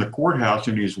worked in the courthouse,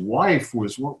 and his wife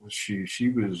was, what was she? She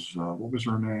was, what was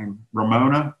her name?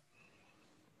 Ramona.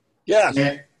 Yes.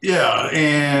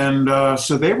 And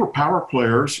so they were power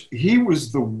players. He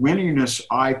was the winningest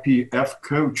IPF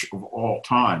coach of all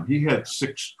time. He had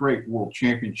 6 straight world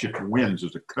championship wins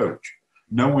as a coach.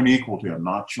 No one equaled him.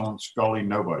 Not Sean Scully.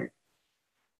 Nobody.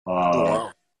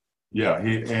 Wow. Yeah.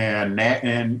 He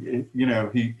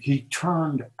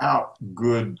turned out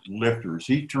good lifters.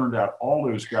 He turned out all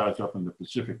those guys up in the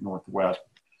Pacific Northwest.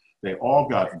 They all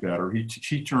got better. He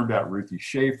turned out Ruthie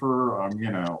Schaefer.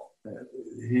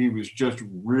 He was just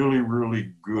really,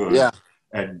 really good. Yeah.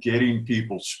 at getting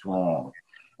people strong.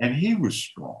 And he was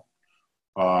strong.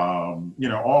 You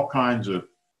know, all kinds of,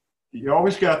 you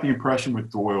always got the impression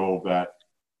with Doyle that,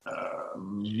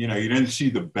 you know, you didn't see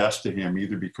the best of him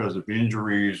either because of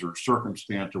injuries or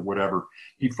circumstance or whatever.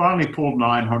 He finally pulled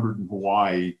 900 in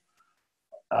Hawaii.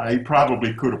 He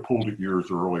probably could have pulled it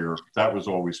years earlier. That was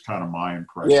always kind of my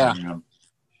impression of him.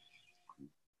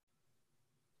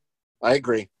 I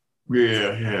agree.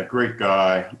 Yeah, great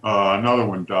guy. Another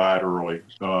one died early.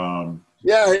 Doyle.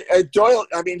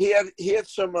 I mean, he had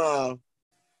some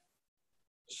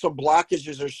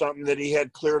blockages or something that he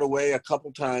had cleared away a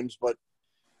couple times, but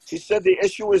he said the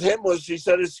issue with him was, he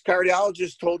said his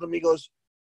cardiologist told him, he goes,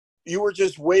 "You were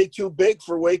just way too big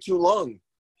for way too long."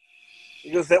 He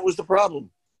goes, that was the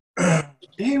problem.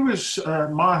 He was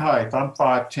my height. I'm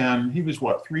 5'10". He was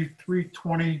what,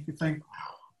 320, you think?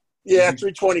 Yeah,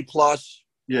 320 plus.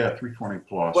 Yeah, 320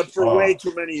 plus. But for way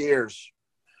too many years.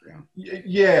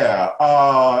 Yeah.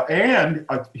 And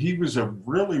he was a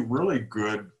really, really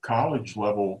good college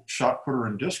level shot putter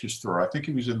and discus thrower. I think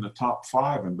he was in the top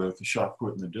 5 in both the shot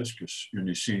put and the discus in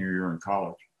his senior year in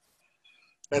college.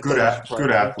 Good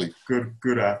athlete.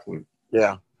 Good athlete.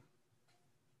 Yeah.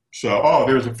 So,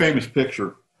 there's a famous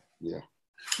picture. Yeah.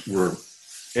 Where,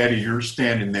 Eddie, you're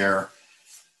standing there.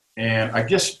 And I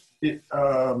guess Jeff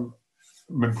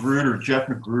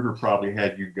Magruder probably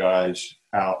had you guys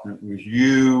out. It was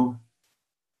you,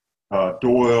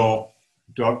 Doyle,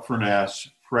 Doug Furness,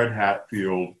 Fred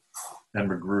Hatfield, and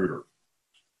Magruder,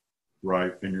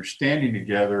 right? And you're standing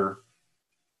together.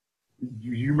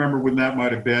 You remember when that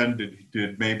might have been?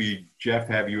 Did maybe Jeff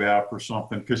have you out for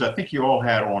something? Because I think you all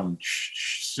had on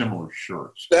similar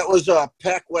shirts. That was a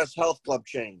Pac West Health Club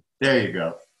chain. There you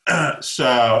go.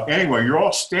 So anyway, you're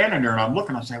all standing there, and I'm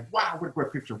looking. I say, "Wow, what a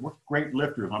great picture! What great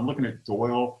lifters!" I'm looking at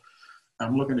Doyle.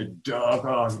 I'm looking at Doug.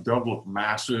 Oh, Doug looked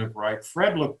massive, right?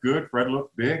 Fred looked good. Fred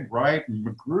looked big, right? And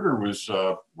Magruder was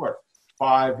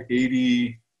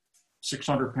 580,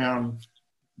 600-pound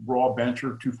raw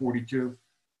bencher, 242.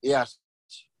 Yes.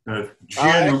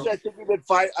 Actually, I think he did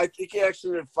I think he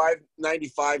actually did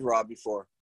 595 raw before.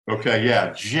 Okay,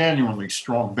 yeah, genuinely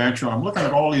strong bencher. I'm looking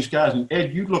at all these guys, and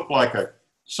Ed, you look like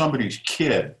somebody's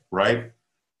kid, right?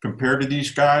 Compared to these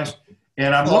guys.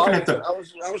 And I'm looking at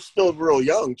I was still real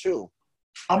young too.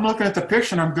 I'm looking at the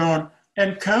picture and I'm going,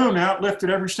 and Cone outlifted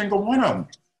every single one of them.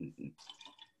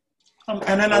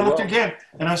 And then I looked again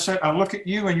and I said, I look at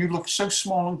you and you look so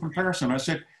small in comparison. I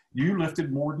said, you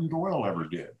lifted more than Doyle ever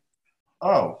did.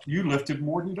 Oh, you lifted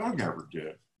more than Doug ever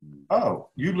did. Oh,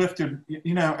 you lifted,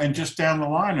 you know, and just down the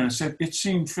line. And I said, it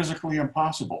seemed physically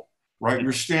impossible, right?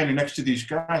 You're standing next to these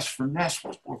guys. Furness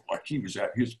looked like he was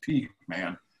at his peak,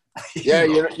 man. Yeah,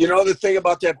 you know the thing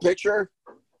about that picture?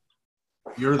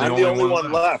 You're I'm the only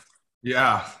one left.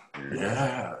 Yeah.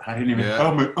 Yeah. I didn't even.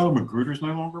 Yeah. Magruder's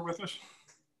no longer with us?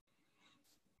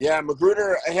 Yeah,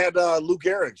 Magruder had Lou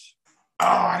Gehrig's. Oh,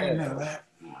 I didn't know that.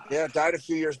 Yeah, died a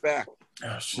few years back.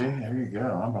 Oh, see, there you go.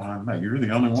 I'm behind that. You're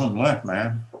the only one left,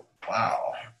 man.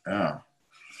 Wow. Yeah.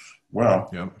 Well,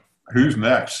 yep. Who's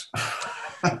next?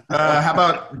 How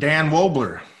about Dan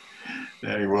Wobler?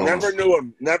 Danny Wobler. Never knew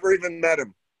him. Never even met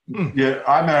him. Yeah,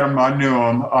 I met him. I knew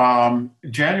him.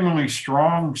 Genuinely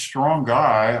strong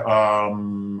guy.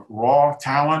 Raw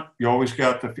talent. You always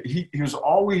got he was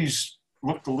always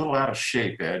looked a little out of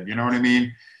shape, Ed. You know what I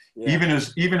mean? Yeah. Even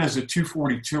as a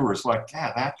 242er, it's like,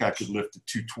 yeah, that guy could lift a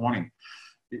 220.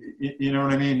 You know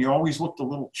what I mean? He always looked a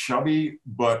little chubby,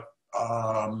 but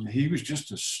he was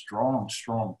just a strong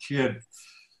kid.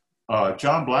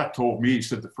 John Black told me, he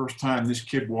said the first time this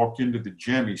kid walked into the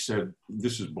gym, he said,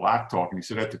 this is Black talking. He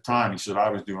said, at the time, he said, I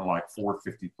was doing like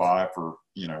 455 for,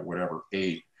 8.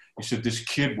 He said, this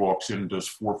kid walks in and does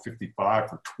 455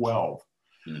 for 12.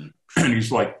 Mm. And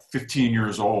he's like 15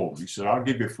 years old. He said, I'll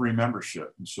give you a free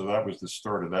membership. And so that was the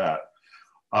start of that.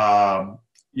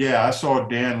 Yeah, I saw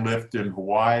Dan lift in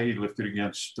Hawaii. He lifted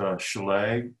against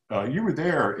Chalet. You were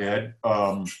there, Ed.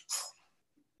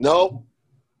 No.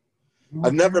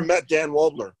 I've never met Dan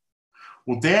Wobler.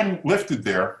 Well, Dan lifted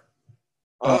there.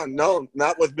 No,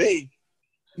 not with me.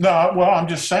 No, well, I'm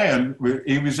just saying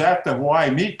he was at the Hawaii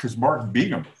meet because Martin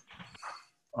beat him.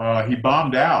 He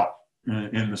bombed out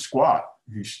in the squat.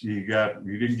 He had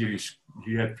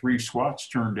 3 squats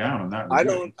turned down, and that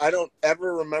was I don't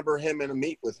ever remember him in a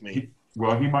meet with me.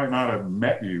 He might not have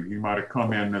met you. He might have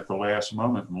come in at the last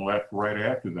moment and left right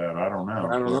after that. I don't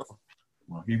know.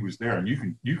 Well, he was there, and you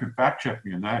can fact check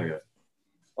me on that, Ed.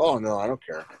 Oh, no, I don't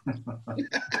care.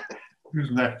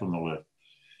 Who's next on the list?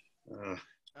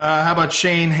 How about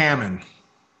Shane Hammond?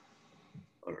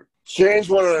 Shane's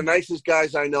one of the nicest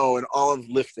guys I know in all of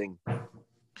lifting.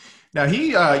 Now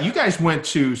you guys went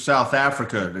to South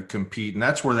Africa to compete, and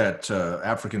that's where that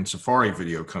African safari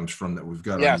video comes from that we've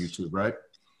got on Yes. YouTube, right?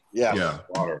 Yes. Yeah.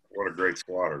 Squatter. What a great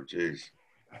squatter. Jeez.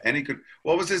 And he could,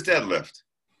 what was his deadlift?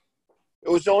 It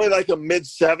was only like a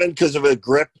mid-7 because of a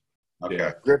grip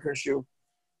Okay. grip issue.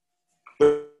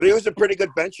 But he was a pretty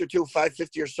good bencher too,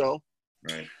 550 or so.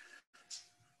 Right.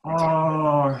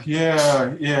 Oh,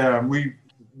 yeah. We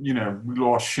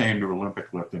lost Shane to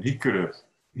Olympic lifting. He could have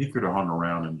hung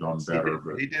around and done better.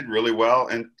 He did really well.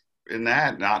 And in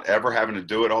that, not ever having to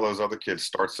do it. All those other kids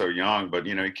start so young, but,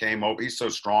 he came over. He's so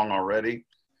strong already.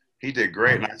 He did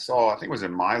great. And I think it was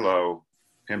in Milo,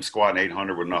 him squatting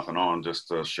 800 with nothing on,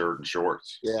 just a shirt and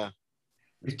shorts. Yeah.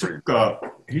 He took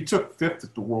fifth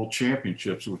at the World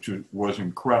Championships, which was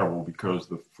incredible because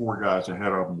the 4 guys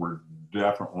ahead of him were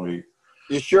definitely.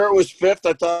 You sure it was 5th?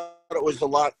 I thought it was a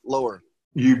lot lower.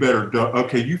 You better.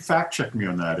 Okay, you fact check me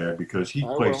on that, Ed, because he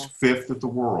placed 5th at the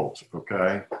Worlds.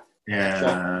 Okay,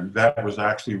 and that was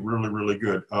actually really, really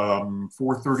good.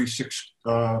 436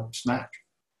 snatch.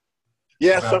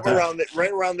 Yeah, something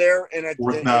right around there. And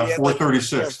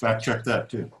 436. Fact check that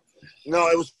too. No,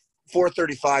 it was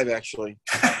 435 actually.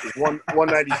 It was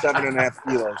 197.5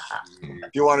 kilos.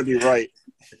 If you want to be right.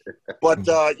 But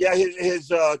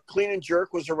his clean and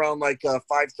jerk was around like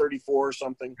 534 or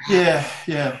something. Yeah,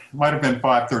 might have been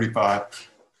 535.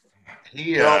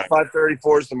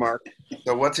 534 is the mark.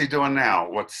 So what's he doing now?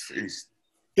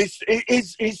 He's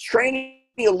training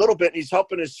a little bit, and he's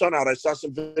helping his son out. I saw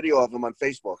some video of him on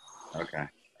Facebook. Okay.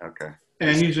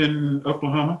 And he's in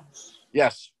Oklahoma?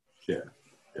 Yes. Yeah.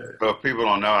 So if people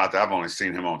don't know out there, I've only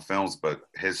seen him on films, but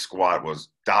his squat was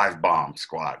dive bomb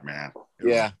squat, man.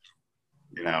 Yeah.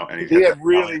 And he had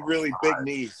really, really big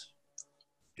knees.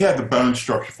 He had the bone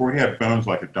structure for it. He had bones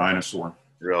like a dinosaur.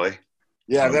 Really?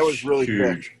 Yeah, that was really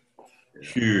huge. Thick.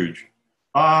 Huge.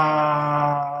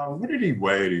 What did he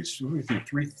weigh? Was he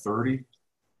 330?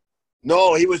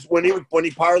 No, he was when he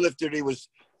powerlifted, he was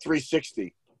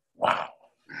 360. Wow.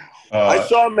 I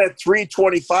saw him at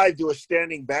 325 do a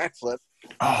standing backflip.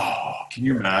 Oh, can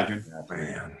you imagine?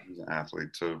 Man, he's an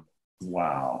athlete too.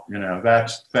 Wow.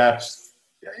 That's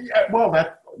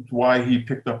why he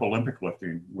picked up Olympic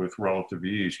lifting with relative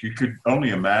ease. You could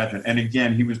only imagine. And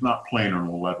again, he was not playing on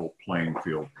a level playing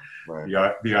field. Right.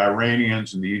 The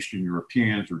Iranians and the Eastern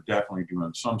Europeans were definitely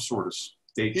doing some sort of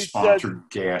state-sponsored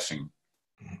gassing.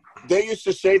 They used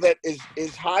to say that as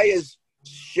high as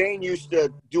Shane used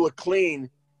to do a clean,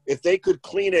 if they could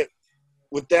clean it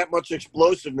with that much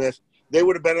explosiveness, they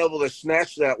would have been able to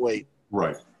snatch that weight.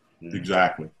 Right. Yeah.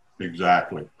 Exactly. He's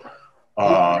an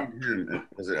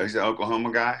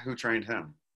Oklahoma guy. Who trained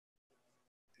him?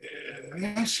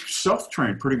 He's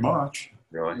self-trained pretty much.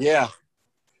 Really? Yeah.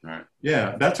 Right.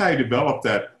 Yeah, that's how he developed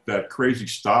that crazy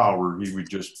style where he would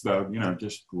just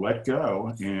just let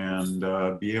go and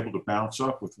be able to bounce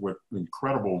up with what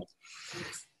incredible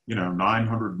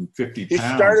 950 pounds. He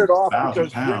started off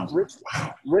because pounds.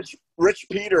 Rich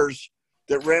Peters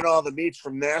that ran all the meets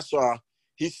from Nassau.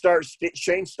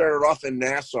 Shane started off in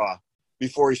Nassau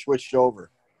before he switched over.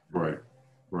 Right.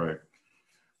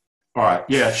 All right.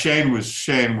 Yeah, Shane was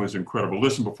incredible.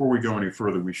 Listen, before we go any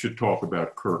further, we should talk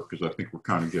about Kirk because I think we're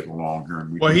kind of getting along here.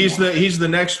 And he's the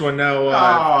next one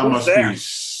now. So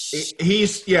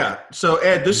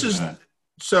Ed,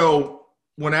 so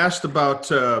when asked about,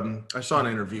 I saw an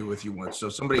interview with you once. So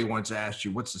somebody once asked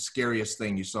you, "What's the scariest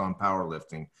thing you saw in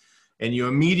powerlifting?" And you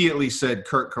immediately said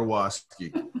Kurt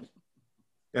Karwoski,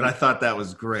 and I thought that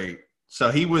was great. So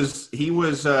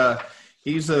he's the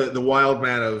wild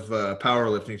man of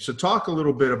powerlifting. So talk a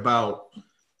little bit about,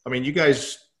 you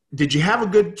guys, did you have a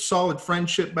good solid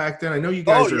friendship back then? I know you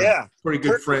guys are pretty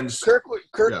good friends. Kirk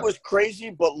was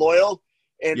crazy but loyal,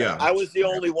 and I was the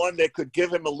only one that could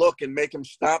give him a look and make him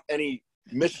stop any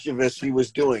mischievous he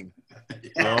was doing.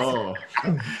 Oh.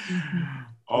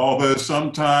 Although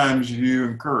sometimes you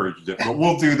encouraged it, but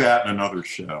we'll do that in another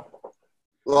show.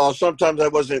 Well, sometimes I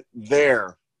wasn't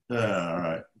there. Yeah, all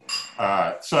right.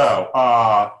 So,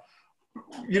 I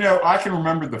can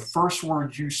remember the first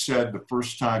words you said the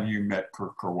first time you met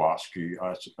Kirk Karwoski.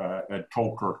 I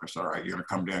told Kirk, I said, all right, you're going to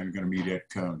come down, you're going to meet Ed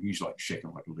Cohn. He's like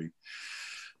shaking like a leaf.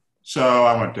 So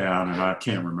I went down, and I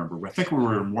can't remember. I think we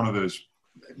were in one of those,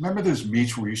 remember those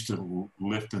meets we used to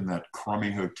lift in that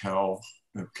crummy hotel?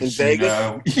 In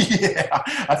Vegas? Yeah,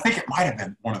 I think it might have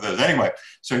been one of those. Anyway,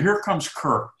 so here comes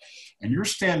Kirk, and you're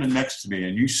standing next to me,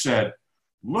 and you said,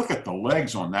 look at the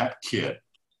legs on that kid.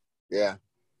 Yeah.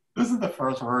 This is the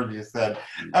first word you said.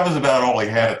 That was about all he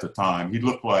had at the time. He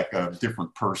looked like a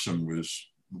different person was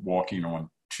walking on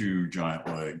 2 giant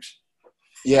legs.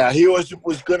 Yeah, he was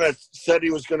gonna said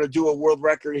he was gonna do a world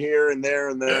record here and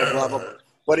there, blah blah.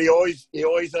 But he always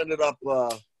ended up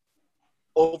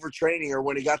overtraining, or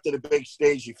when he got to the big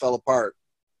stage, he fell apart.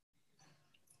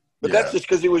 But that's just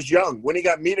because he was young. When he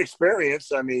got meet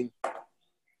experience, I mean.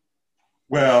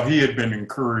 Well, he had been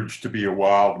encouraged to be a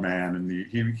wild man, and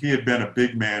he had been a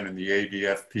big man in the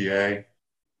ADFPA.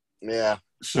 Yeah.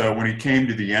 So when he came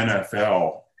to the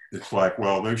NFL, it's like,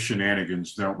 well, those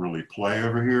shenanigans don't really play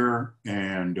over here,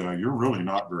 and you're really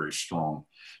not very strong.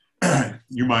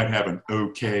 You might have an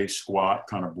okay squat,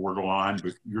 kind of borderline,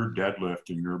 but your deadlift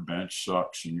and your bench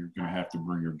sucks, and you're going to have to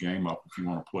bring your game up if you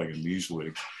want to play in these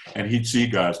leagues. And he'd see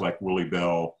guys like Willie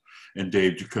Bell and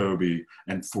Dave Jacoby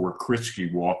and Fort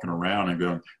Kritsky walking around and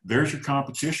going, "There's your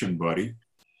competition, buddy."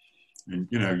 And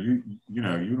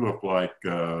you look like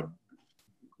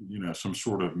some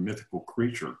sort of mythical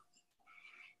creature.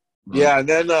 Right? Yeah, and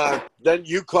then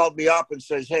you called me up and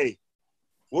says, "Hey,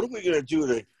 what are we going to do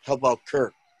to help out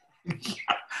Kirk?"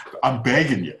 I'm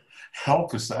begging you,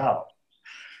 help us out.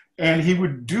 And he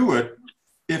would do it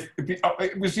if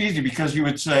it was easy, because he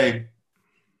would say,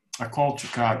 "I called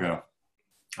Chicago.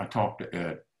 I talked to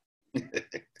Ed."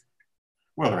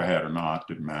 Whether I had or not,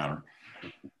 didn't matter.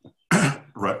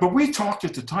 Right. But we talked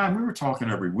at the time. We were talking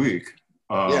every week.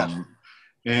 And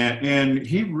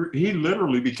he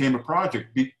literally became a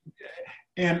project.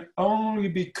 And only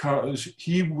because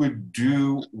he would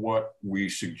do what we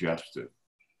suggested.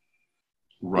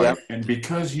 Right. Yep. And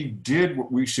because he did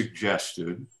what we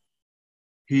suggested,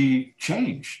 he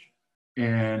changed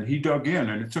and he dug in,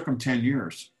 and it took him 10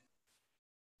 years.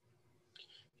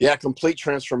 Yeah, complete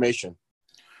transformation.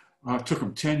 It took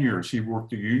him 10 years. He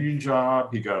worked a union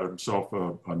job. He got himself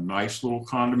a nice little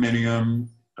condominium.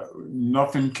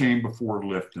 Nothing came before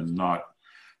lifting, not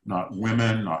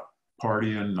women, not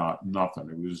partying, not nothing.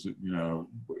 It was,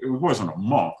 it wasn't a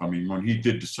monk. I mean, when he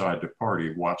did decide to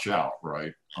party, watch out,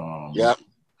 right? Yeah.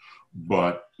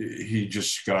 But he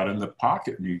just got in the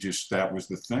pocket, and that was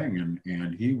the thing.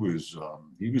 And he was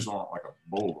on it like a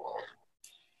bulldog.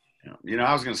 Yeah.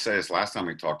 I was going to say this last time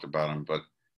we talked about him, but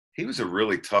he was a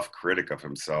really tough critic of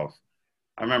himself.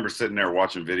 I remember sitting there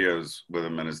watching videos with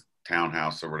him in his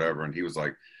townhouse or whatever, and he was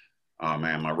like, "Oh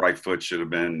man, my right foot should have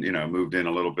been, moved in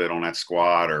a little bit on that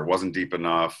squat, or wasn't deep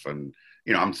enough." And,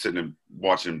 I'm sitting and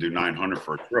watching him do 900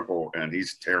 for a triple, and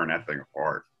he's tearing that thing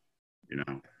apart.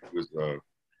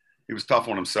 He was tough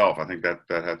on himself. I think that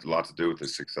had a lot to do with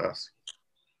his success.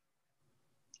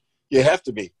 You have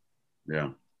to be. Yeah.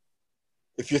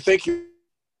 If you think you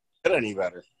get any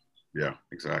better. Yeah,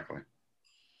 exactly.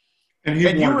 And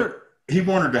he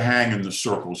wanted to hang in the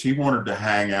circles. He wanted to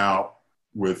hang out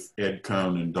with Ed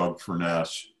Cohn and Doug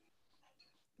Furness.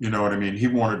 You know what I mean? He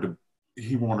wanted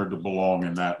to belong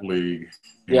in that league.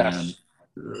 Yes.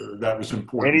 And that was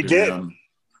important. And he did. Him.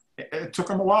 It took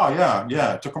him a while.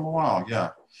 Yeah. It took him a while.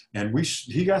 Yeah. And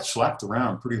he got slapped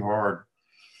around pretty hard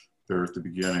there at the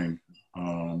beginning.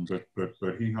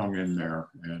 But he hung in there,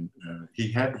 and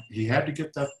he had to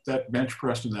get that bench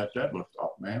press and that deadlift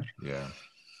up, man. Yeah.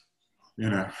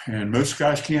 And most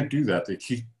guys can't do that. They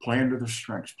keep playing to their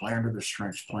strengths.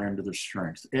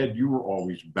 Ed, you were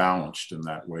always balanced in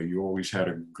that way. You always had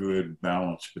a good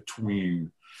balance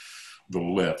between the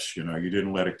lifts. You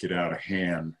didn't let it get out of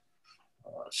hand.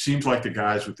 Seems like the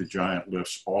guys with the giant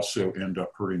lifts also end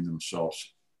up hurting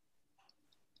themselves.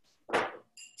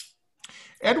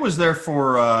 Ed was there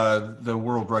for the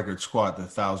world record squat, the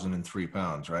 1,003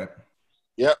 pounds, right?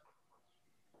 Yep.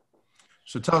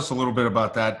 So tell us a little bit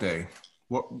about that day.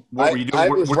 What were you doing? I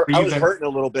was hurting a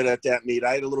little bit at that meet.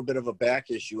 I had a little bit of a back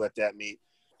issue at that meet,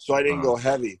 so I didn't go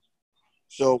heavy.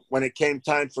 So when it came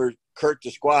time for Kurt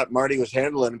to squat, Marty was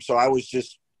handling him, so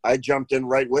I jumped in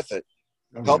right with it.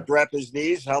 Helped wrap his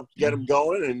knees, helped get him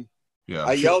going, and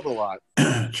I yelled a lot.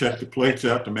 Check the plates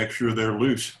out to make sure they're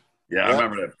loose. Yeah, I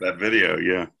remember that video.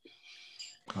 Yeah.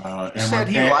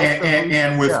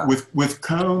 With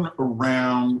Cohn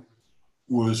around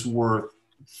was worth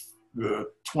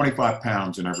 25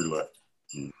 pounds in every lift.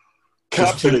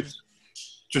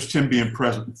 Just him being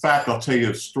present. In fact, I'll tell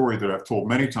you a story that I've told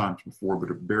many times before,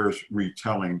 but it bears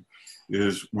retelling,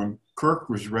 is when Kirk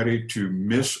was ready to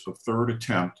miss a third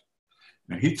attempt,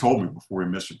 and he told me before he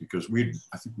missed it, because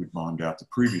I think we'd bombed out the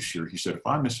previous year. He said, "If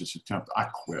I miss this attempt, I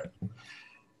quit."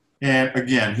 And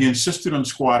again, he insisted on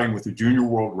squatting with the junior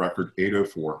world record,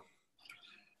 804.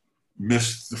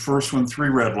 Missed the first one, 3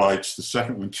 red lights. The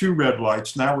second one, 2 red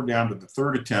lights. Now we're down to the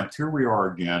third attempt. Here we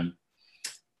are again.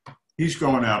 He's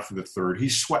going out for the third.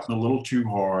 He's sweating a little too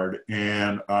hard.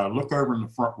 And I look over in the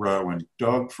front row, and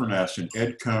Doug Furness and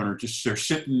Ed Cohn they're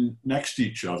sitting next to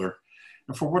each other.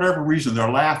 And for whatever reason, they're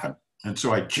laughing. And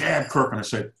so I jabbed Kirk and I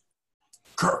said,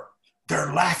 Kirk,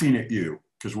 they're laughing at you,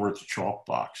 because we're at the chalk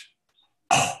box.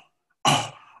 Oh,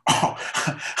 oh, oh.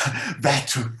 That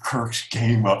took Kirk's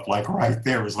game up, like right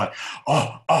there. It was like,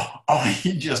 oh, oh, oh.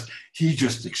 He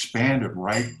just expanded,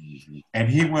 right? And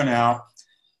he went out.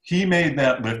 He made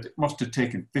that lift. It must have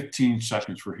taken 15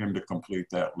 seconds for him to complete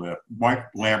that lift. Mike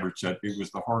Lambert said it was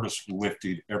the hardest lift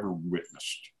he'd ever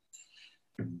witnessed.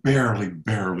 Barely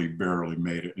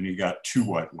made it. And he got 2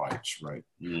 white lights, right?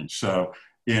 So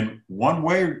in one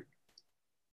way,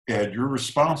 Ed, you're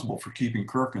responsible for keeping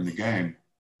Kirk in the game.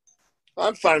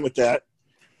 I'm fine with that.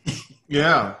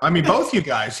 Yeah. I mean, both you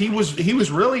guys, he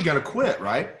was really going to quit,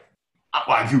 right?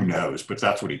 Well, who knows? But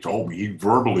that's what he told me. He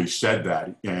verbally said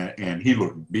that, and he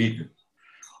looked beaten.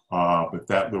 But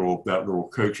that little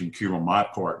coaching cue on my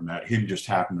part, and that him just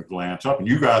happened to glance up, and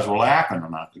you guys were laughing,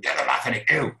 and I said, "They're laughing at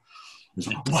you." He's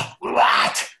like,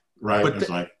 "What?" Right? But it's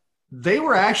like they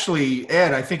were actually,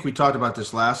 Ed, I think we talked about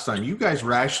this last time. You guys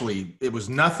were actually, it was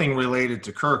nothing related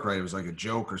to Kirk, right? It was like a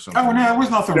joke or something. Oh, no, it was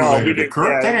nothing related to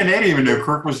Kirk. They didn't even know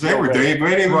Kirk was there. They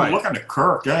didn't even look at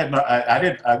Kirk.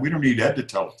 We don't need Ed to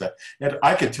tell us that. Ed,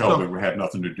 I could tell that it had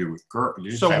nothing to do with Kirk.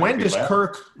 So when does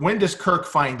Kirk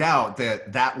find out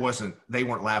that they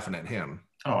weren't laughing at him?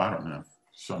 Oh, I don't know.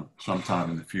 Sometime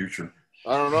in the future.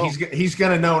 I don't know. He's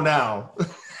going to know now.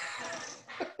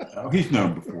 Oh, he's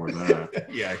known before that.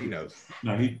 Yeah, he knows.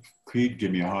 No, he'd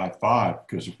give me a high five,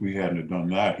 because if we hadn't have done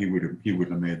that, he wouldn't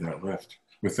have made that lift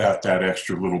without that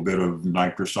extra little bit of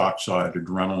nitrous oxide,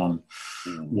 adrenaline,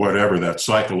 whatever, that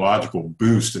psychological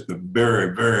boost at the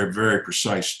very, very, very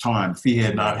precise time. If he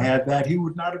had not had that, he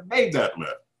would not have made that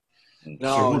lift.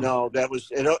 No, that was,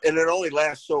 and it only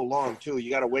lasts so long too. You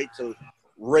got to wait till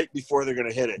right before they're going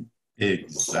to hit it.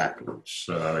 Exactly.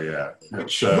 So yeah.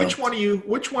 Which one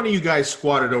of you guys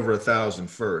squatted over 1,000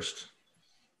 first?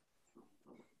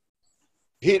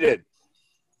 He did.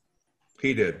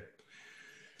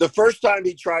 The first time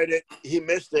he tried it, he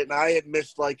missed it, and I had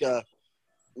missed like a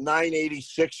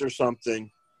 986 or something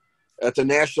at the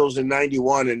Nationals in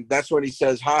 '91, and that's when he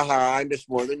says, "Ha ha, I missed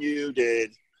more than you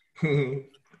did."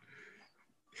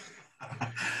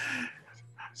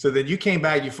 So then you came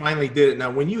back, you finally did it.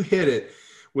 Now, when you hit it,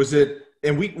 was it,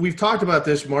 and we've talked about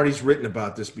this, Marty's written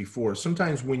about this before,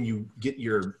 sometimes when you get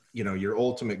your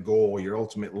ultimate goal, your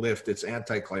ultimate lift, it's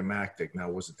anticlimactic. Now,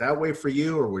 was it that way for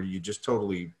you, or were you just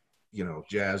totally,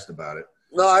 jazzed about it?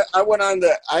 No, I went on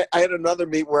I had another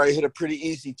meet where I hit a pretty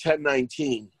easy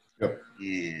 1019. Yep.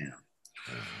 Yeah.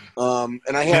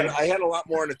 And I had a lot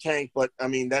more in the tank, but I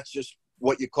mean, that's just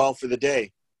what you call for the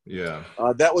day. Yeah.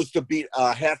 That was to beat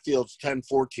Hatfield's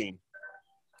 1014.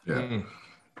 Yeah. Mm.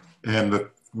 And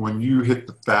when you hit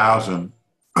the 1,000,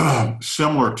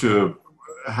 similar to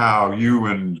how you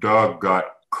and Doug got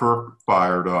Kirk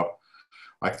fired up,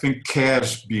 I think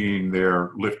Kaz being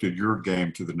there lifted your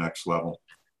game to the next level.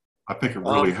 I think it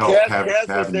really helped having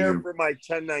Kaz was there for my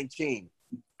 1019.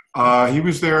 He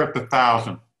was there at the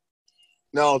 1,000.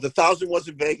 No, the 1,000 was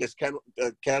in Vegas.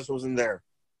 Kaz wasn't there.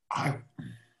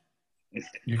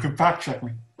 You can fact check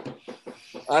me.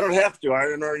 I don't have to. I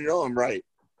already know I'm right.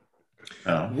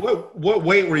 What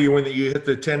weight were you when you hit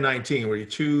the 1019? Were you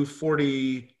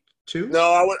 242? No,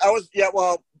 I was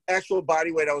actual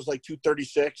body weight, I was like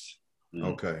 236.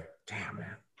 Okay. Damn,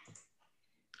 man.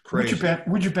 Crazy.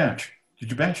 What'd you bench? Did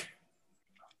you bench?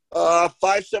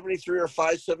 573 or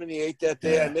 578 that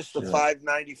day. Yeah, I missed the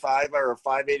 595 or a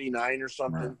 589 or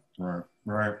something.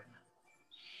 Right.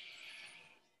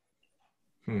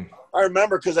 I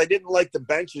remember because I didn't like the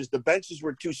benches. The benches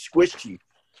were too squishy.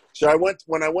 So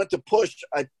when I went to push,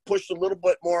 I pushed a little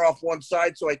bit more off one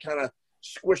side, so I kind of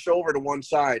squished over to one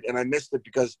side, and I missed it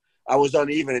because I was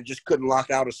uneven and just couldn't lock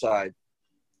out a side.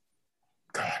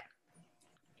 God.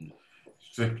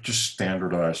 Just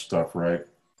standardized stuff, right?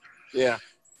 Yeah.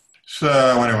 So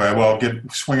anyway,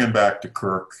 swinging back to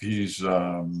Kirk, he's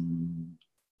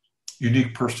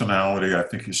unique personality. I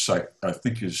think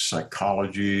his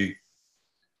psychology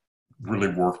really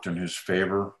worked in his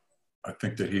favor. I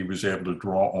think that he was able to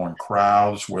draw on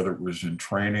crowds, whether it was in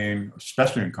training,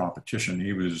 especially in competition.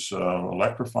 He was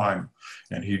electrifying,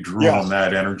 and he drew on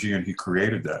that energy, and he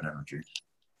created that energy.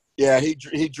 Yeah,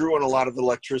 he drew on a lot of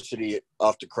electricity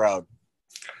off the crowd.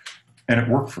 And it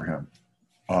worked for him.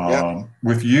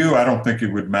 With you, I don't think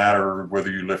it would matter whether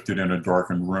you lifted in a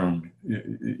darkened room.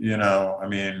 I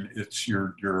mean, it's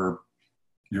you're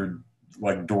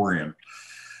like Dorian.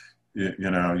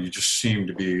 You just seem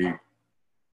to be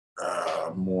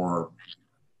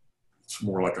it's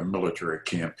more like a military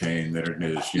campaign than it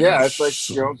is. It's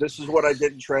like, this is what I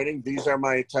did in training. These are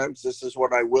my attempts. This is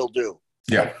what I will do.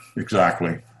 Yeah,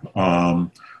 exactly.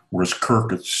 Whereas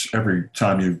Kirk, it's every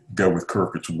time you go with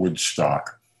Kirk, it's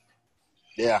Woodstock.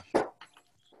 Yeah,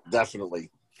 definitely.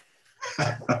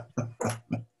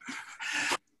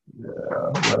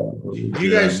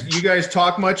 You guys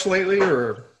talk much lately,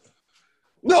 or?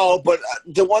 No, but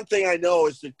the one thing I know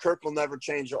is that Kirk will never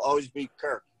change. He'll always be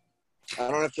Kirk.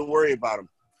 I don't have to worry about him.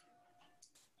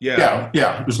 Yeah.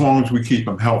 As long as we keep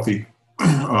him healthy,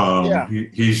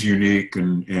 he's unique,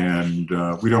 and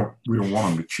we don't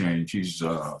want him to change. He's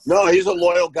no, he's a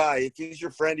loyal guy. If he's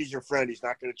your friend, he's your friend. He's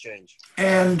not going to change.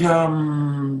 And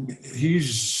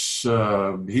he's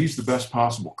the best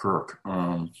possible Kirk.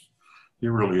 He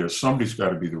really is. Somebody's got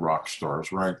to be the rock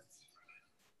stars, right?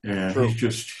 And True.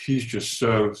 he's just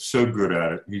so good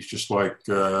at it. He's just like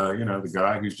the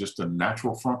guy who's just a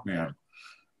natural front man.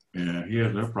 And he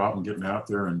has no problem getting out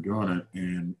there and doing it,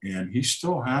 and he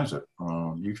still has it.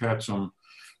 We've had some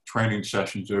training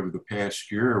sessions over the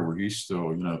past year where he's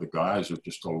still, the guys are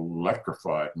just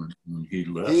electrified when he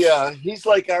lifts. Yeah, he's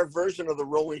like our version of the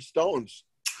Rolling Stones.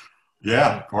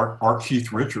 Yeah, our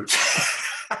Keith Richards.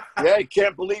 Yeah, I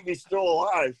can't believe he's still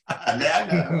alive.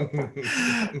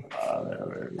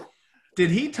 Did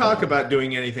he talk about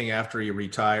doing anything after he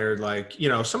retired? Like,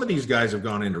 some of these guys have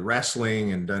gone into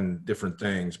wrestling and done different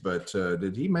things, but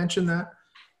did he mention that?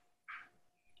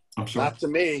 I'm sorry. Not to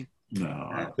me.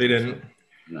 No, they didn't.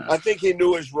 No. I think he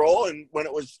knew his role, and when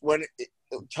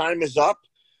time is up,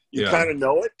 you kind of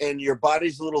know it, and your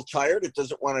body's a little tired. It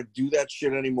doesn't want to do that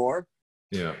shit anymore.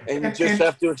 Yeah, and you just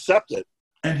have to accept it.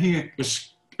 And he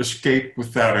escaped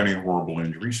without any horrible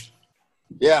injuries.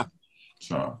 Yeah.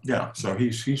 So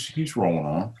he's rolling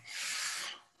on.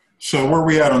 So where are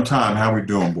we at on time? How we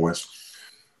doing, boys?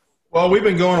 Well, we've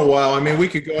been going a while. I mean, we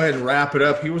could go ahead and wrap it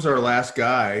up. He was our last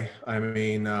guy. I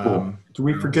mean, cool. Do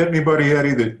we forget anybody,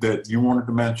 Eddie, that you wanted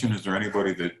to mention? Is there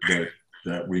anybody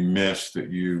that we missed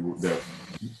that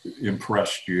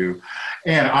impressed you?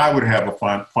 And I would have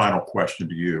a final question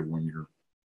to you when you're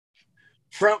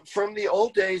from the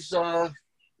old days.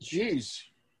 Geez.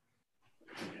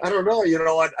 I don't know.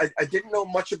 I didn't know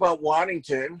much about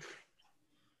Waddington.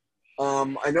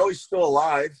 I know he's still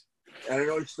alive, and I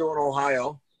know he's still in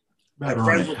Ohio. I'm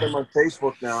friends with him on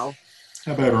Facebook now.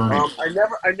 How about Ernie?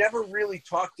 I never really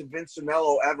talked to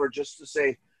Vincenello ever, just to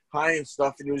say hi and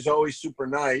stuff, and he was always super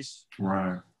nice.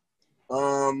 Right.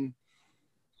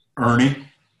 Ernie?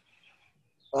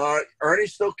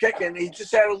 Ernie's still kicking. He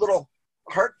just had a little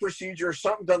heart procedure or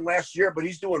something done last year, but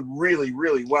he's doing really,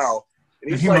 really well.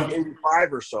 And he's like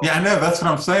 85 or so. Yeah, I know. That's what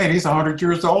I'm saying. He's 100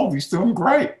 years old. He's doing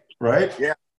great, right?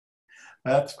 Yeah.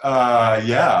 That's,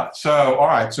 yeah. So, all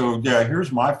right. So, yeah,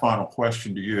 here's my final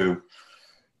question to you.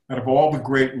 Out of all the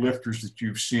great lifters that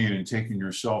you've seen and taking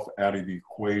yourself out of the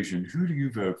equation, who do you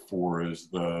vote for as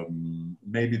and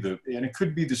it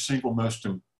could be the single most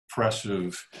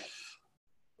impressive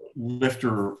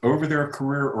lifter over their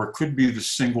career, or it could be the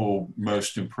single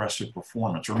most impressive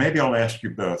performance? Or maybe I'll ask you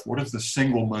both. What is the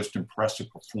single most impressive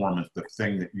performance, the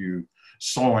thing that you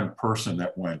saw in person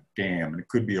that went, damn? And it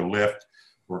could be a lift,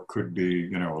 or it could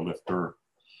be, a lifter.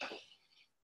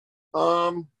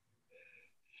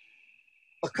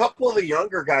 A couple of the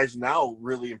younger guys now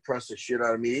really impress the shit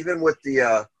out of me, even with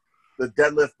the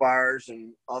deadlift bars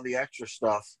and all the extra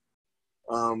stuff.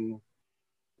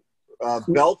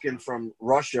 Belkin from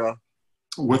Russia.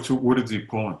 What is he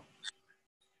pulling?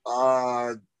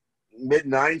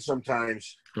 Mid-9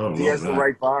 sometimes. Oh, he has the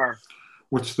right bar.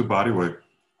 What's the body weight?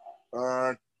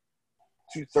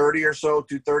 230 or so,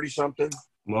 230 something.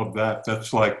 Love that.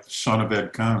 That's like son of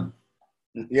Ed Cohn.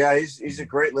 Yeah, he's a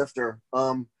great lifter.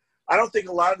 I don't think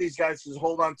a lot of these guys can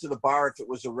hold on to the bar if it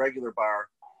was a regular bar,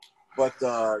 but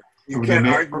you can't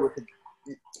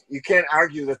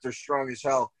argue that they're strong as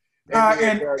hell.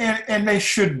 And they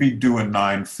should be doing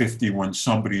 950 when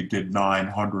somebody did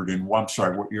 900 in one.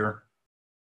 Sorry, what year?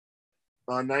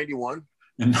 91.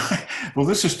 Well,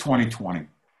 this is 2020.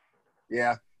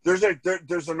 Yeah, there's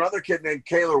another kid named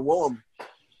Kaylor Woolham,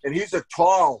 and he's a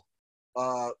tall,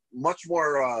 much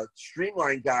more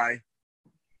streamlined guy,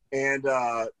 and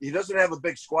he doesn't have a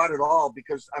big squat at all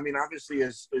because obviously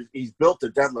he's built to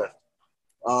deadlift,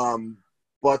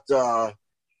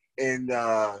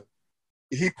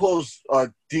 he pulls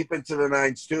deep into the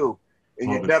 9s too,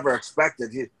 and you'd never expect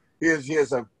it. He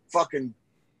has a fucking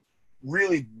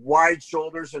really wide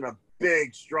shoulders and a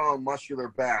big, strong, muscular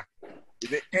back.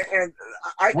 And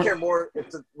I care more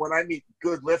when I meet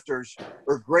good lifters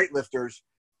or great lifters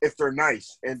if they're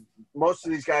nice. And most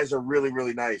of these guys are really,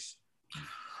 really nice.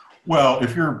 Well,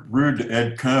 if you're rude to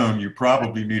Ed Cohn, you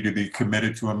probably need to be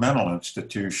committed to a mental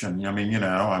institution. I mean,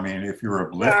 if you're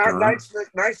a Yeah, lifter,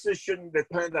 niceness shouldn't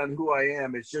depend on who I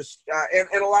am. It's just, and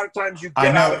a lot of times you I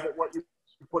get out know, of it what you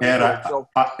put Ed, into it. So,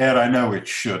 Ed, I know it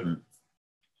shouldn't,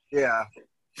 yeah.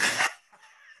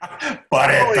 but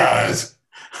it does.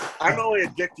 I'm only a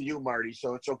dick to you, Marty,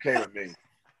 so it's okay with me.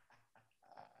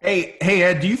 Hey,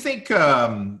 Ed, do you think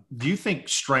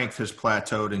strength has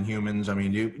plateaued in humans? I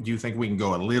mean, do you think we can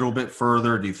go a little bit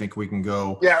further? Do you think we can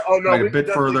go we a bit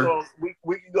further? We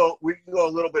can go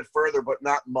a little bit further, but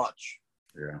not much.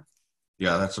 Yeah.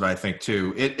 Yeah, that's what I think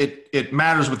too. It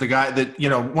matters with the guy that,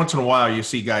 once in a while you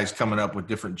see guys coming up with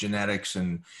different genetics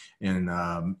and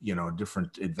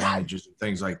different advantages and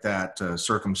things like that,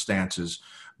 circumstances.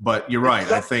 But you're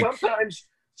right. I think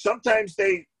sometimes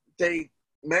they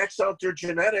max out their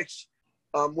genetics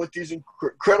with these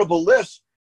incredible lifts,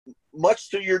 much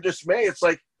to your dismay. It's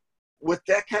like, with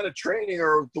that kind of training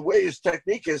or the way his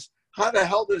technique is, how the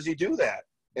hell does he do that?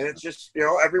 And it's just,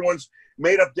 everyone's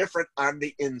made up different on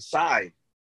the inside.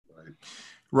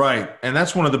 Right. And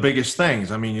that's one of the biggest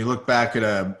things. I mean, you look back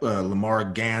at Lamar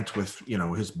Gant with,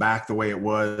 his back the way it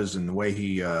was and the way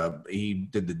he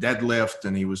did the deadlift,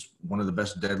 and he was one of the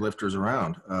best deadlifters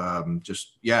around.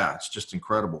 It's just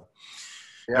incredible.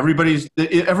 Yeah.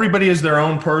 Everybody is their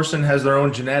own person, has their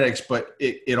own genetics, but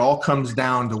it all comes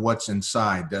down to what's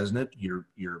inside, doesn't it? Your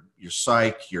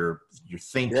psyche, your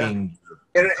thinking,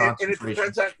 and it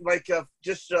depends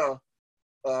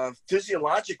on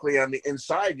physiologically on the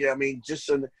inside. Yeah, I mean, just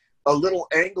a little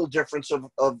angle difference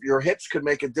of your hips could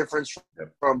make a difference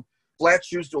from flat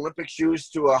shoes to Olympic shoes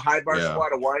to a high bar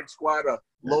squat, a wide squat, a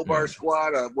low bar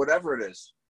squat, whatever it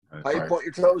is. How you point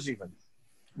your toes even.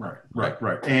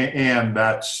 Right. And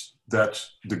that's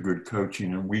the good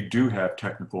coaching. And we do have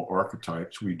technical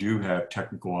archetypes. We do have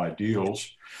technical ideals,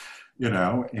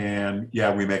 and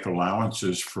we make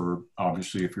allowances for,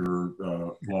 obviously, if you're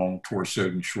long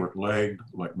torsoed and short legged,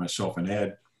 like myself and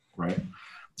Ed, right?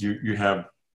 You have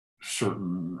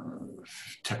certain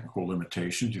technical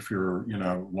limitations if you're,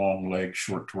 long legged,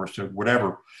 short torsoed,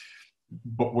 whatever.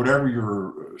 But whatever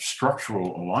your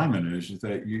structural alignment is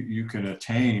that you can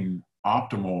attain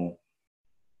optimal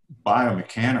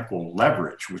biomechanical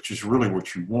leverage, which is really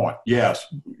what you want. Yes,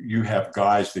 you have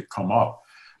guys that come up.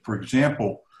 For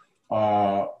example,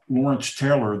 Lawrence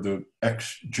Taylor, the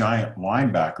ex-Giant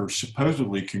linebacker,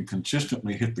 supposedly can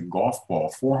consistently hit the golf ball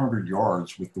 400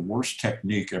 yards with the worst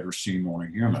technique ever seen on a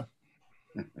human,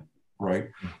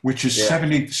 right? Which is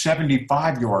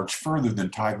 75 yards further than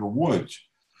Tiger Woods.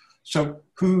 So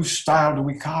whose style do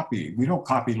we copy? We don't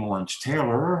copy Lawrence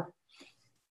Taylor,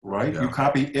 right? Yeah. You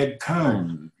copy Ed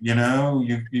Cohn,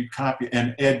 you copy,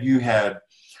 and Ed, you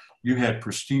had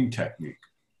pristine technique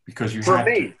because you had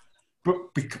me.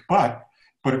 But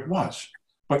it was,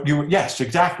 yes,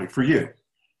 exactly, for you.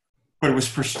 But it was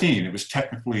pristine. It was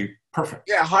technically perfect.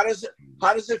 Yeah. How does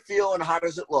it feel and how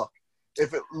does it look?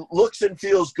 If it looks and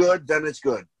feels good, then it's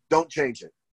good. Don't change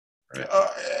it.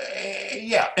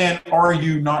 Yeah. And are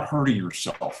you not hurting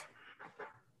yourself?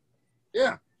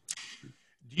 Yeah.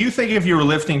 Do you think if you were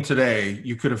lifting today,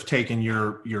 you could have taken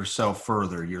yourself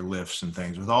further, your lifts and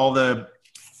things, with all the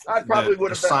I probably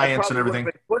would have science and everything?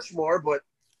 Pushed more, but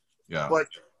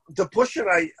the pushing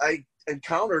I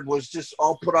encountered was just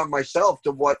all put on myself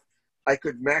to what I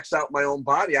could max out my own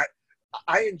body.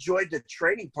 I enjoyed the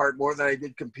training part more than I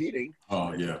did competing.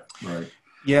 Oh yeah, right.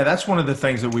 Yeah, that's one of the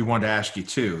things that we wanted to ask you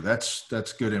too.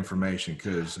 That's good information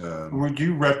because. Would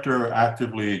you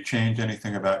retroactively change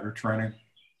anything about your training?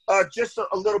 Just a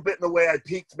little bit in the way I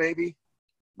peaked, maybe.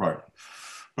 Right,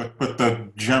 but the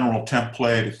general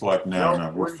template is like,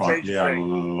 no, we're fine. Yeah, I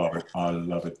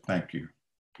love it. Thank you.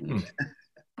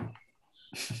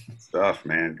 Stuff,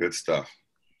 man, good stuff.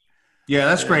 Yeah,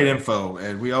 that's great info,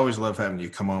 Ed. We always love having you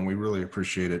come on. We really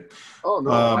appreciate it. Oh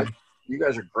no, you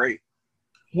guys are great.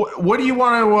 What do you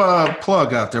want to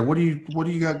plug out there? What do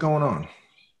you got going on?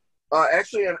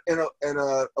 Actually, in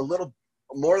a little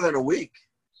more than a week,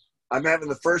 I'm having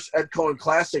the first Ed Cohn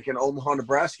Classic in Omaha,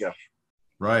 Nebraska.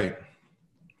 Right.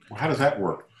 Well, how does that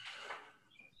work?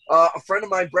 A friend of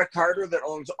mine, Brett Carter, that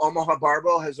owns Omaha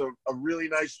Barbell, has a really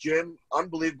nice gym,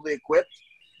 unbelievably equipped.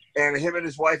 And him and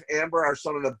his wife, Amber, are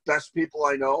some of the best people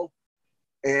I know.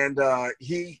 And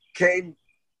he came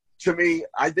to me.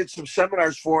 I did some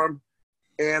seminars for him.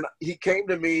 And he came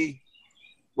to me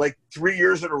like 3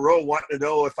 years in a row wanting to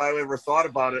know if I ever thought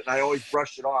about it. And I always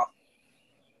brushed it off.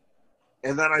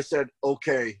 And then I said,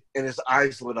 okay. And his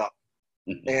eyes lit up.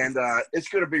 And it's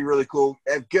going to be really cool.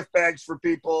 Have gift bags for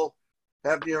people.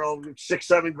 Have,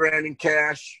 $6-7 grand in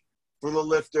cash for the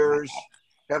lifters.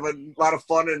 have a lot of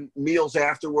fun and meals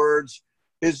afterwards.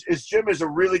 His gym is a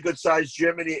really good sized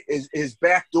gym, and his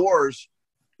back doors,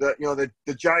 the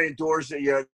giant doors that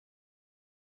you.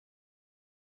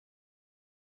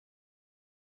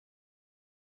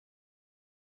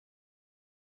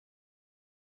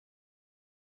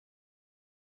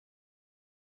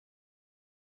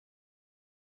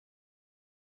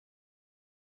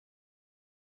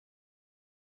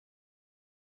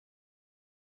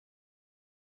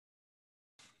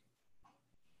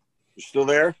 You still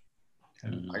there?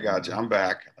 I got you. I'm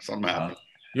back. Something happened.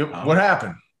 What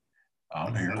happened?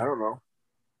 I'm here. I don't know.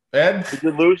 Ed?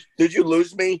 Did you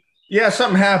lose me? Yeah,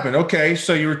 something happened. Okay,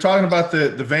 so you were talking about the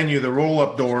venue, the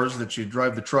roll-up doors that you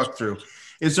drive the truck through.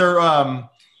 Is there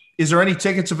any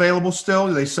tickets available still?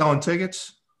 Are they selling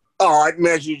tickets? Oh, I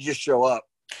imagine you just show up.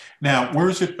 Now,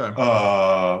 where's it?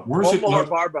 Where's it? Omaha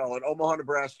Barbell in Omaha,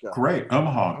 Nebraska. Great,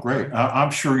 Omaha, Okay. great.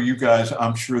 I'm sure you guys.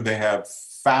 I'm sure they have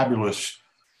fabulous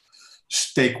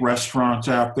steak restaurants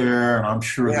out there, and I'm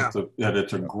sure that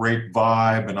it's a great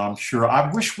vibe. And I'm sure.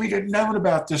 I wish we'd have known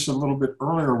about this a little bit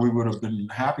earlier. We would have been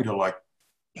happy to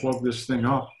plug this thing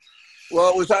up. Well,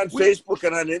 it was on Facebook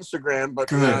and on Instagram,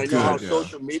 but I know how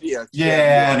social media.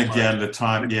 Yeah, and again the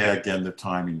time. Yeah, again the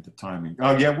timing.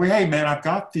 Oh yeah, hey man, I've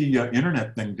got the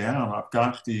internet thing down. I've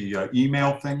got the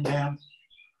email thing down.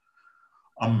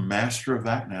 I'm a master of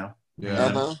that now.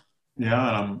 Yeah.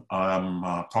 Yeah, and I'm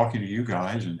talking to you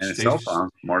guys and a cell phone.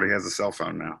 Marty has a cell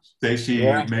phone now. Stacy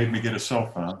made me get a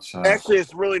cell phone. So. Actually,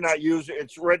 it's really not used.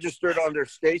 It's registered under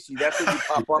Stacy. That's what you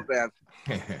pop up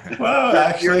as. Well,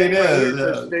 actually, it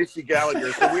is. Stacy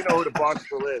Gallagher, so we know who the boss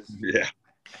still is. Yeah.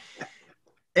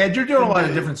 Ed, you're doing a lot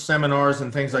of different seminars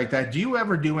and things like that. Do you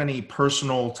ever do any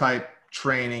personal type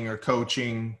training or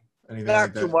coaching? Anything Not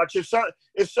like too that? much.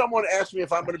 If someone asks me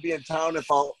if I'm going to be in town, if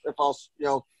I'll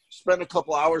spend a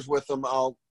couple hours with them,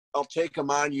 I'll take them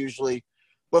on usually.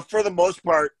 But for the most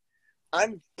part,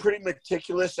 I'm pretty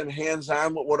meticulous and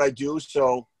hands-on with what I do.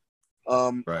 So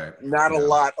not a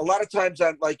lot. A lot of times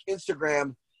on like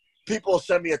Instagram, people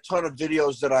send me a ton of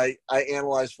videos that I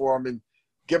analyze for them and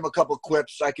give them a couple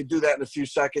quips. I can do that in a few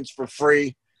seconds for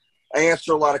free. I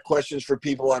answer a lot of questions for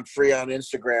people on free on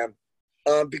Instagram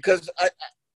because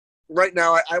right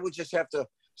now I would just have to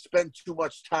spend too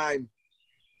much time.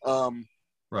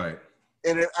 Right.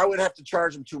 And I would have to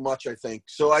charge them too much, I think.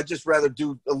 So I just rather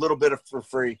do a little bit for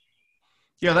free.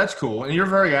 Yeah, that's cool. And you're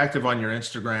very active on your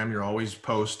Instagram. You're always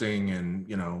posting and,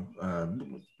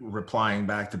 replying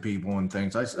back to people and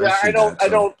things. I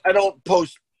don't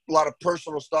post a lot of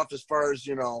personal stuff as far as,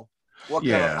 what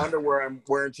kind of underwear I'm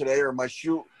wearing today, or my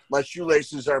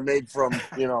shoelaces are made from,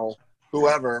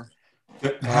 whoever.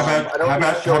 How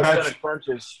about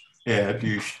Crunches. Yeah,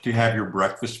 do you have your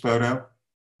breakfast photo?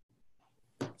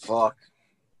 Fuck.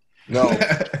 No.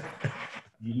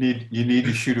 You need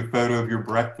to shoot a photo of your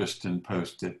breakfast and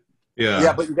post it.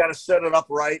 Yeah, but you got to set it up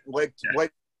right, wipe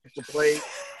the plate,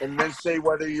 and then say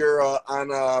whether you're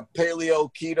on a paleo,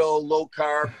 keto, low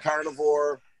carb,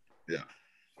 carnivore.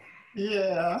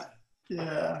 Yeah.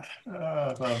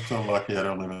 I'm so lucky I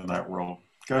don't live in that world.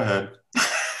 Go ahead.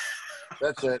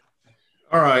 That's it.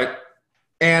 All right.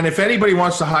 And if anybody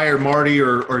wants to hire Marty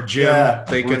or Jim,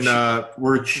 they can.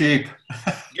 We're cheap.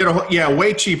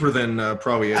 Way cheaper than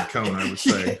probably Ed Cohn, I would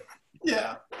say.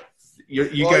 Yeah.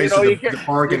 You guys are the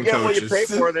bargain coaches. You get what you pay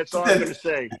for. That's all I'm going to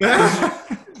say.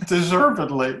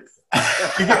 Deservedly.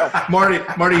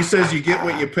 Marty says you get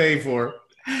what you pay for.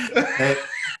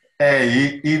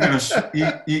 Hey, even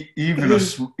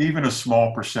a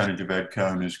small percentage of Ed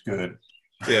Cohn is good.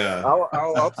 Yeah.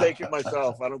 I'll take it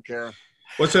myself. I don't care.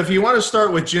 Well, so if you want to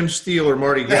start with Jim Steele or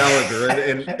Marty Gallagher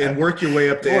and work your way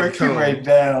up to Ed Cohn, way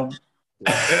down.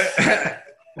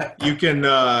 you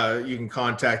can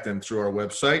contact them through our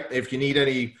website. If you need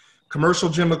any commercial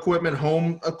gym equipment,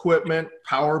 home equipment,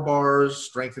 power bars,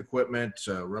 strength equipment,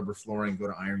 rubber flooring, go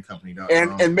to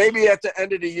ironcompany.com. And maybe at the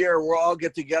end of the year, we'll all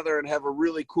get together and have a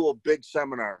really cool big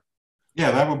seminar.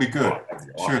 Yeah, that would be good.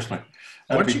 Seriously.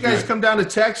 Why don't you guys come down to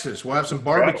Texas? We'll have some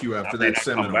barbecue after that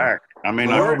seminar. Where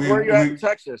are you at in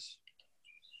Texas?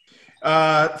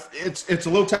 It's a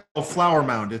little town called Flower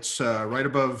Mound. It's right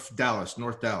above Dallas,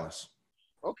 North Dallas.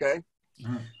 Okay.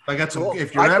 I got some. Cool.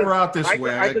 If you're ever out this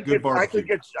way, I got good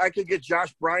barbecue. I could get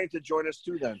Josh Bryant to join us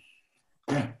too. Then.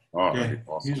 Yeah. Awesome.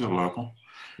 He's a local.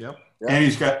 Yep. And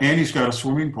he's got a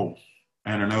swimming pool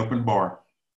and an open bar.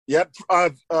 Yep.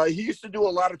 He used to do a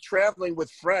lot of traveling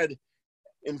with Fred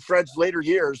in Fred's later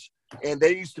years, and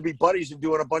they used to be buddies and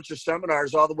doing a bunch of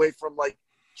seminars all the way from like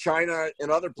China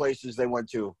and other places they went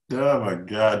to. Oh my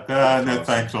God! No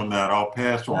thanks on that. I'll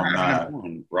pass on that.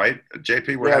 Right,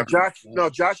 JP.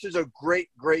 Josh is a great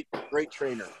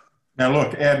trainer. Now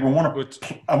look, Ed, I want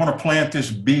to plant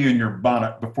this bee in your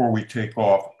bonnet before we take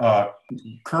off.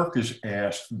 Kirk has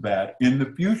asked that in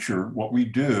the future, what we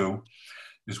do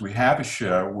is we have a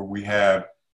show where we have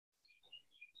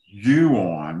you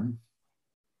on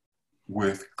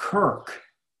with Kirk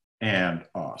and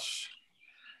us.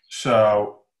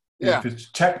 So if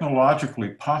it's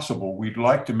technologically possible, we'd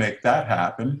like to make that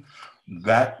happen.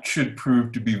 That should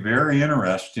prove to be very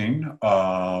interesting.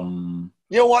 You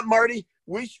know what, Marty?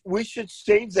 We should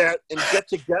save that and get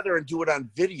together and do it on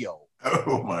video.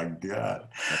 Oh my God!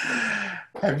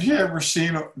 Have you ever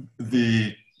seen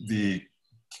the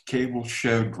cable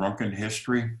show Drunken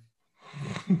History?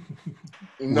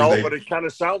 No, but it kind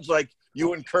of sounds like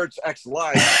you and Kurt's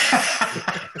ex-wife.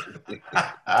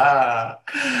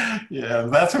 Yeah,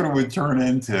 that's what it would turn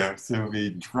into. To be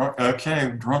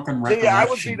drunken recollections. See, I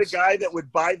would be the guy that would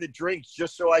buy the drinks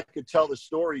just so I could tell the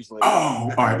stories later.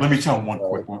 Oh, all right. Let me tell one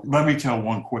quick one. Let me tell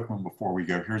one quick one before we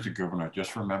go. Here's a good one I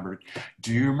just remembered.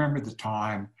 Do you remember the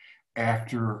time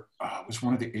after it was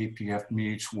one of the APF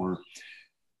meets where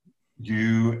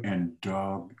you and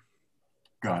Doug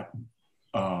got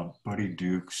Buddy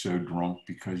Duke so drunk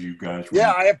because you guys were...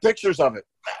 Yeah, I have pictures of it.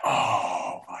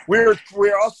 Oh my God. We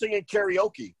were all singing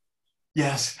karaoke.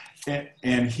 Yes,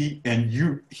 and he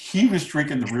was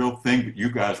drinking the real thing, but you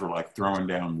guys were like throwing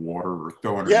down water or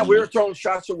throwing. Yeah, we were throwing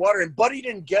shots of water, and Buddy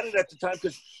didn't get it at the time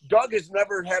because Doug has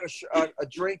never had a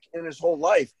drink in his whole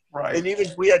life. Right. And even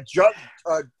we had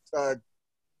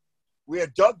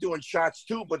Doug doing shots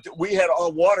too, but we had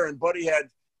all water, and Buddy had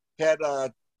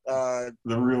the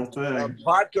real thing,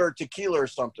 vodka or tequila or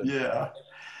something. Yeah.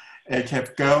 It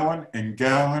kept going and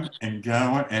going and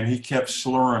going, and he kept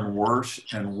slurring worse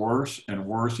and worse and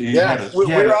worse. We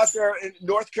were out there in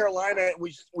North Carolina. And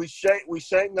we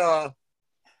sang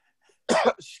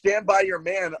 "Stand by Your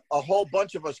Man." A whole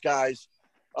bunch of us guys.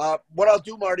 What I'll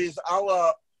do, Marty, is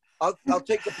I'll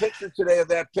take a picture today of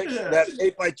that picture, that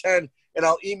 8x10, and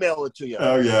I'll email it to you.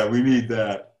 Oh yeah, we need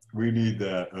that. We need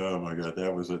that. Oh my God,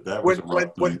 that was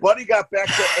when Buddy got back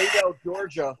to Adel,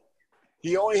 Georgia.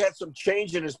 He only had some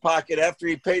change in his pocket after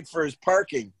he paid for his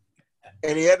parking,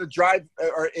 and he had to drive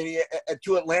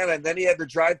to Atlanta, and then he had to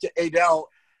drive to Adel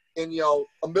in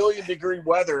 1,000,000-degree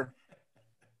weather,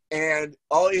 and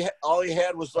all he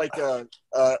had was like a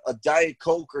Diet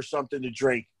Coke or something to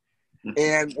drink.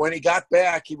 And when he got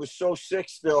back, he was so sick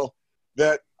still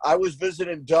that I was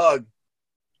visiting Doug,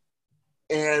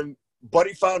 and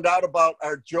Buddy found out about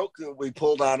our joke that we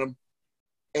pulled on him.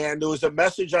 And there was a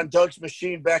message on Doug's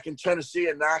machine back in Tennessee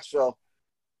in Knoxville.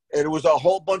 And it was a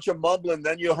whole bunch of mumbling.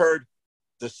 Then you heard,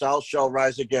 "The South shall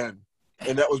rise again."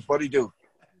 And that was Buddy Duke.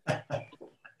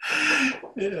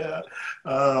 Yeah.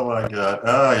 Oh, my God.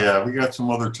 Oh, yeah. We got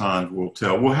some other times we'll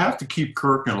tell. We'll have to keep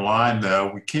Kirk in line, though.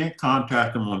 We can't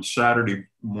contact him on Saturday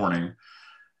morning.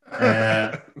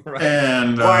 And, right.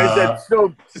 And why is that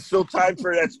still time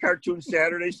for that's Cartoon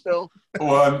Saturday still?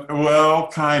 Well,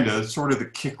 kind of. Sort of the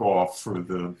kickoff for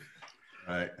the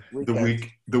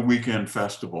weekend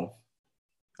festival.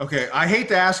 Okay, I hate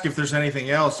to ask if there's anything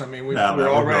else. I mean, we're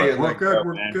already we're good.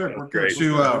 We're good.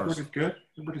 2 hours.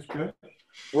 Everybody's good.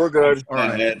 We're good. All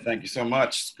right, Ed, thank you so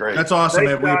much. It's great. That's awesome,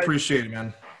 Thanks, Ed. We guys. appreciate it,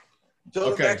 man.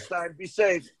 Till the next time. Be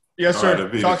safe. Yes, sir. All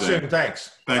right, Talk soon.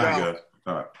 Thanks. Thank you, guys.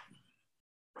 All right.